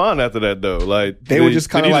respond after that though? Like they were just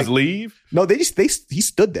kind of like just leave. No, he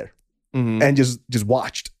stood there and just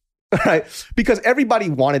watched, right? Because everybody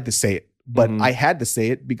wanted to say it, but I had to say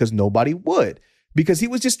it because nobody would. because he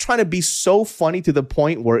was just trying to be so funny to the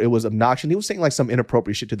point where it was obnoxious. He was saying like some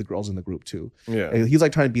inappropriate shit to the girls in the group too. Yeah. And he was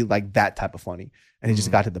like trying to be like that type of funny. And it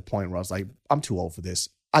just got to the point where I was like, I'm too old for this.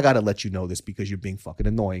 I got to let you know this because you're being fucking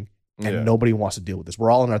annoying. And nobody wants to deal with this. We're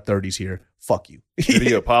all in our 30s here. Fuck you. Did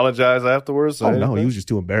he apologize afterwards? Oh, no. He was just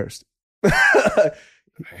too embarrassed.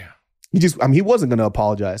 He wasn't going to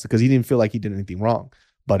apologize because he didn't feel like he did anything wrong.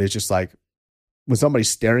 But it's just like when somebody's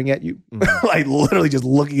staring at you, like literally just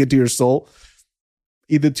looking into your soul,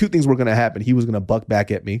 either two things were going to happen. He was going to buck back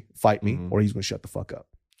at me, fight me, or he's going to shut the fuck up.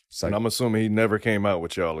 Like, and I'm assuming he never came out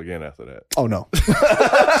with y'all again after that. Oh, no.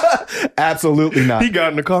 Absolutely not. He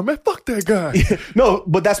got in the car, man, fuck that guy. No,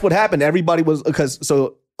 but that's what happened. Everybody was,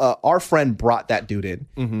 our friend brought that dude in,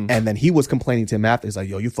 and then he was complaining to him after. He's like,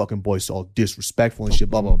 yo, you fucking boy's so disrespectful and shit,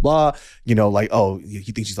 blah, blah, blah. You know, like, oh, he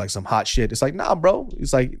thinks he's like some hot shit. It's like, nah, bro.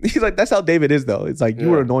 He's like, that's how David is, though. It's like, you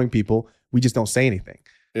were annoying people. We just don't say anything.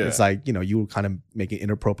 Yeah. It's like, you know, you were kind of making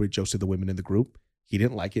inappropriate jokes to the women in the group. He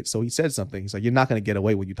didn't like it, so he said something. He's like, you're not going to get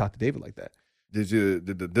away when you talk to David like that. Did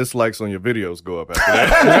the dislikes on your videos go up after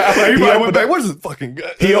that? He went back, what is this fucking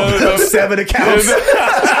guy? He opened up 7 accounts. He's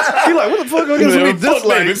like, what the fuck? Fuck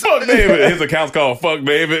David. Fuck David. His account's called Fuck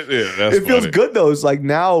David. Yeah, that's It feels good, though. It's like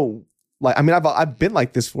now, like, I mean, I've been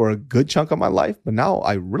like this for a good chunk of my life, but now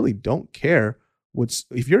I really don't care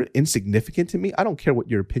if you're insignificant to me, I don't care what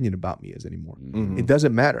your opinion about me is anymore. It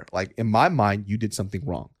doesn't matter. Like, in my mind, you did something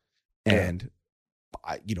wrong. And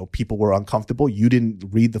people were uncomfortable. You didn't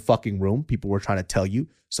read the fucking room. People were trying to tell you.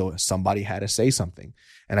 So somebody had to say something.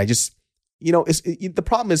 And I just, the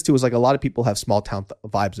problem is too, is like a lot of people have small town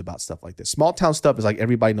vibes about stuff like this. Small town stuff is like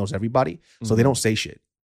everybody knows everybody. So they don't say shit.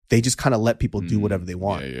 They just kind of let people do whatever they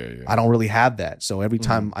want. Yeah. I don't really have that. So every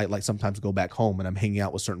time I like sometimes go back home and I'm hanging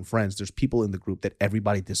out with certain friends, there's people in the group that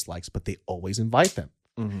everybody dislikes, but they always invite them.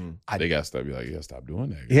 They gotta stop. Be like, yeah, stop doing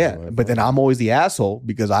that. Yeah, but then I'm always the asshole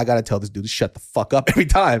because I gotta tell this dude to shut the fuck up every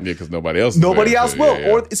time. Yeah, because nobody else will.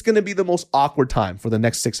 Yeah. Or it's gonna be the most awkward time for the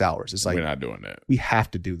next 6 hours. It's like, we're not doing that. We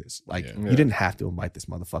have to do this. Like, you didn't have to invite this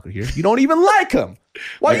motherfucker here. You don't even like him.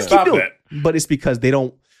 Why you keep doing it? But it's because they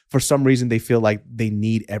don't. For some reason, they feel like they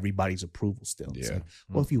need everybody's approval still. It's like,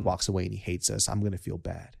 well, if he walks away and he hates us, I'm gonna feel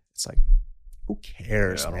bad. It's like, who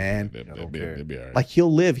cares, man? They'll be all right. Like,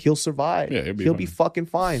 he'll live, he'll survive. Yeah, he'll be fucking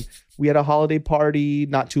fine. We had a holiday party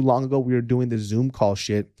not too long ago. We were doing the Zoom call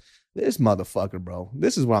shit. This motherfucker, bro.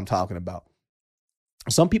 This is what I'm talking about.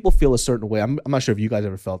 Some people feel a certain way. I'm not sure if you guys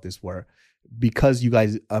ever felt this, where because you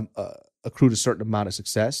guys accrued a certain amount of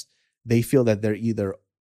success, they feel that they're either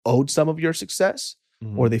owed some of your success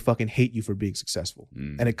or they fucking hate you for being successful.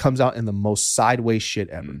 And it comes out in the most sideways shit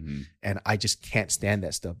ever. And I just can't stand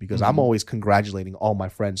that stuff because I'm always congratulating all my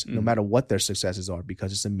friends, no matter what their successes are,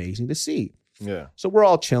 because it's amazing to see. Yeah. So we're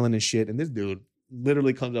all chilling and shit. And this dude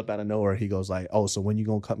literally comes up out of nowhere. He goes like, oh, so when you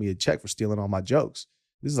gonna cut me a check for stealing all my jokes?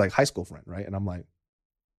 This is like high school friend, right? And I'm like,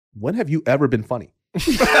 when have you ever been funny?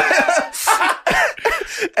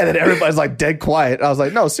 And then everybody's like dead quiet. I was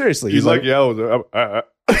like, no, seriously. He's like, oh,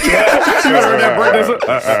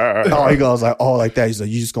 he goes like, oh, like that. He's like,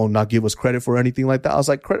 you just gonna not give us credit for anything like that? I was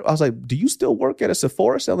like, do you still work at a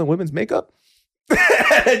Sephora selling women's makeup?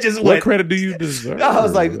 What credit do you deserve? I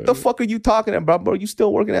was like, the fuck are you talking about, bro? You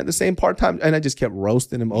still working at the same part-time? And I just kept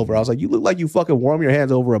roasting him over. I was like, you look like you fucking warm your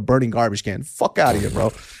hands over a burning garbage can. Fuck out of here,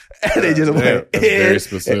 bro. And they just went very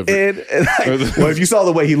specific. Well, if you saw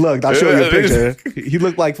the way he looked, I'll show you a picture.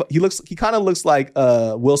 He kind of looks like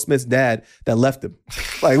Will Smith's dad that left him.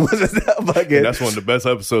 Like, what's that fucking? That's one of the best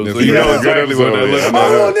episodes. So you know exactly what that looks like. I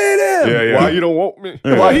don't need him. Yeah. Why you don't want me?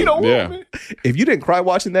 Why he don't want me? If you didn't cry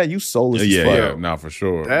watching that, you soulless as fuck. Yeah, no, for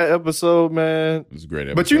sure. That episode, man, it was a great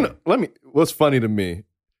episode. But you know, what's funny to me,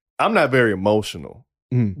 I'm not very emotional.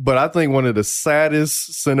 But I think one of the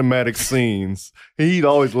saddest cinematic scenes, he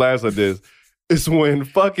always laughs at this, is when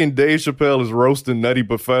fucking Dave Chappelle is roasting Nutty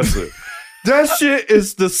Professor. That shit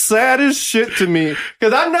is the saddest shit to me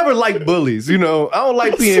because I never like bullies. You know, I don't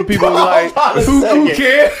like seeing people like who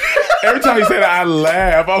care. Every time he said I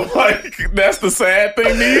laugh, I'm like, that's the sad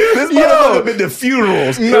thing to you. This motherfucker been to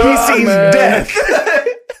funerals. He sees death.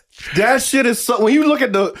 That shit is so. When you look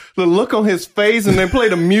at the look on his face and then play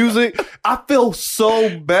the music, I feel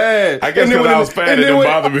so bad. I guess because I was fat, it didn't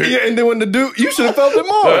bother me. Yeah, and then when the dude, you should have felt it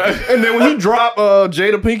more. And then when he dropped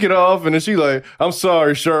Jada Pinkett off, and then she like, "I'm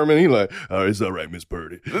sorry, Sherman." He like, "Oh, it's all right, Miss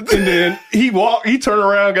Purdy." And then he turned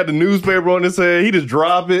around, got the newspaper on his head. He just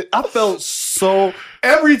dropped it. I felt so.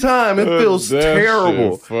 Every time it feels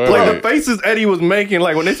terrible. Like the faces Eddie was making,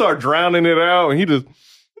 like when they start drowning it out, and he just.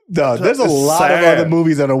 Duh, there's a lot of other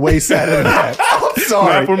movies that are way sadder than that. I'm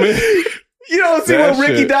sorry. Not for me. You don't see That when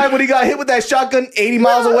Ricky shit. died when he got hit with that shotgun 80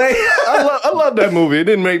 miles away? I love that movie. It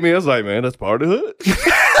didn't make me. I was like, man, that's part of the hood.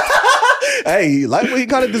 Hey, like he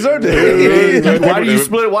kind of deserved it. Why do you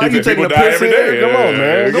split? Why are you taking a piss every here? day? Come on, Yeah,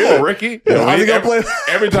 man. Come yeah. on, Ricky. How's he gonna play?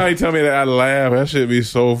 Every time he tell me that, I laugh. That shit be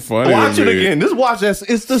so funny. Watch to it me. again. Just watch that.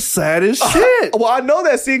 It's the saddest shit. Well, I know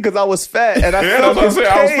that scene because I was fat and I Yeah, felt that's what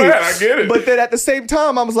his I'm saying. I was pain. fat. I get it. But then at the same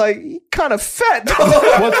time, I was like, he kind of fat.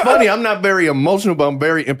 What's funny, I'm not very emotional, but I'm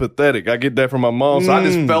very empathetic. I get that from my mom, so I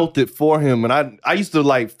just felt it for him. And I used to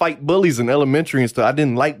like fight bullies in elementary and stuff. I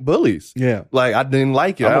didn't like bullies. Yeah. Like I didn't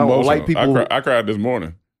like it. I'm I don't emotional. like people. I cried this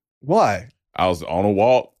morning. Why? I was on a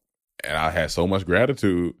walk and I had so much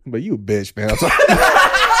gratitude. But you a bitch, man. I'm sorry.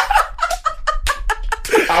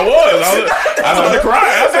 I was crying.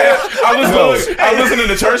 I was listening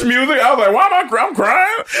to church music. I was like, why am I'm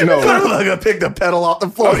crying? No, Like I picked the pedal off the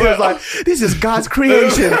floor. He was like, this is God's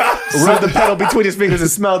creation. Rubbed the pedal between his fingers and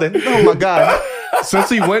smelled it. Oh my God. since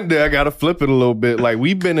he went there, I got to flip it a little bit. Like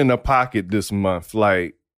we've been in a pocket this month.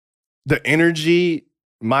 Like the energy,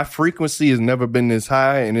 my frequency has never been this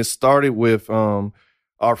high, and it started with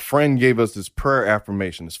our friend gave us this prayer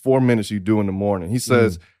affirmation. It's 4 minutes you do in the morning. He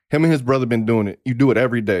says him and his brother been doing it. You do it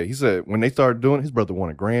every day. He said when they started doing it, his brother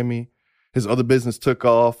won a Grammy. His other business took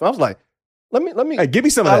off. I was like, let me Hey, give me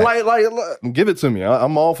some of that. like give it to me.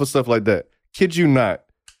 I'm all for stuff like that. Kid you not.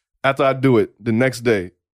 After I do it, the next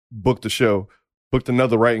day, booked a show, booked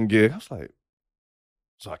another writing gig. I was like,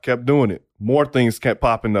 so I kept doing it. More things kept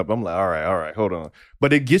popping up. I'm like, all right, hold on.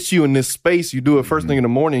 But it gets you in this space. You do it first thing in the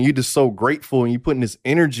morning. You're just so grateful and you putting this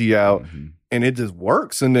energy out and it just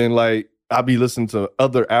works. And then like, I'll be listening to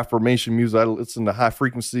other affirmation music. I listen to high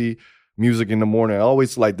frequency music in the morning. I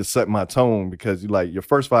always like to set my tone because you like your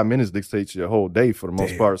first 5 minutes dictates your whole day for the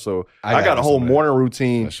most part. So I got a whole morning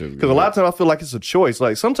routine because a lot of times I feel like it's a choice.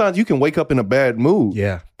 Like sometimes you can wake up in a bad mood,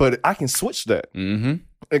 but I can switch that. Mm-hmm.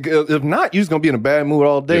 If not, you're just gonna be in a bad mood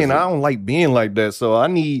all day, and I don't like being like that. So I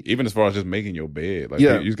need, even as far as just making your bed. Like,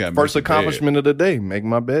 yeah, you just gotta first make your accomplishment of the day, make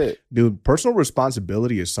my bed. Dude, personal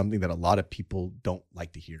responsibility is something that a lot of people don't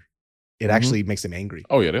like to hear. It actually makes them angry.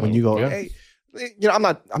 Oh yeah, when you go, hey, you know, I'm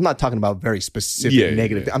not talking about very specific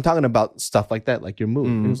negative. I'm talking about stuff like that, like your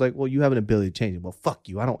mood. It was like, well, you have an ability to change it. Well, fuck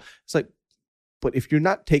you. I don't. It's like, but if you're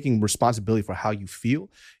not taking responsibility for how you feel,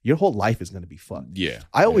 your whole life is going to be fucked. Yeah,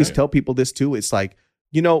 I always tell people this too. It's like,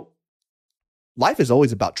 you know, life is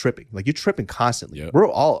always about tripping. Like you're tripping constantly. Yep. We're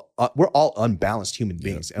all unbalanced human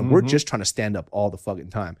beings, and we're just trying to stand up all the fucking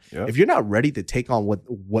time. Yep. If you're not ready to take on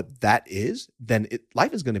what that is, then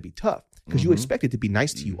life is going to be tough because you expect it to be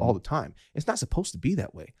nice to you all the time. It's not supposed to be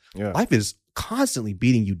that way. Yeah. Life is constantly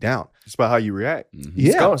beating you down. It's about how you react.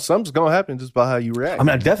 Yeah. Something's gonna happen just by how you react. I mean,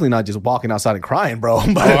 I'm definitely not just walking outside and crying, bro.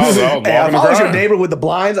 But I was walking hey, if and I was your crying. neighbor with the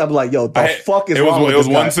blinds, I'm like, yo, the fuck is wrong with It was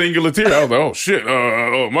this one guy? singular tear. I was like, oh shit,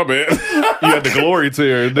 oh my bad. You had the glory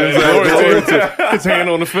tear. There's Glory tear. His hand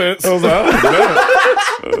on the fence. I was like,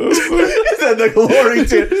 He said the glory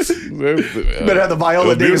tear. Better have the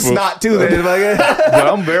Viola Davis snot too. Then. But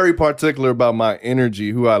I'm very particular about my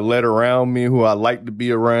energy, who I let around me, who I like to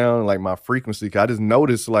be around, like my frequency. 'Cause I just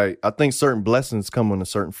noticed, like, I think certain blessings come on a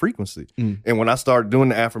certain frequency. And when I started doing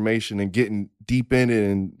the affirmation and getting deep in it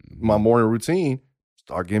in my morning routine,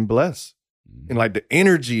 start getting blessed. And like the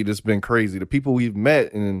energy that's been crazy, the people we've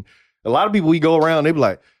met, and a lot of people we go around, they be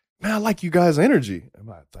like, man, I like you guys' energy. I'm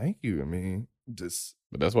like, thank you. I mean, just.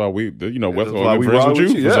 But that's why we, West why we friends rock with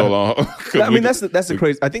with you you, for so yeah. long. I mean, that's the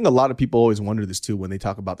crazy. I think a lot of people always wonder this too when they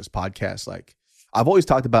talk about this podcast. Like, I've always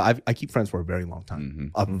talked about, I keep friends for a very long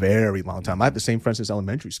time, a very long time. I have the same friends since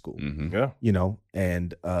elementary school, Yeah. you know,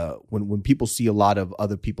 and when people see a lot of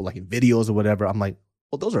other people like in videos or whatever, I'm like,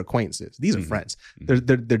 well, those are acquaintances. These are friends. They're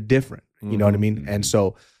different. You know what I mean? And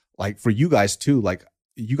so like for you guys too, like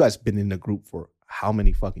you guys been in a group for how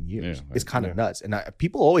many fucking years? Yeah, it's kind of nuts. And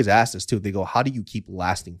people always ask us too. They go, how do you keep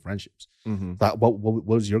lasting friendships? Like, what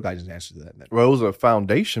was your guys' answer to that? Then? Well, it was a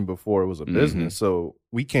foundation before it was a business. So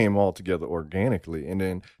we came all together organically. And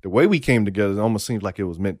then the way we came together, it almost seems like it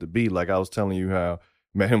was meant to be. Like I was telling you how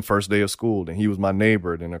I met him first day of school, and he was my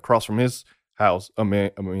neighbor. Then across from his house,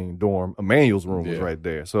 dorm, Emmanuel's room was right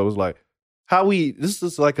there. So it was like, this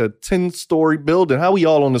is like a 10-story building. How we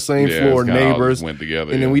all on the same floor, it's kinda all neighbors. just went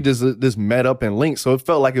together. And then we just met up and linked. So it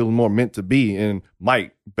felt like it was more meant to be. And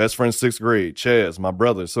Mike, best friend 6th grade, Chaz, my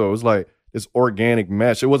brother. So it was like this organic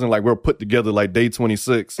mesh. It wasn't like we were put together like day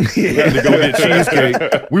 26. We had to go get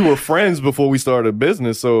cheesecake. We were friends before we started a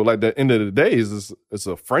business. So like the end of the day is it's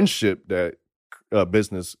a friendship that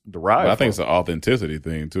business derived. But I think it's an authenticity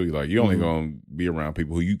thing too. Like you're only gonna be around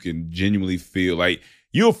people who you can genuinely feel like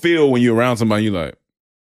you'll feel when you're around somebody. You're like,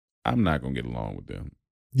 I'm not gonna get along with them.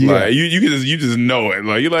 Yeah. Like you just know it.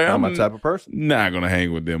 Like you're like, I'm I'm my type of person. not gonna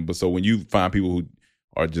hang with them. But so when you find people who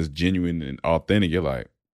are just genuine and authentic, you're like,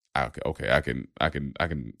 okay, I can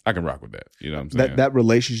rock with that. You know what I'm saying? That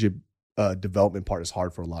relationship development part is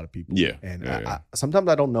hard for a lot of people. Yeah. And Yeah. I sometimes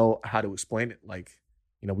I don't know how to explain it. Like,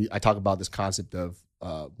 I talk about this concept of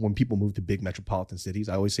when people move to big metropolitan cities,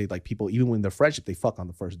 I always say like people, even when they're friendship, they fuck on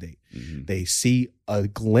the first date. Mhm. They see a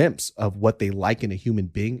glimpse of what they like in a human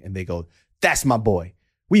being and they go, that's my boy.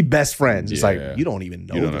 We best friends. It's Yeah. like, you don't even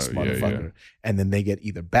know You don't this know. Yeah, motherfucker. yeah. And then they get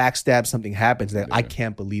either backstabbed, something happens that I Yeah.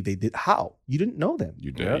 can't believe they did. How? You didn't know them.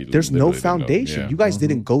 You Yeah. did. There's no foundation. You guys Mhm.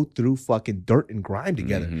 didn't go through fucking dirt and grime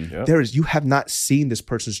together. Yep. You have not seen this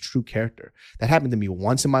person's true character. That happened to me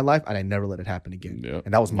once in my life, and I never let it happen again. Yeah.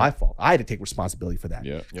 And that was my fault. I had to take responsibility for that.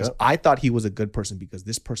 Yeah. Because Yep. I thought he was a good person because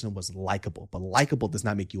this person was likable. But likable does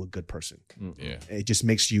not make you a good person. Yeah. It just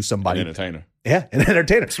makes you An somebody, entertainer. an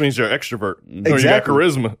entertainer. This means you're an extrovert. Mhm. Or Exactly. you got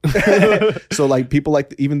charisma. So like people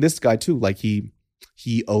like even this guy too, like he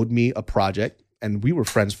owed me a project and we were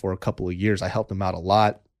friends for a couple of years. I helped him out a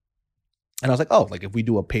lot. And I was like, oh, like if we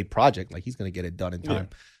do a paid project, like he's going to get it done in time.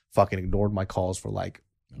 Fucking ignored my calls for like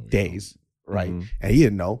days. Right. Mhm. And he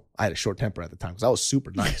didn't know I had a short temper at the time because I was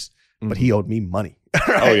super nice, but Mm-hmm. he owed me money.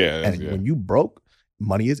 Right? Oh, yeah, And yeah. when you broke,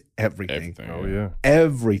 money is everything. Oh yeah.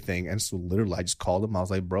 Everything. And so literally I just called him. I was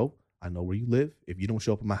like, bro, I know where you live. If you don't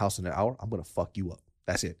show up at my house in an hour, I'm going to fuck you up.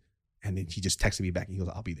 That's it. And then he just texted me back and he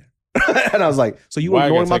goes, I'll be there. And I was like, so you were Why I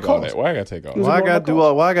ignoring gotta my take all calls. that? Why I gotta take all He was that? Why I ignoring got my to do calls.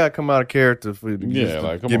 all? Why I got to come out of character for you to Yeah, just to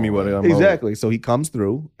like, come give me on, what man. I'm Exactly. So he comes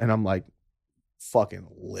through and I'm like, fucking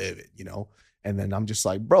live it, And then I'm just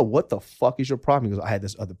like, bro, what the fuck is your problem? He goes, I had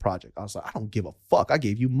this other project. I was like, I don't give a fuck. I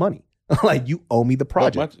gave you money. Like, you owe me the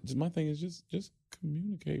project. My thing is just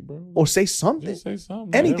communicate, bro. Or say something. Just say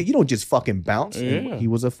something. Anything. You don't just fucking bounce. And Yeah. he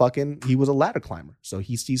was a ladder climber. So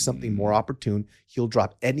he sees something more opportune. He'll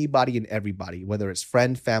drop anybody and everybody, whether it's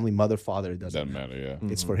friend, family, mother, father, it doesn't Doesn't matter. matter.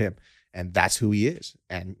 Yeah. It's for him. And that's who he is.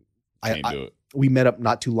 And Can't do it. we met up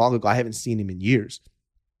not too long ago. I haven't seen him in years.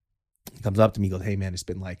 He comes up to me, goes, hey man, it's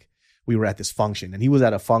been like, we were at this function and he was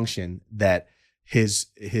at a function that his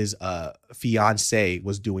fiance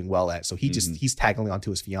was doing well at. So he's tagging onto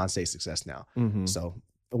his fiance's success now. Mm-hmm. So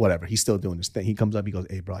whatever, he's still doing his thing. He comes up, he goes,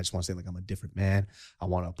 hey bro, I just want to say like I'm a different man. I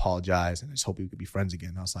want to apologize and I just hope we could be friends again.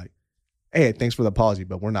 And I was like, hey, thanks for the apology,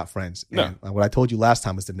 but we're not friends. No. And what I told you last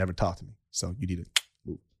time is to never talk to me. So you need to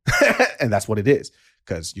move. And that's what it is.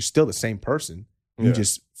 Because you're still the same person. You Yeah.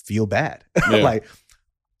 just feel bad. Yeah. Like,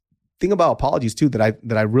 thing about apologies too that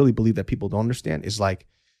I really believe that people don't understand is like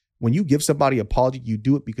when you give somebody an apology, you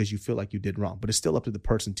do it because you feel like you did wrong, but it's still up to the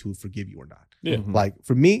person to forgive you or not. Yeah. Mhm. Like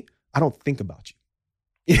for me, I don't think about you.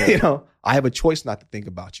 I have a choice not to think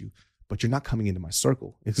about you, but you're not coming into my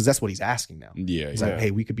circle because that's what he's asking now. Yeah. He's yeah. like,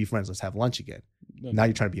 hey, we could be friends. Let's have lunch again. No, Now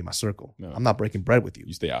you're trying to be in my circle. No. I'm not breaking bread with you.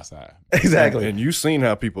 you stay outside. Exactly. And you've seen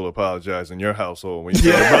how people apologize in your household when you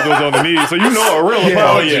your brother was on the knees, so you know a real Yeah.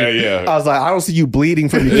 Oh apology. yeah. I was like, I don't see you bleeding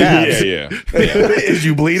from your Yeah, calves. yeah. Is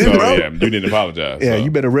you bleeding, So bro? yeah, you didn't apologize. Yeah, so.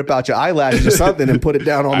 you better rip out your eyelashes or something and put it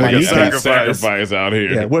down on I my got kneecap. sacrifice out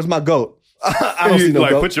here. Yeah, where's my goat? I don't see You no like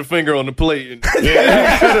goat. put your finger on the plate and hand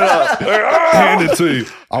it to you.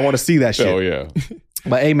 I want to see that shit. Oh yeah.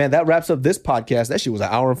 But hey, man, that wraps up this podcast. That shit was an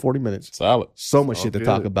hour and 40 minutes. Solid. So much All shit to good.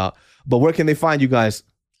 talk about. But where can they find you guys?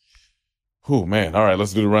 Oh man. All right,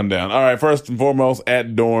 let's do the rundown. All right, first and foremost,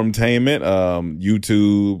 at Dormtainment,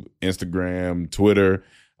 YouTube, Instagram, Twitter.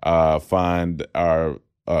 Find our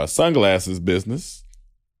sunglasses business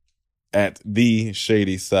at The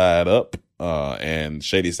Shady Side Up and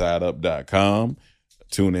ShadySideUp.com.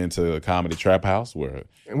 Tune into Comedy Trap House where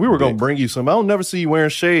And we were gonna bring you some. I don't never see you wearing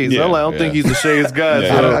shades. Yeah, I don't think yeah. he's the shades guy.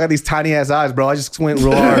 Yeah. I so- got these tiny ass eyes, bro. I just went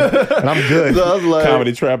real hard and I'm good. So I was like,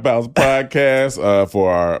 Comedy Trap House podcast.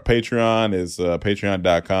 For our Patreon is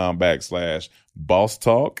patreon.com/boss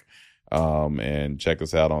talk. And check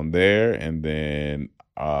us out on there. And then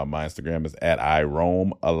my Instagram is at I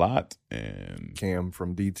roam a lot. And Cam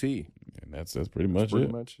from DT. that's pretty much Pretty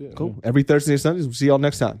it. much it. Cool. Every Thursday and Sundays. We'll see y'all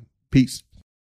next time. Peace.